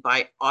being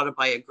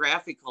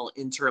autobiographical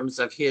in terms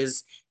of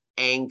his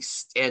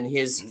angst and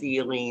his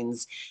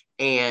feelings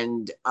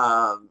and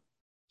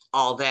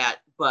all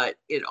that. But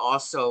it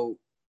also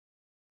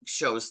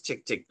shows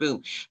Tick, Tick,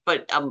 Boom.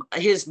 But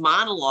his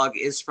monologue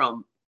is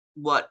from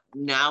what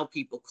now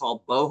people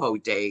call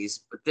boho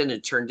days, but then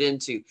it turned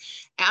into,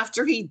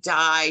 after he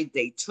died,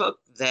 they took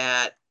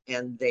that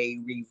and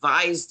they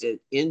revised it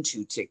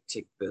into Tick,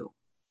 Tick, Boom.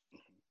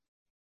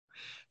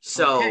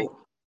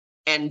 So,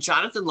 and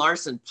Jonathan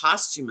Larson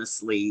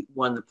posthumously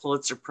won the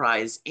Pulitzer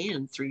Prize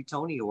and 3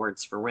 Tony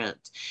Awards for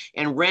Rent.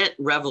 And Rent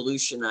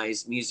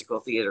revolutionized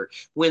musical theater.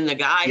 When the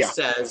guy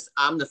says,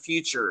 "I'm the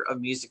future of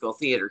musical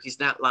theater,"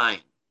 he's not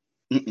lying.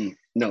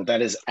 No,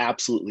 that is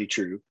absolutely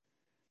true.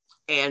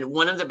 And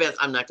one of the best,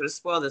 I'm not going to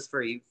spoil this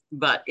for you,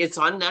 but it's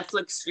on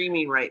Netflix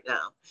streaming right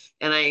now.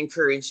 And I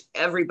encourage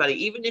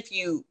everybody, even if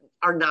you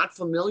are not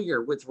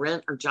familiar with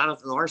Rent or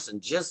Jonathan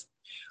Larson, just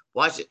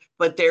watch it.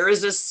 But there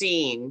is a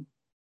scene.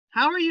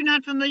 How are you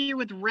not familiar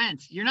with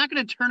Rent? You're not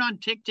going to turn on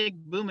Tick, Tick,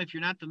 Boom if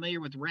you're not familiar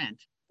with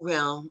Rent.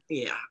 Well,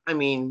 yeah. I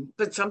mean,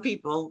 but some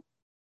people,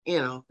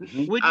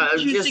 Would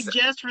you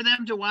suggest for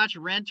them to watch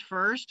Rent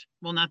first?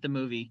 Well, not the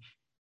movie.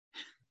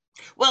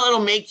 Well,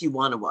 it'll make you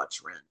want to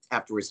watch Rent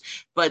afterwards.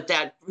 But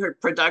that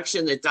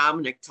production that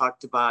Dominic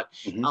talked about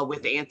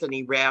with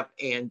Anthony Rapp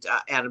and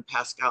Adam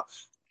Pascal,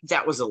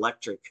 that was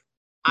electric.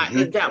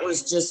 That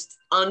was just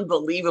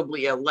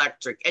unbelievably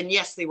electric. And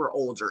yes, they were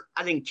older.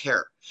 I didn't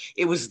care.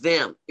 It was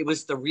them. It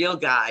was the real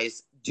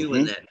guys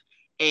doing it.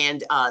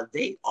 And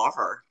they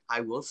are,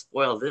 I will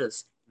spoil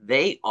this,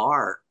 they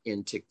are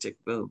in Tick,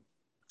 Tick, Boom.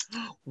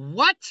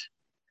 What?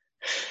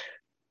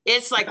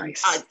 It's like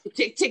nice.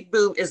 Tick, Tick,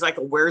 Boom is like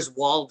a Where's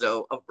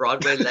Waldo of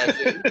Broadway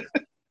legends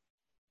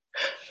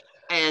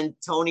and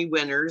Tony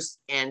winners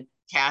and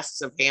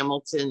casts of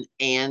Hamilton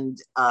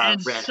and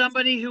And Rent.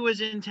 somebody who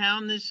was in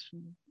town this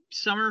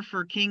summer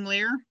for King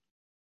Lear.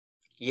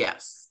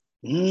 Yes.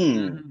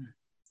 Mhm.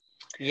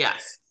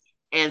 Yes.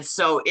 And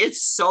so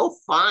it's so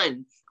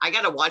fun. I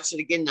got to watch it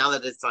again now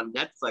that it's on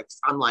Netflix.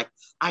 I'm like,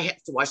 I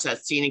have to watch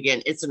that scene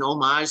again. It's an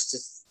homage to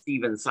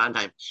Stephen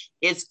Sondheim.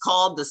 It's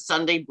called the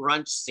Sunday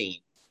brunch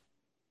scene.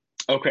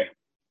 Okay.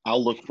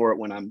 I'll look for it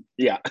when I'm,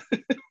 yeah.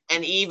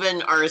 And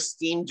even our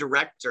esteemed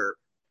director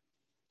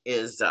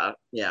is,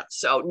 yeah.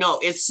 So no,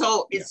 it's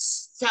so, it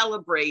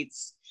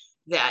celebrates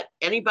that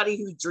anybody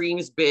who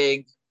dreams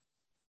big.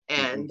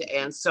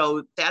 And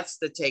so that's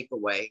the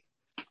takeaway.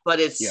 But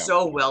it's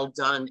so well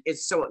done.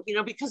 It's so, you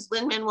know, because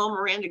Lin-Manuel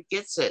Miranda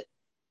gets it.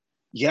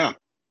 Yeah.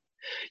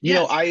 You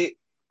know, I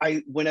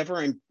whenever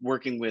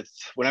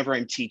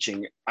I'm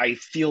teaching, I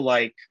feel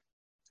like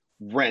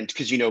Rent,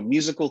 because, you know,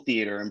 musical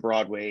theater and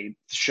Broadway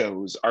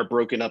shows are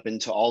broken up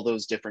into all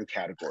those different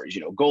categories,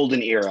 you know,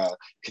 golden era,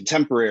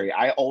 contemporary.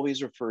 I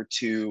always refer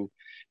to,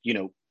 you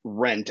know,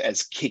 Rent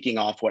as kicking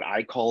off what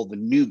I call the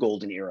new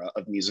golden era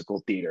of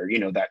musical theater, you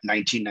know, that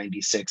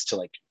 1996 to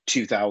like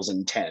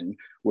 2010,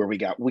 where we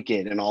got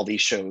Wicked and all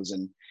these shows.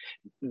 And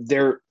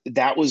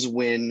that was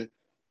when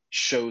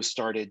shows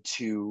started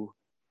to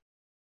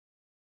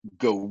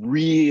go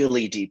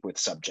really deep with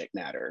subject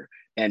matter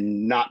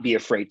and not be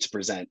afraid to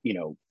present, you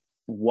know,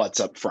 what's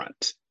up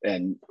front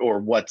to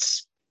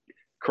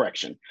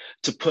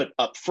put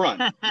up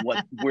front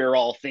what we're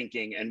all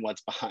thinking and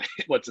what's behind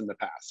what's in the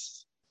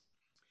past.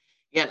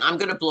 Yeah, and I'm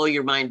going to blow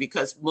your mind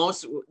because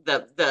most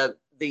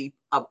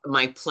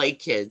my play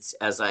kids,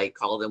 as I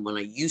call them, when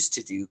I used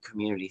to do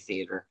community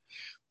theater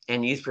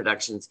and youth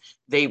productions,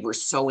 they were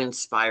so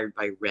inspired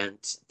by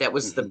Rent. That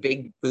was the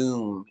big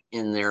boom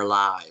in their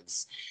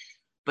lives.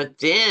 But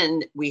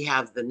then we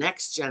have the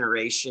next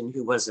generation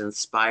who was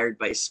inspired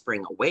by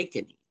Spring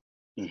Awakening.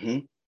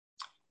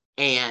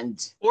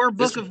 And or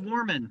Book of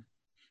Mormon.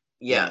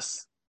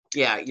 Yes.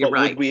 Yeah, you're but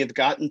right. Would we have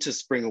gotten to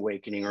Spring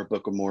Awakening or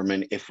Book of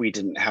Mormon if we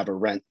didn't have a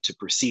Rent to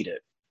precede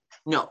it?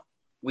 No,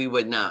 we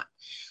would not.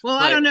 Well,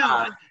 but, I don't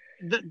know.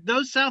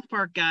 Those South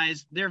Park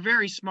guys, they're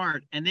very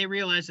smart, and they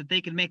realize that they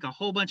can make a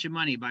whole bunch of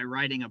money by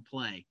writing a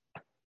play.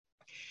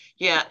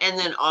 Yeah, and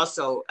then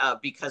also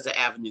because of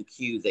Avenue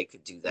Q, they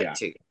could do that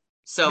too.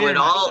 So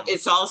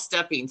it's all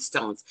stepping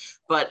stones.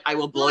 But I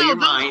will blow your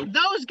mind.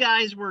 Those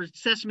guys were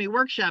Sesame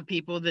Workshop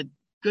people that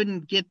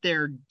couldn't get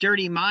their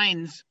dirty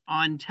minds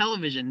on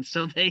television,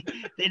 so they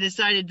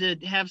decided to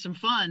have some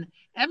fun.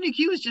 Avenue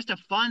Q is just a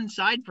fun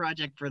side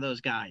project for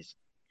those guys.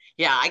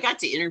 Yeah, I got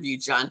to interview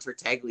John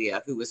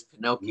Tartaglia, who was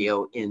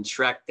Pinocchio in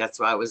Shrek. That's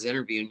why I was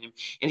interviewing him.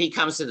 And he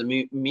comes to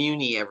the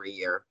Muni every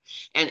year.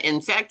 And in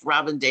fact,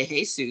 Robin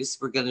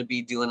DeJesus, we're going to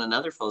be doing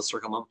another Full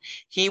Circle Moment.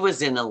 He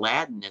was in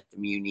Aladdin at the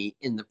Muni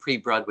in the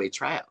pre-Broadway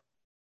tryout.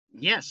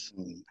 Yes.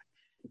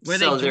 Where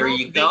so there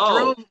you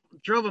go. They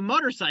drove a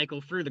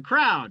motorcycle through the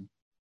crowd.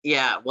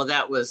 Yeah, well,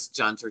 that was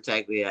John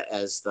Tartaglia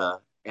as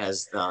the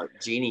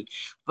genie,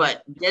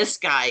 but this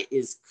guy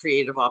is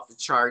creative off the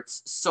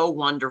charts, so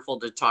wonderful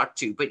to talk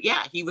to. But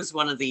yeah, he was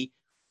one of the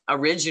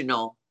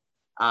original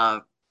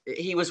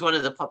he was one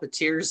of the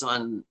puppeteers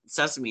on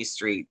Sesame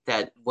Street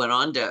that went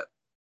on to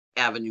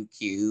Avenue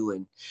Q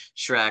and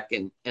Shrek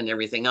and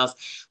everything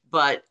else.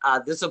 But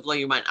this will blow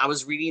your mind. I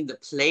was reading the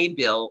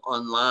playbill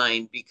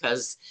online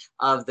because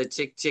of the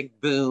Tick Tick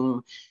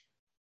Boom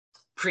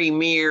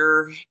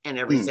premiere and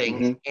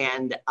everything.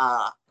 And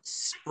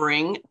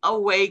Spring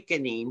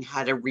Awakening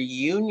had a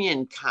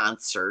reunion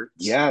concert.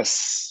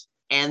 Yes.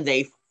 And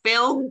they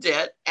filmed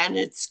it, and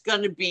it's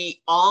going to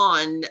be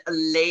on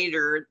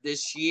later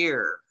this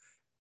year.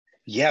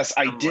 Yes,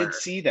 I did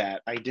see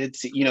that.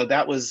 You know,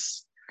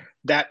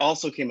 that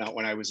also came out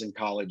when I was in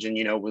college, and,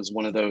 you know, was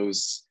one of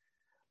those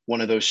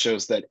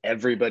shows that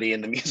everybody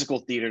in the musical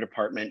theater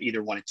department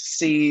either wanted to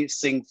see,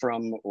 sing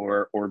from,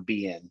 or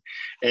be in.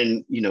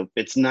 And, you know,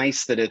 it's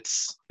nice that it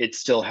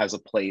still has a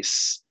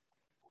place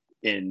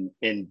in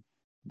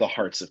the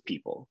hearts of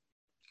people.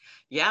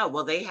 Yeah,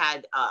 well, they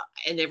had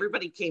and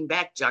everybody came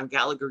back. John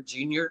Gallagher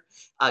Jr.,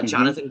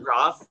 Jonathan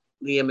Groff,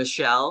 Leah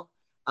Michelle,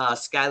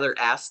 Skylar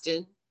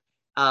Astin,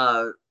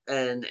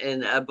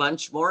 and a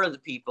bunch more of the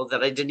people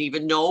that I didn't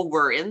even know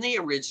were in the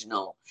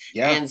original.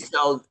 And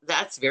so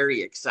that's very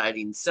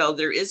exciting. So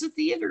there is a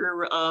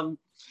theater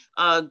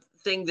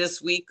thing this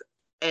week,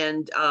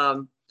 and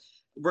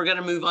we're going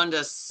to move on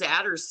to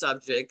sadder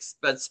subjects.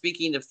 But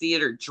speaking of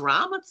theater,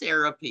 drama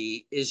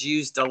therapy is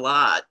used a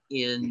lot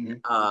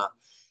in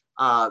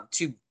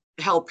to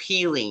help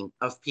healing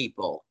of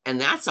people. And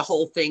that's a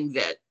whole thing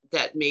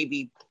that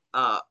maybe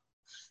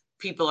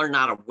people are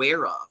not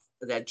aware of,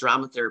 that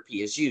drama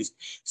therapy is used.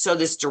 So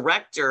this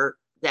director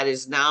that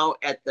is now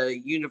at the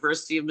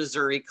University of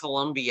Missouri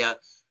Columbia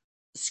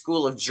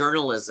School of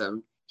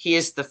Journalism, he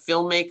is the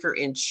filmmaker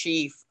in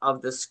chief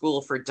of the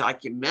School for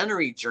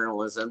Documentary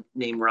Journalism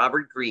named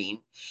Robert Greene.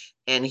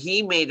 And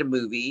he made a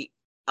movie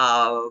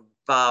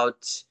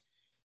about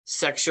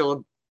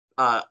sexual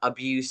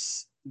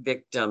abuse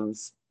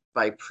victims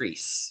by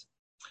priests.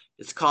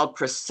 It's called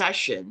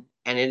Procession,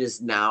 and it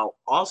is now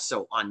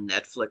also on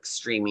Netflix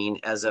streaming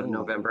as of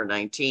November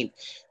 19th.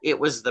 It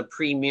was the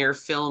premiere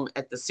film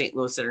at the St.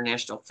 Louis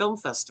International Film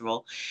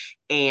Festival,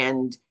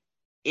 and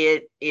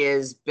it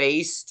is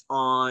based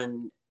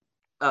on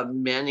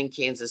men in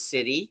Kansas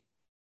City,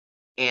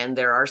 and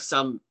there are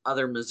some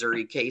other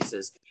Missouri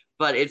cases,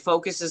 but it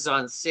focuses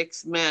on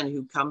 6 men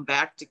who come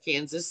back to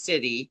Kansas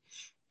City,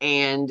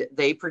 and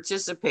they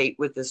participate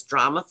with this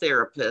drama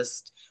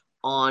therapist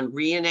on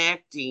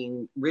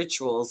reenacting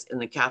rituals in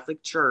the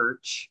Catholic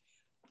Church,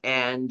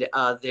 and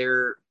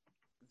their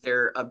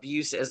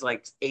abuse as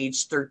like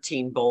age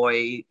 13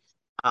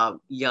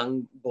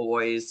 young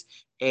boys,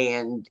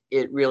 and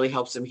it really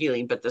helps them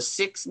healing. But the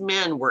 6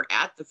 men were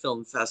at the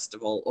film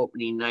festival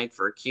opening night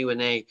for a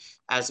Q&A,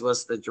 as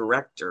was the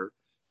director,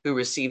 who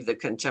received the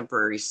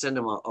Contemporary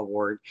Cinema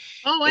Award.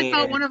 Oh, I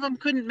thought one of them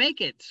couldn't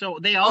make it. So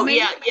they all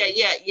made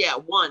it? Yeah.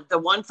 The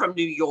one from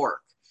New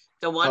York.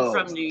 The one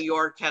from New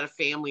York had a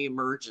family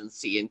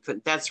emergency and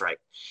couldn't. That's right.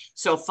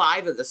 So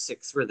 5 of the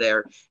 6 were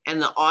there,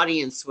 and the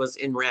audience was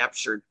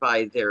enraptured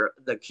by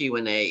the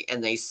Q&A,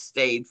 and they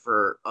stayed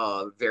for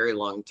a very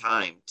long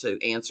time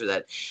to answer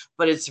that.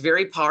 But it's a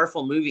very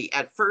powerful movie.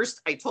 At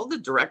first, I told the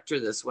director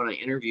this when I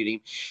interviewed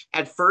him.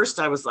 At first,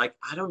 I was like,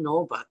 I don't know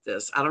about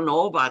this. I don't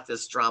know about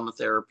this drama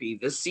therapy.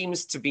 This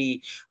seems to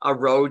be a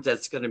road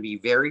that's going to be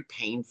very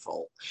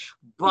painful.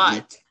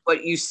 But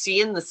what you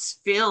see in this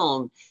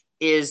film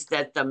is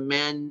that the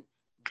men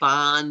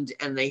bond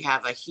and they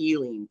have a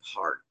healing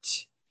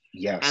part.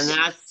 Yes. And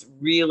that's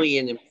really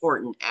an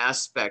important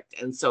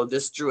aspect. And so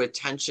this drew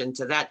attention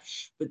to that.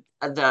 But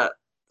the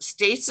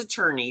state's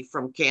attorney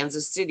from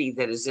Kansas City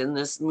that is in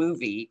this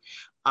movie,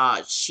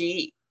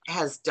 she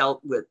has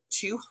dealt with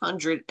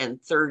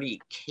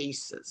 230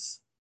 cases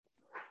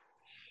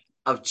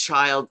of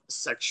child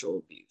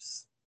sexual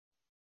abuse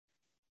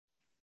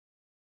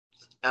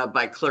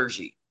by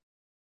clergy.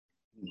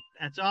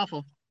 That's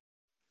awful.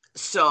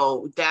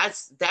 So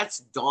that's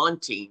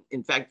daunting,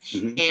 in fact.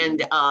 And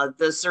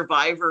the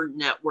Survivor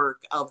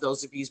Network of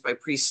those abused by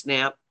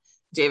pre-SNAP,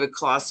 David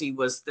Clossy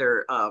was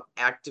their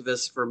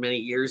activist for many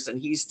years,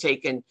 and he's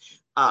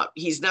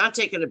not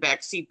taken a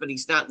back seat, but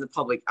he's not in the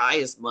public eye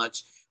as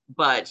much.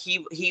 But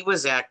he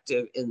was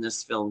active in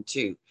this film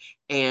too,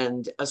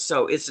 and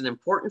so it's an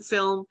important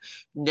film.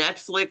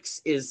 Netflix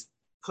is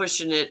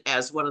pushing it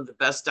as one of the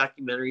best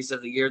documentaries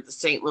of the year.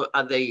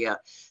 The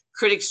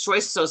Critics'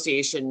 Choice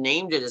Association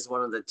named it as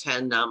one of the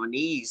 10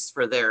 nominees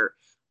for their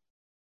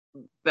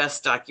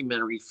best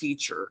documentary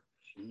feature.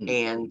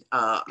 And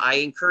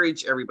I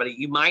encourage everybody,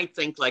 you might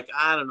think like,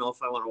 I don't know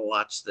if I want to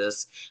watch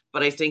this,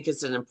 but I think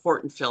it's an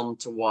important film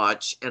to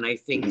watch. And I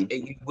think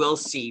you will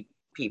see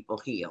people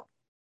heal.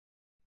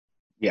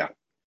 Yeah.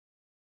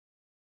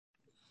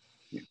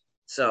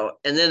 So,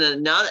 and then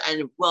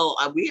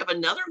we have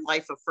another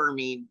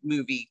life-affirming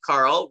movie,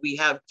 Carl. We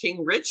have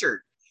King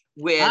Richard.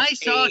 I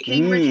saw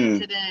King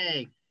Richard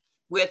today.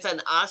 With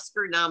an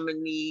Oscar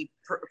nominee,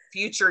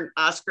 future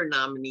Oscar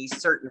nominee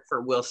certain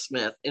for Will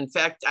Smith. In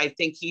fact, I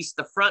think he's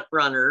the front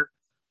runner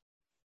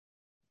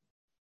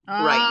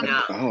right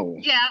now. Oh.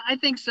 Yeah, I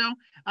think so.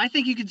 I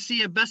think you could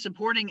see a Best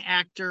Supporting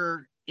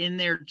Actor in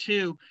there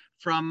too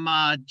from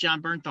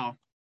Jon Bernthal.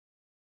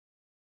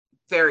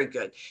 Very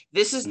good.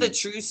 This is the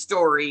true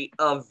story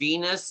of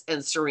Venus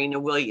and Serena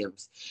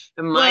Williams.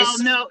 And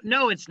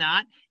no, it's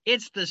not.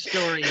 It's the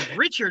story of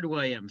Richard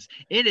Williams.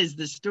 It is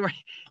the story.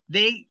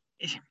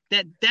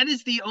 That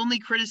is the only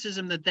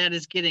criticism that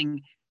is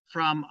getting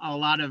from a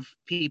lot of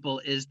people,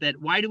 is that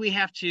why do we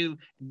have to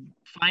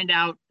find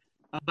out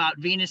about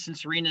Venus and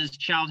Serena's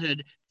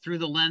childhood through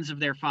the lens of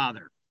their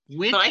father?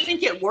 But I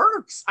think it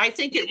works. I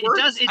think it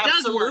works. It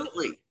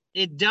absolutely. Does work.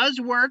 It does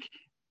work,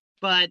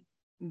 but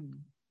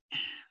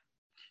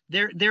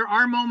there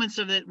are moments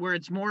of it where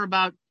it's more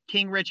about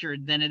King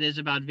Richard than it is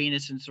about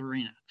Venus and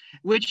Serena,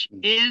 which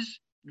is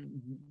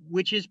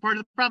part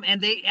of the problem. And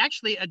they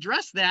actually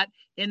address that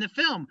in the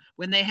film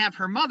when they have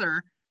her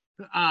mother,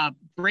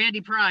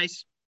 Brandy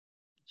Price.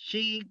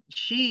 She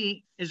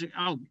is,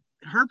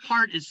 her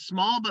part is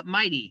small but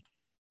mighty.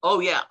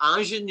 Oh yeah,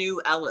 Ingenue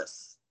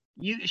Ellis.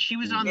 She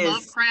was on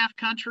Lovecraft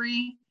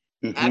Country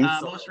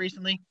most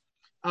recently.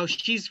 Oh,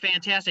 she's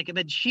fantastic.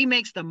 But she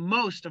makes the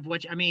most of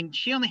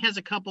she only has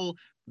a couple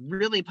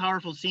really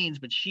powerful scenes,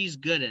 but she's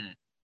good in it.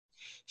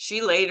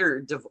 She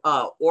later,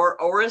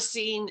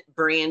 Oracene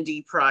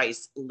Brandy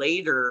Price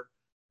later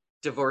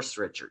divorced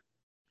Richard.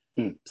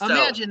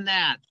 Imagine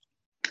that.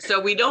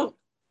 So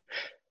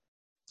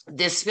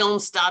this film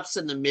stops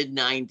in the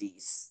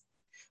mid-90s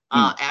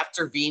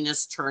after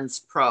Venus turns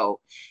pro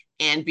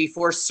and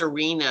before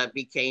Serena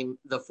became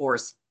the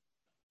force.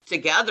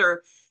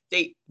 Together,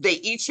 they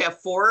each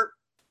have 4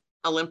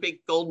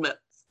 Olympic gold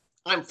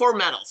medals, 4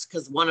 medals,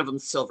 because one of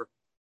them's silver.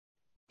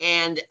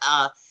 And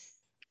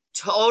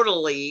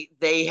totally,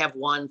 they have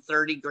won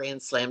 30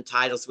 Grand Slam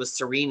titles, with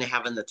Serena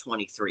having the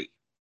 23.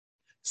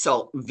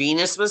 So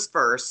Venus was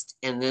first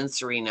and then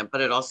Serena,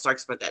 but it all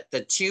starts with that.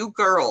 The 2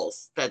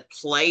 girls that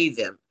play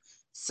them,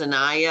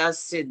 Sanaya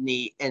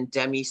Sidney and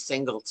Demi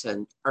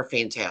Singleton, are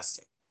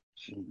fantastic.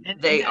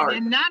 They are.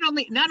 And not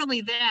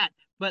only that,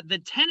 but the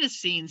tennis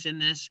scenes in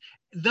this,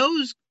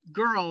 those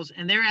girls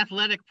and their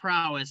athletic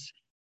prowess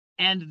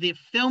and the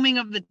filming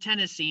of the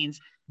tennis scenes,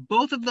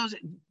 both of those,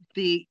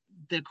 the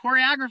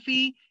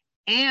choreography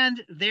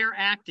and their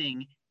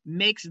acting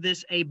makes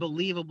this a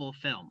believable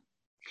film.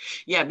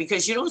 Yeah,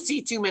 because you don't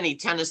see too many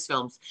tennis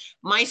films.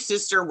 My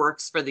sister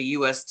works for the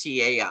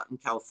USTA out in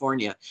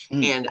California,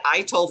 and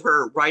I told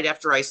her right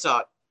after I saw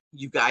it,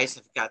 you guys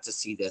have got to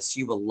see this.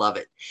 You will love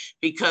it,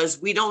 because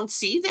we don't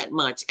see that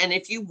much. And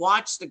if you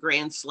watch the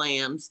Grand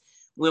Slams,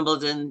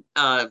 Wimbledon,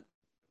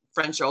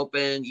 French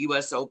Open,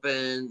 US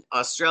Open,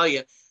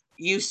 Australia,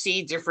 you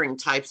see different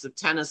types of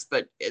tennis,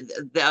 but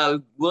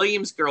the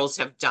Williams girls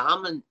have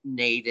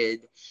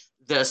dominated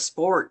the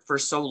sport for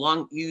so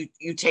long. You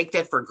take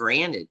that for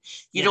granted.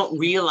 You don't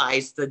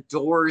realize the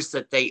doors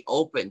that they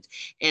opened.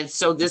 And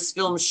so this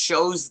film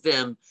shows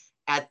them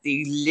at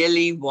the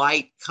lily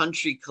white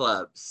country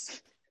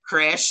clubs,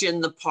 crashing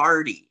the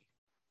party.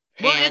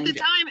 Well, and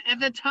at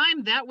the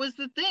time that was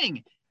the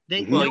thing.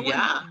 They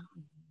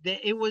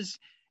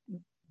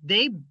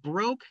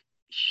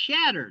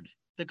shattered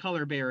the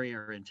color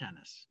barrier in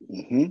tennis.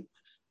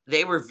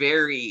 They were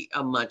very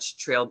much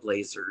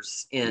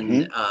trailblazers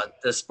in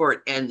the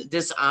sport, and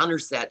this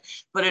honors that.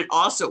 But it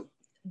also,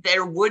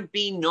 there would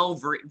be no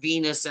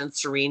Venus and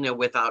Serena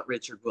without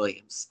Richard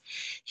Williams.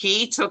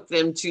 He took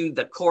them to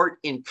the court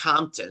in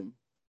Compton,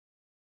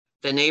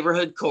 the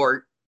neighborhood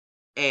court,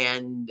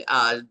 and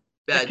the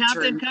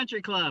Compton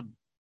Country Club.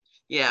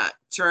 Yeah,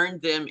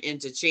 turned them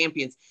into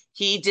champions.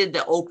 He did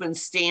the open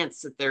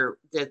stance that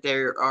they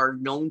are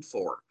known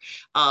for.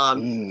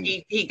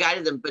 He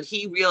guided them, but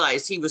he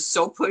realized he was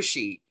so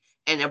pushy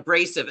and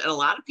abrasive, and a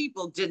lot of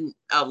people didn't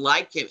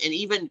like him. And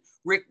even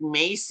Rick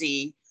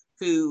Macy,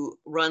 who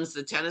runs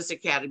the tennis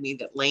academy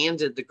that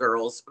landed the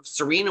girls,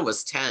 Serena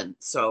was 10,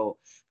 so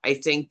I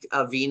think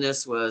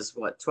Venus was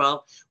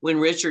 12 when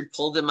Richard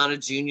pulled them out of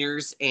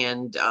juniors,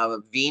 and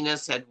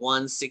Venus had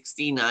won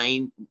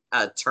 69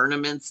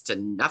 tournaments to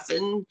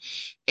nothing.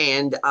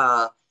 And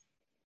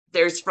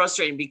there's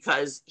frustrating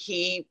because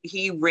he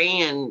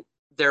ran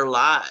their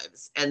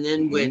lives. And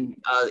then when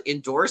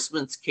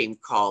endorsements came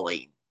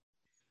calling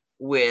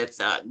with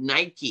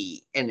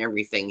Nike and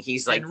everything,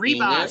 he's like,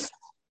 Venus,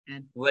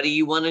 what do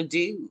you want to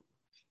do?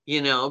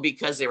 You know,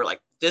 because they were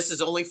like, this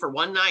is only for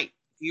one night.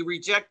 If you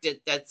reject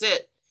it, that's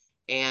it.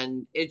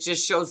 And it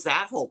just shows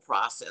that whole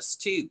process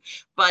too.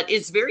 But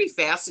it's very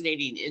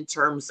fascinating in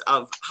terms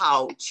of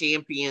how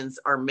champions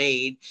are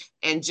made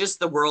and just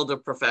the world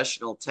of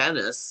professional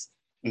tennis.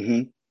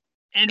 And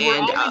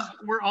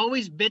we're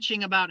always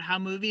bitching about how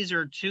movies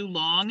are too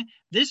long.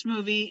 This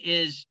movie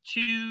is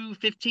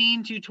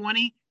 2:15,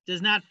 2:20,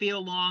 does not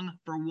feel long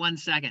for 1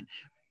 second.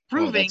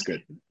 Proving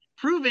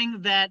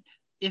that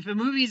if a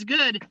movie's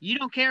good, you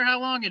don't care how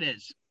long it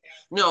is.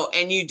 No,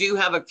 and you do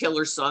have a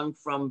killer song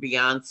from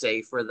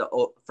Beyonce for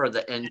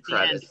the end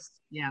credits.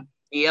 Yeah.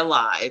 Be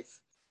Alive.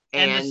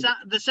 And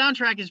the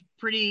soundtrack is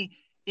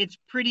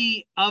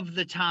pretty of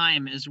the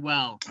time as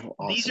well. Oh,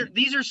 awesome.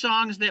 These are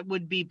songs that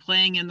would be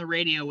playing in the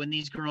radio when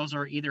these girls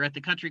are either at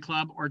the country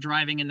club or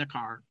driving in the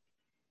car.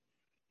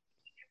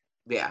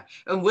 Yeah.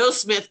 And Will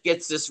Smith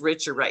gets this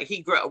Richard right.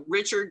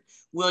 Richard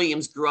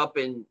Williams grew up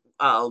in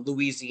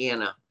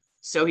Louisiana.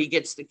 So he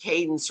gets the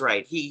cadence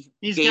right. He's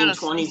got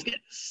a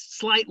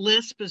slight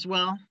lisp as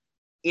well.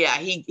 Yeah,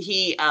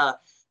 he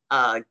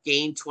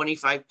gained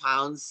 25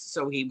 pounds,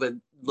 so he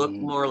would look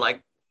more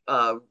like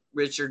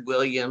Richard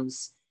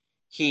Williams.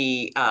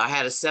 He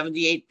had a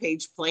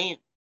 78-page plan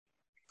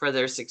for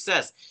their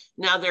success.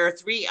 Now, there are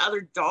 3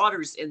 other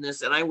daughters in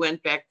this, and I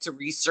went back to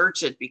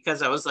research it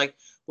because I was like,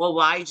 well,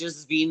 why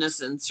just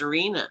Venus and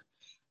Serena?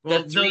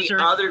 Well,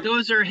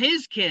 those are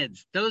his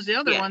kids. The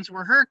other ones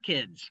were her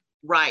kids.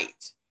 Right.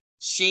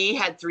 She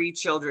had 3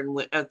 children,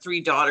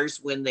 3 daughters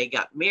when they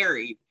got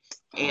married,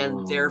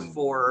 and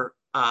therefore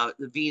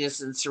the Venus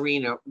and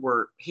Serena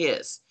were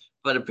his.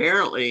 But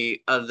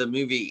apparently, the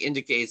movie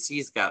indicates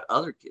he's got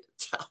other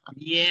kids.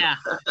 Yeah,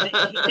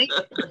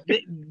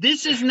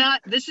 this is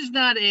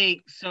not a,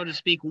 so to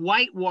speak,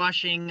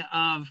 whitewashing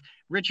of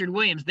Richard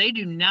Williams. They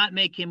do not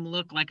make him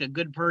look like a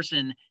good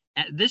person.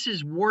 This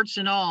is warts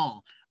and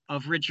all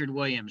of Richard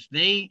Williams.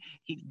 They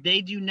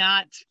do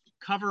not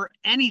cover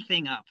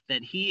anything up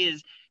that he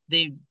is.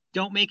 They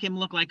don't make him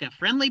look like a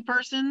friendly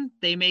person.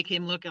 They make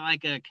him look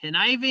like a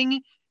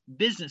conniving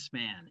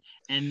businessman,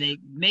 and they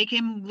make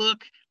him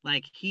look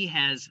like he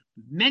has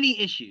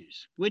many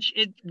issues, which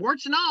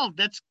warts and all,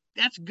 that's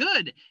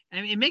good.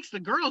 I mean, it makes the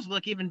girls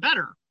look even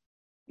better.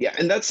 Yeah,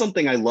 and that's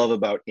something I love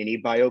about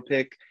any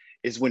biopic,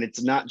 is when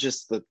it's not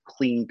just the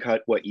clean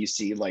cut what you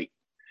see. Like,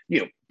 you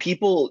know,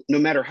 people, no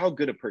matter how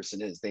good a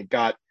person is, they've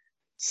got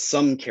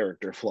some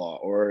character flaw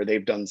or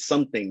they've done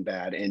something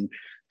bad, and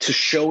to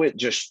show it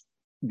just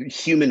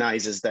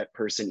humanizes that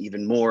person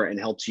even more and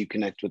helps you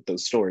connect with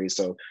those stories.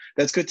 So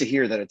that's good to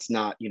hear that it's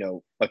not, you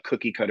know, a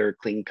cookie cutter,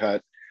 clean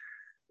cut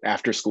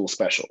after school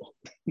special.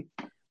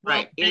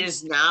 Right. It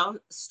is now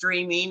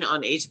streaming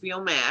on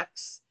HBO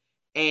Max,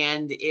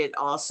 and it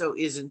also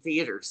is in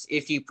theaters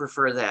if you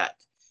prefer that.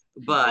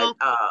 But Well,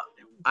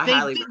 I they,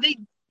 highly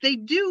they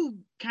do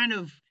kind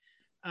of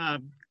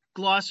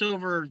gloss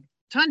over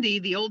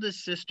Tundi, the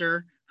oldest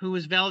sister, who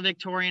was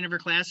valedictorian of her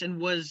class and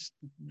was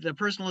the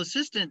personal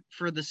assistant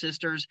for the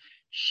sisters.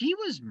 She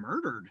was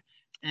murdered,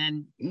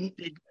 and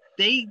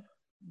they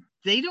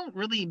don't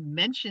really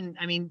mention.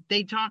 I mean,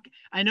 they talk.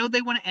 I know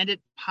they want to end it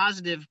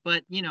positive,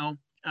 but you know,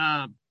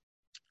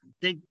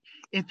 they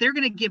if they're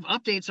going to give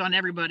updates on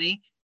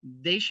everybody,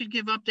 they should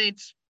give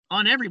updates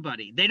on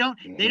everybody. They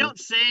don't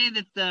say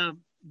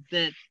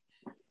that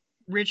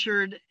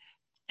Richard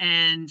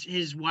and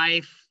his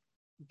wife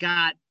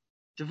got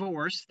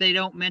divorced. They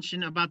don't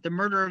mention about the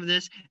murder of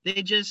this.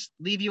 They just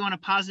leave you on a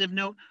positive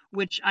note,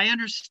 which I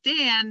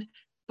understand,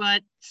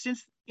 but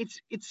since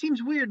it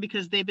seems weird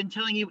because they've been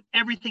telling you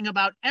everything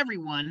about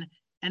everyone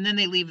and then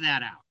they leave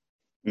that out.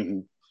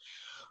 Mm-hmm.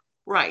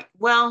 Right.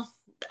 Well,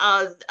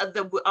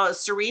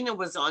 Serena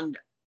was on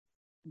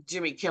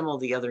Jimmy Kimmel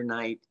the other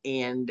night,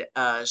 and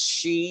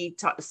she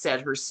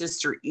said her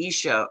sister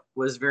Isha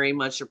was very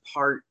much a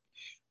part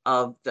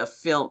of the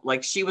film.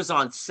 Like, she was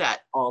on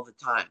set all the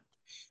time.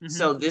 Mm-hmm.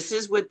 So this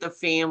is with the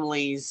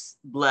family's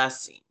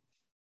blessing.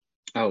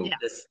 Oh,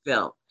 this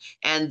film,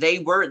 and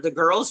the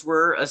girls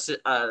were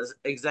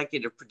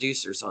executive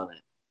producers on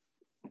it,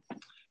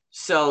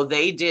 so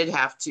they did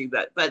have to.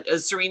 But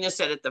as Serena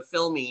said at the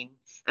filming,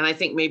 and I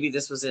think maybe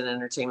this was in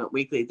Entertainment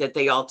Weekly, that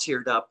they all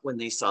teared up when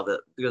they saw the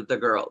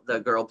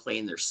girl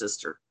playing their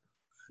sister.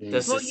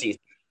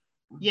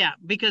 Yeah,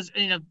 because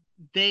you know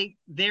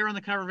they're on the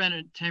cover of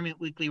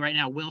Entertainment Weekly right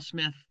now. Will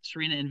Smith,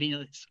 Serena, and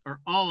Venus are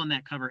all on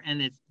that cover,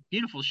 and it's a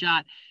beautiful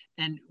shot.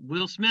 And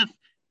Will Smith,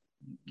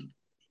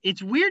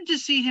 it's weird to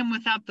see him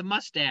without the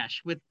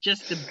mustache, with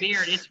just the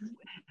beard.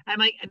 I'm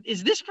like,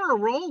 is this for a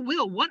role?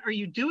 Will, what are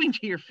you doing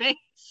to your face?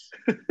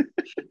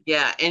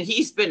 Yeah, and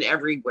he's been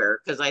everywhere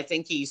because I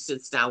think he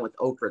sits down with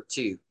Oprah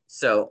too.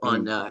 So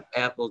on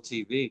Apple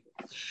TV.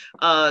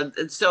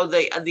 So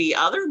the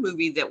other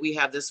movie that we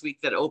have this week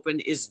that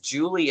opened is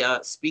Julia.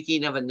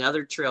 Speaking of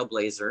another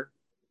trailblazer,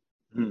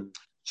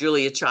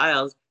 Julia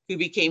Child, who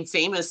became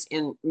famous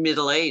in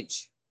middle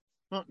age.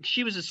 Well,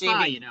 she was a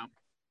spy, you know.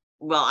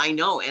 Well, I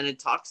know, and it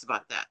talks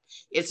about that.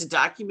 It's a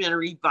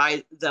documentary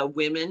by the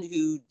women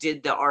who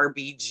did the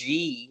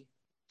RBG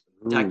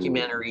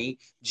documentary,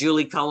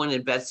 Julie Cohen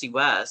and Betsy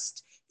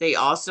West. They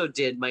also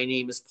did My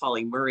Name is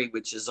Polly Murray,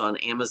 which is on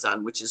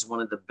Amazon, which is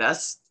one of the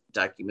best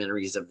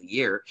documentaries of the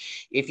year.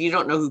 If you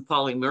don't know who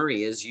Polly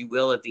Murray is, you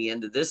will at the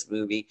end of this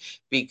movie,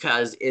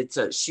 because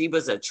she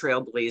was a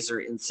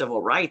trailblazer in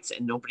civil rights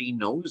and nobody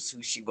knows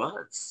who she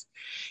was.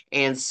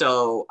 And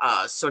so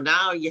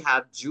now you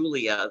have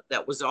Julia,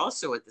 that was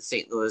also at the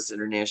St. Louis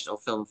International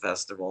Film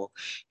Festival.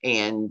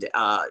 And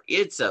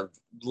it's a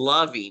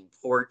loving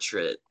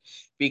portrait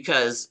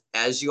because,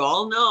 as you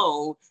all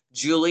know,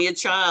 Julia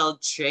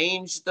Child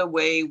changed the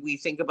way we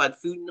think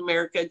about food in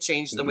America,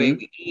 changed the way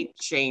we eat,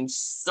 changed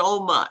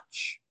so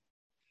much.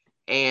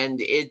 And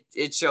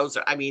it shows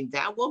her. I mean,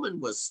 that woman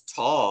was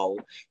tall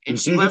and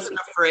she wasn't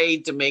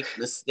afraid to make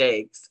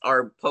mistakes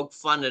or poke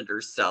fun at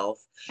herself.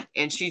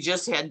 And she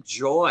just had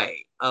joy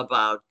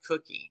about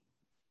cooking.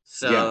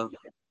 So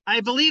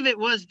I believe it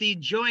was The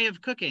Joy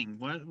of Cooking.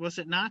 Was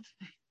it not?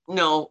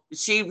 No,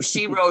 she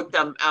wrote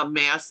the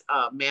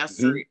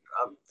Mastery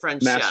of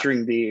French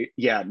Mastering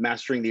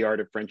the Art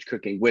of French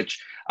Cooking,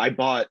 which I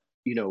bought,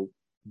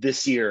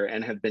 this year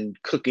and have been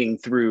cooking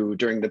through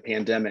during the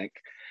pandemic.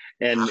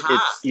 And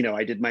it's,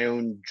 I did my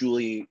own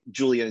Julie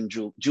and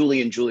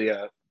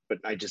Julia, but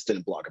I just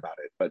didn't blog about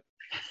it. But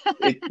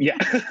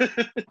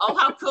Oh,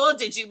 how cool.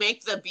 Did you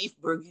make the beef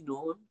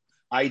bourguignon?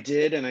 I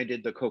did, and I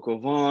did the coq au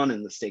vin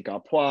and the steak au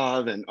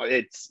poivre, and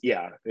it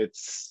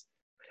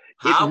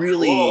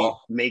really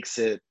makes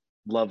it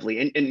lovely.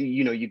 And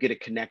you get a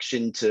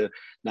connection to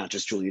not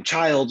just Julia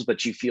Child,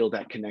 but you feel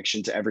that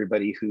connection to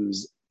everybody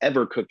who's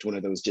ever cooked one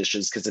of those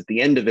dishes, because at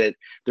the end of it,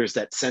 there's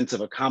that sense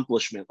of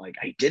accomplishment, like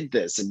I did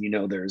this,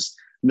 and there's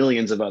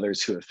millions of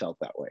others who have felt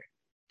that way.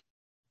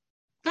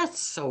 That's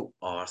so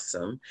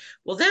awesome.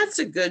 Well, that's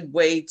a good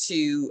way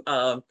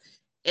to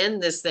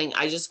end this thing.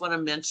 I just want to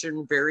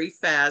mention very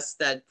fast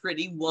that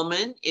Pretty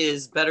Woman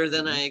is better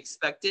than I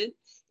expected.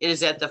 It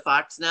is at the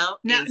Fox now.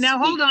 Now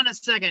hold on a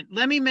second.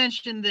 Let me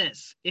mention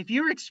this. If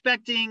you're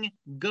expecting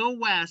Go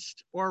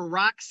West or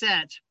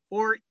Roxette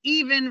or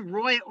even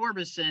Roy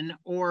Orbison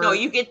or no,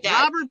 you get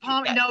that. Robert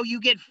Palmer, no,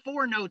 you get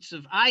 4 notes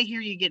of. I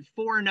hear you get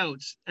 4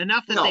 notes,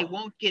 enough that they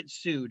won't get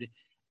sued.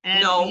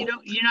 And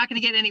you're not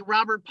going to get any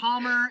Robert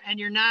Palmer, and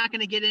you're not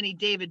going to get any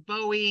David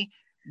Bowie.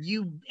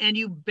 You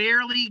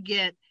barely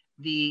get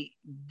the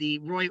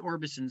Roy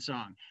Orbison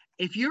song.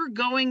 If you're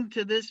going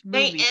to this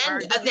movie,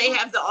 they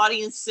have the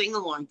audience sing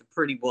along to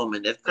Pretty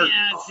Woman.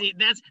 See,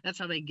 that's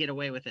how they get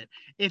away with it.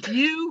 If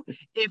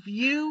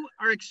you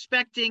are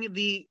expecting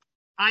the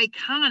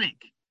iconic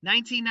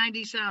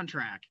 1990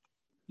 soundtrack,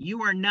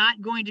 you are not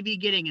going to be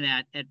getting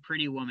that at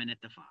Pretty Woman at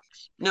the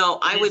Fox. No,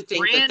 I would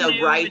think that the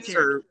rights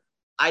are.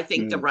 I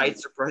think the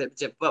rights are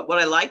prohibitive. But what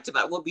I liked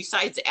about, well,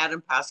 besides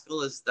Adam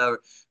Pascal is the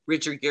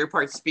Richard Gere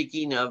part,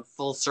 speaking of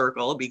full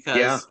circle,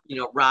 because, you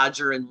know,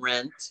 Roger and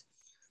Rent.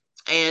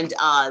 And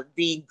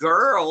the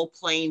girl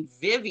playing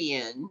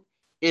Vivian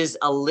is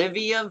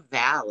Olivia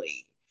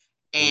Vallee.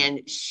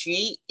 And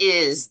she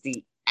is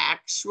the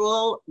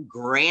actual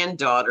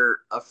granddaughter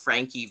of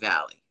Frankie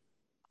Valli.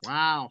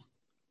 Wow.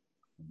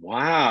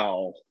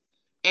 Wow.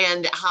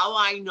 And how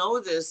I know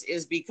this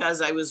is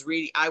because I was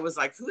reading, I was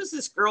like, who is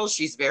this girl?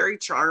 She's very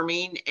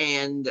charming,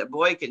 and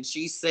boy, can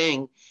she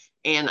sing.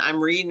 And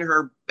I'm reading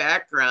her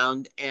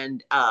background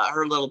and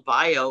her little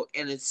bio,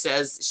 and it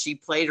says she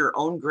played her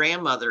own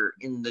grandmother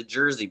in the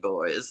Jersey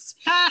Boys.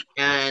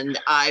 And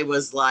I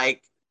was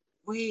like,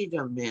 wait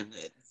a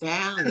minute,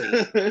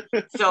 Vallee.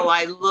 So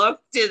I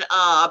looked it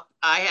up.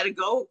 I had to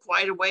go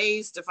quite a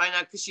ways to find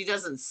out, because she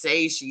doesn't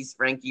say she's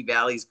Frankie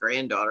Valli's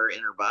granddaughter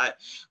in her bio.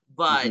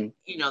 But,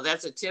 you know,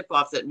 that's a tip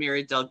off that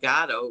Mary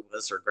Delgado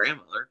was her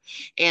grandmother.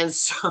 And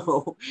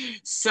so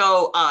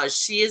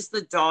she is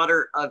the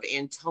daughter of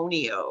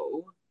Antonia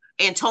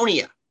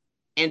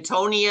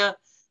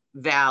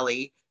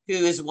Vallee, who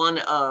is one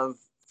of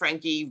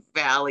Frankie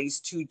Valli's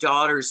two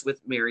daughters with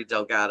Mary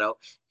Delgado,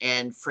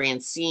 and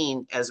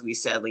Francine, as we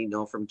sadly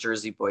know from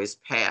Jersey Boys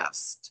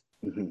past.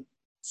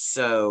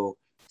 So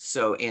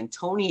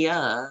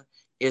Antonia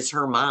is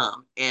her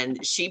mom,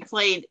 and she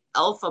played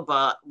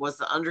Elphaba, was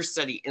the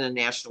understudy in a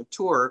national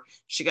tour.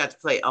 She got to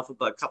play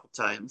Elphaba a couple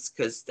times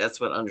because that's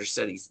what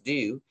understudies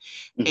do.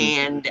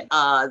 And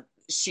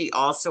she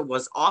also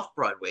was off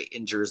Broadway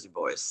in Jersey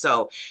Boys.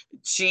 So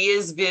she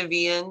is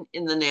Vivian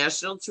in the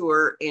national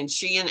tour, and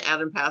she and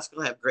Adam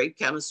Pascal have great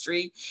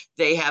chemistry.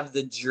 They have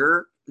the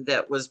jerk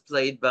that was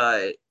played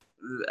by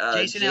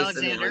Jason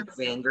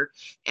Alexander.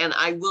 And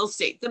I will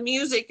say the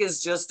music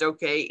is just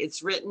okay.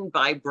 It's written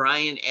by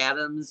Bryan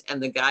Adams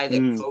and the guy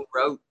that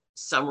co-wrote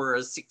Summer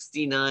of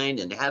 '69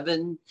 and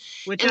Heaven.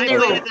 Which and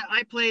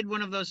I played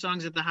one of those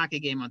songs at the hockey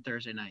game on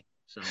Thursday night.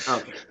 So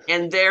okay.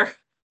 And they're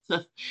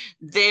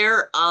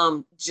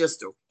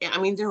just okay. I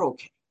mean, they're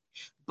okay.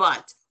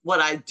 But what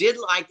I did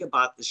like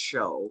about the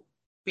show,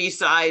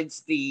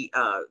 besides the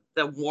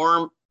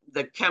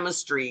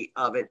chemistry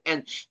of it,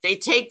 and they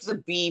take the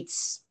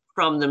beats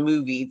from the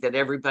movie that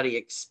everybody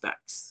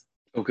expects.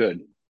 Oh,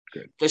 good.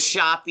 The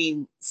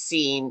shopping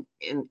scene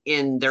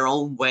in their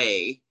own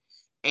way,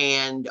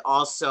 and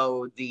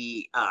also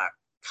the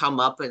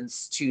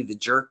comeuppance to the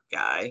jerk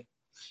guy,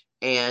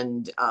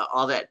 and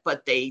all that.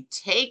 But they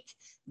take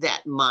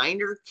that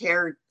minor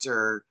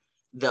character,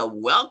 the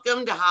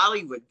welcome to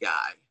Hollywood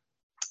guy,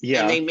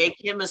 and they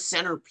make him a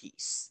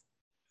centerpiece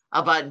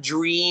about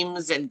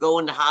dreams and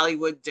going to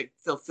Hollywood to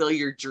fulfill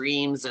your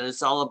dreams. And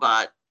it's all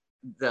about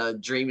the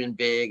dreaming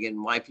big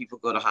and why people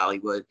go to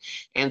Hollywood.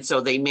 And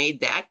so they made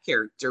that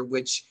character,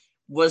 which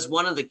was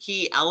one of the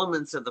key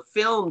elements of the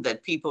film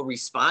that people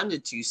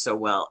responded to so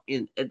well.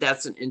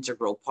 That's an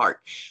integral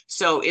part.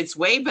 So it's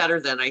way better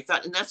than I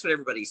thought. And that's what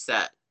everybody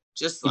said.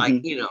 Just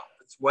like, you know,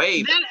 it's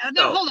way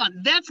hold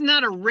on. That's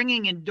not a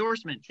ringing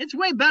endorsement. It's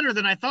way better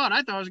than I thought.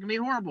 I thought it was going to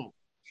be horrible.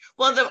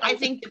 Well, I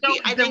think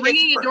the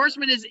ringing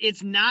endorsement is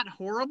it's not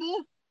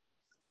horrible.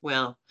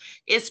 Well,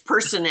 it's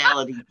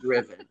personality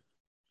driven.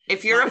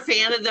 If you're a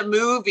fan of the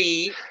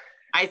movie,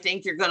 I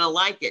think you're going to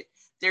like it.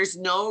 There's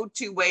no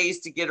two ways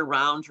to get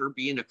around her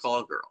being a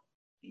call girl.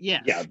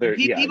 Yes. Yeah.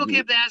 People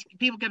kept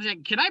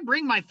saying, "Can I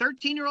bring my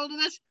 13-year-old to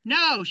this?"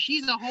 No,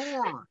 she's a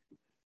whore.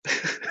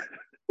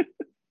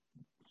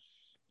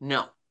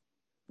 No.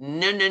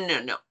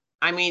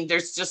 I mean,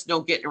 there's just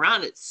no getting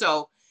around it.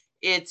 So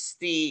it's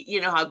the,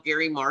 you know, how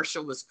Gary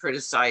Marshall was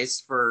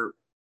criticized for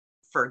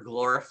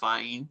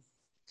glorifying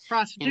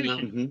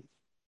prostitution. You know,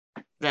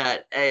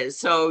 that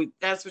so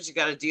that's what you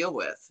got to deal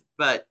with.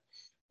 But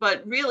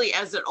really,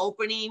 as an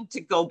opening to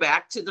go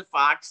back to the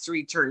Fox, to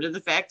return to the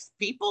facts,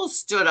 people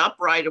stood up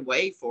right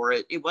away for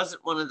it. It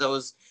wasn't one of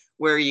those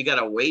where you got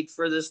to wait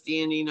for this,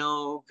 you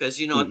know, because,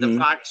 you know, at the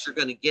Fox, you're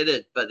going to get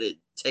it, but it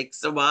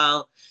takes a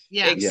while.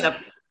 Yeah.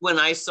 Except when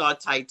I saw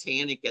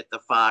Titanic at the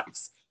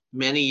Fox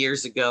many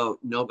years ago,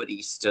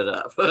 nobody stood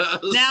up.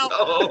 Now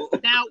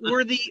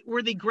were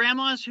the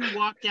grandmas who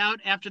walked out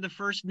after the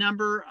first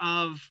number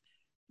of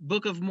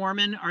Book of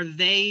Mormon, are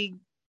they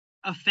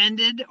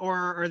offended,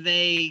 or are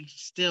they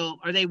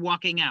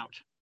walking out?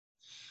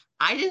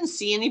 I didn't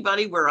see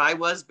anybody where I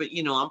was, but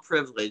you know, I'm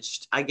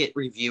privileged. I get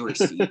reviewer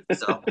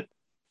seats,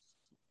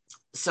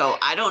 so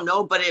I don't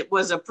know, but it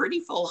was a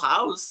pretty full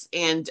house,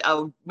 and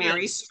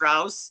Mary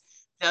Strauss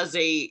does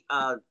a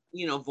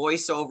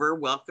voiceover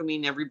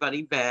welcoming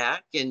everybody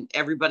back, and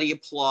everybody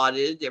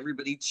applauded,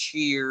 everybody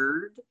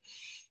cheered.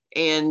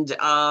 And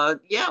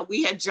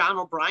we had John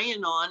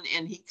O'Brien on,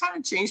 and he kind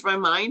of changed my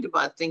mind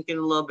about thinking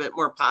a little bit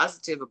more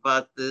positive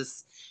about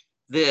this,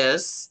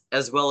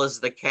 as well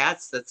as the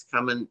Cats that's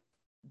coming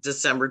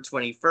December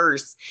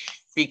 21st,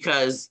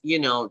 because, you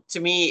know, to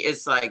me,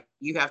 it's like,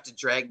 you have to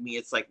drag me.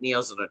 It's like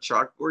nails on a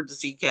chalkboard to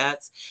see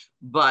Cats.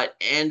 But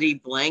Andy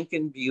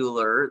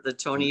Blankenbuehler, the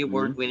Tony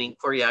Award winning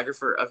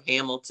choreographer of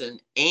Hamilton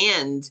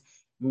and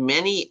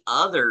many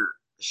other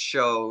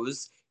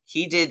shows.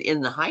 He did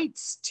In the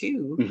Heights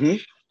too.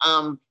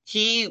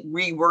 He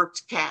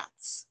reworked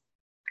Cats.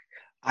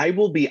 I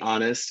will be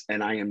honest,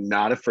 and I am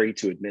not afraid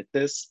to admit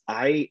this.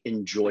 I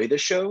enjoy the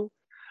show.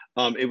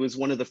 It was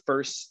one of the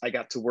first I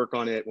got to work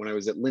on it when I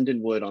was at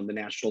Lindenwood on the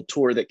national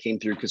tour that came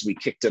through, because we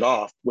kicked it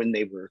off when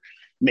they were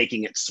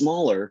making it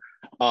smaller.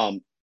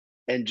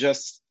 And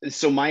just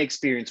so my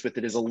experience with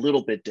it is a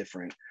little bit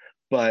different,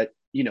 but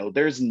you know,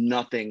 there's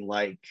nothing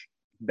like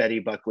Betty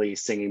Buckley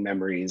singing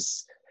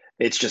Memories.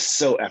 It's just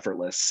so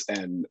effortless,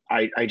 and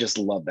I just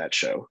love that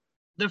show.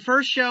 The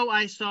first show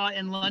I saw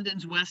in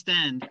London's West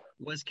End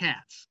was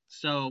Cats.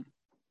 So,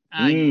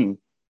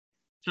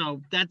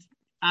 so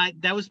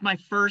that was my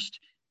first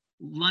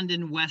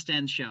London West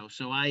End show.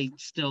 So I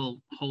still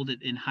hold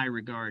it in high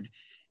regard,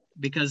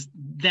 because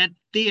that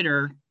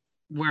theater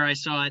where I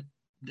saw it,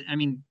 I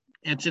mean,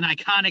 it's an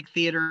iconic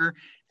theater,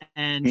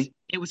 and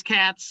it was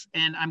Cats,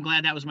 and I'm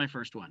glad that was my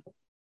first one.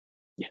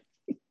 Yeah.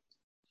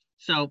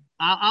 So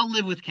I'll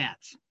live with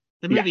Cats.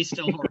 The movie's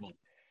still horrible.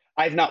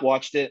 I've not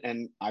watched it,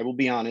 and I will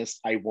be honest,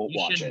 I won't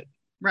watch it.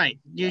 Right.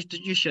 You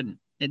shouldn't.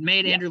 It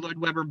made Andrew Lloyd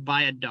Webber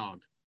buy a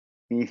dog.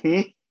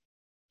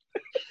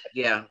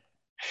 Yeah.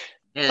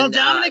 And, well,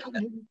 Dominic,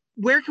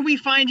 where can we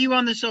find you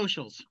on the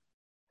socials?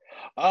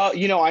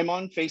 You know, I'm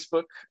on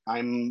Facebook.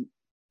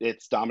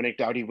 It's Dominic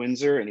Dowdy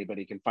Windsor.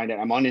 Anybody can find it.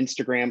 I'm on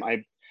Instagram.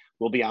 I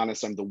will be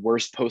honest, I'm the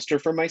worst poster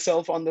for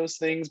myself on those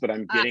things, but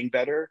I'm getting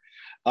better.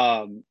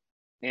 And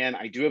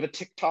I do have a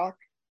TikTok.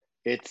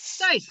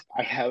 It's nice.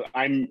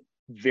 I'm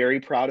very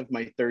proud of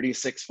my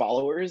 36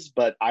 followers,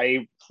 but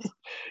I'm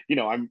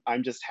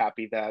just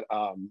happy that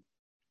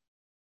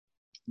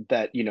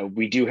that, you know,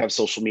 we do have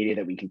social media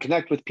that we can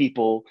connect with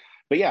people.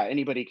 But yeah,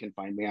 anybody can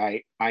find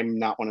me. I'm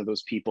not one of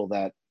those people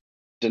that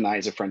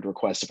denies a friend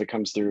request. If it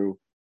comes through,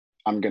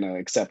 I'm going to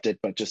accept it,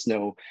 but just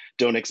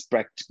don't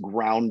expect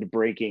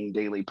groundbreaking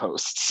daily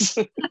posts.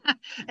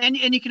 and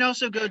you can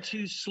also go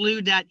to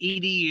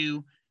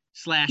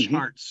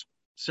slu.edu/arts.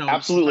 So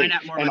absolutely. Find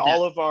out more and about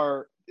all that. of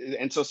our,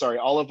 and so sorry,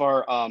 all of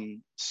our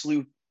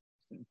SLU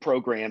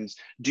programs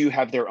do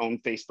have their own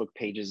Facebook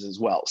pages as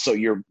well. So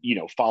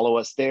follow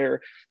us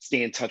there,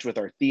 stay in touch with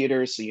our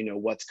theater so you know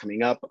what's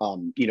coming up.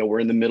 We're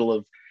in the middle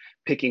of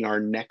picking our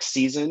next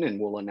season, and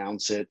we'll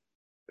announce it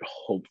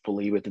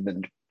hopefully within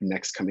the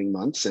next coming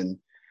months, and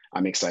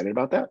I'm excited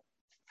about that.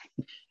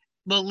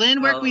 Well,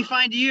 Lynn, where can we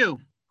find you?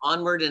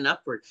 Onward and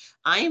upward.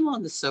 I am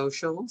on the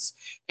socials,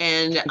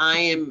 and I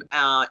am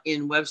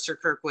in Webster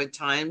Kirkwood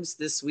Times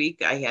this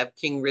week. I have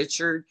King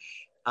Richard,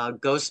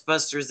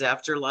 Ghostbusters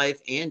Afterlife,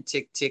 and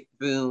Tick Tick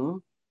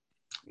Boom.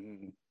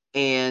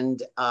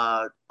 And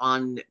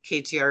on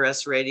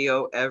KTRS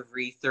Radio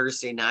every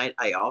Thursday night,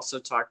 I also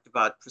talked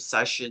about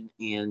Procession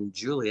and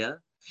Julia.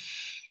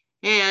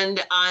 And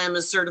I'm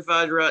a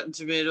certified Rotten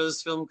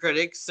Tomatoes film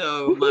critic,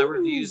 so my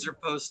reviews are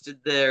posted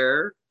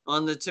there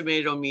on the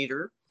Tomato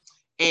Meter.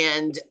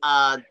 And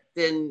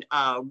then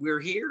we're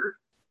here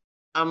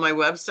on my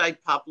website,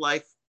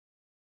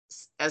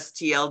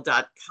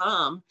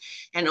 poplifestl.com,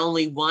 and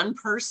only one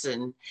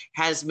person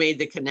has made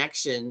the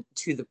connection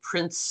to the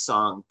Prince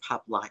song,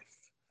 Pop Life.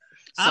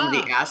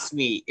 Somebody asked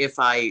me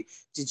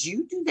did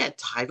you do that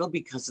title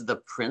because of the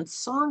Prince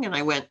song? And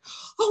I went,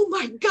 oh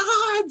my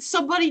God,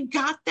 somebody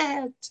got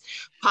that.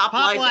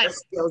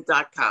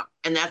 poplifestl.com.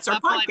 And that's our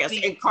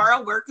podcast. And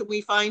Carl, where can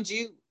we find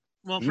you?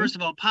 Well, first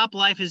of all, Pop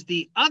Life is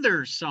the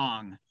other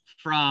song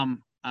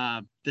from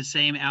the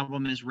same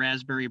album as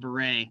Raspberry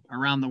Beret,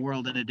 Around the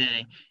World in a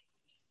Day,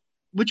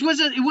 which was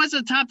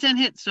a top 10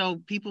 hit.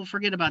 So people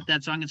forget about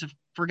that song. It's a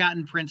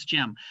forgotten Prince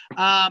gem.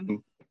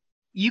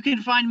 You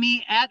can find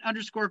me at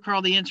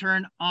 _Carl the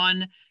Intern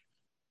on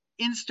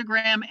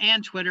Instagram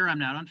and Twitter. I'm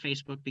not on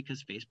Facebook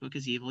because Facebook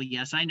is evil.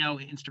 Yes, I know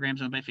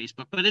Instagram's owned by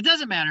Facebook, but it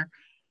doesn't matter.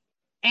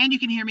 And you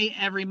can hear me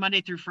every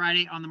Monday through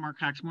Friday on the Mark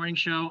Cox Morning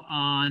Show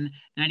on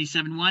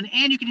 97.1.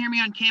 And you can hear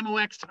me on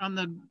KMOX on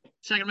the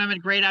Second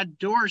Amendment Great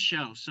Outdoors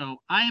Show. So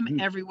I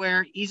am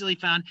everywhere, easily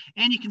found.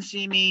 And you can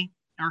see me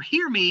or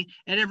hear me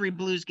at every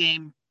Blues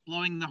game,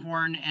 blowing the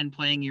horn and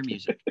playing your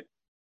music.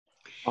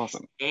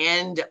 Awesome.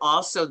 And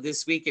also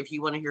this week, if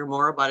you want to hear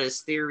more about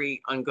his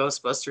theory on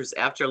Ghostbusters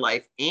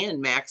Afterlife and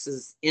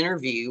Max's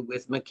interview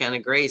with McKenna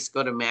Grace,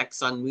 go to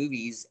Max on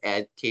Movies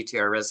at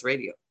KTRS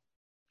Radio.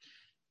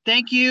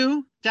 Thank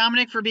you,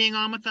 Dominic, for being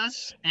on with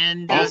us.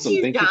 And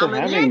awesome. Thank you for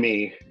having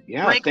me.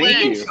 Yeah, thank you.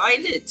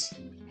 Enjoyed it.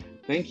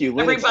 Thank you,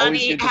 Lynn.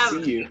 Everybody, it's always good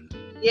to see you.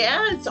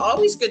 Yeah, it's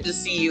always good to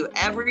see you.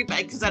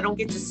 Everybody, because I don't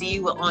get to see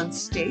you on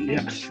stage.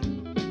 Yeah.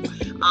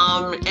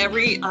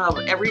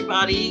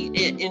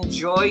 Everybody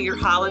enjoy your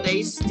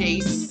holidays.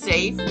 Stay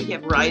safe. We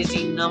have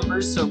rising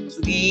numbers, so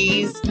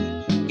please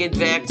get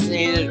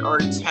vaccinated or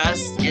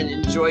test and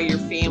enjoy your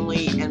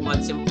family and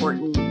what's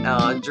important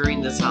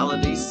during this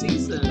holiday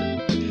season.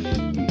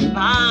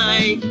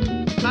 Bye.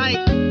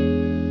 Bye.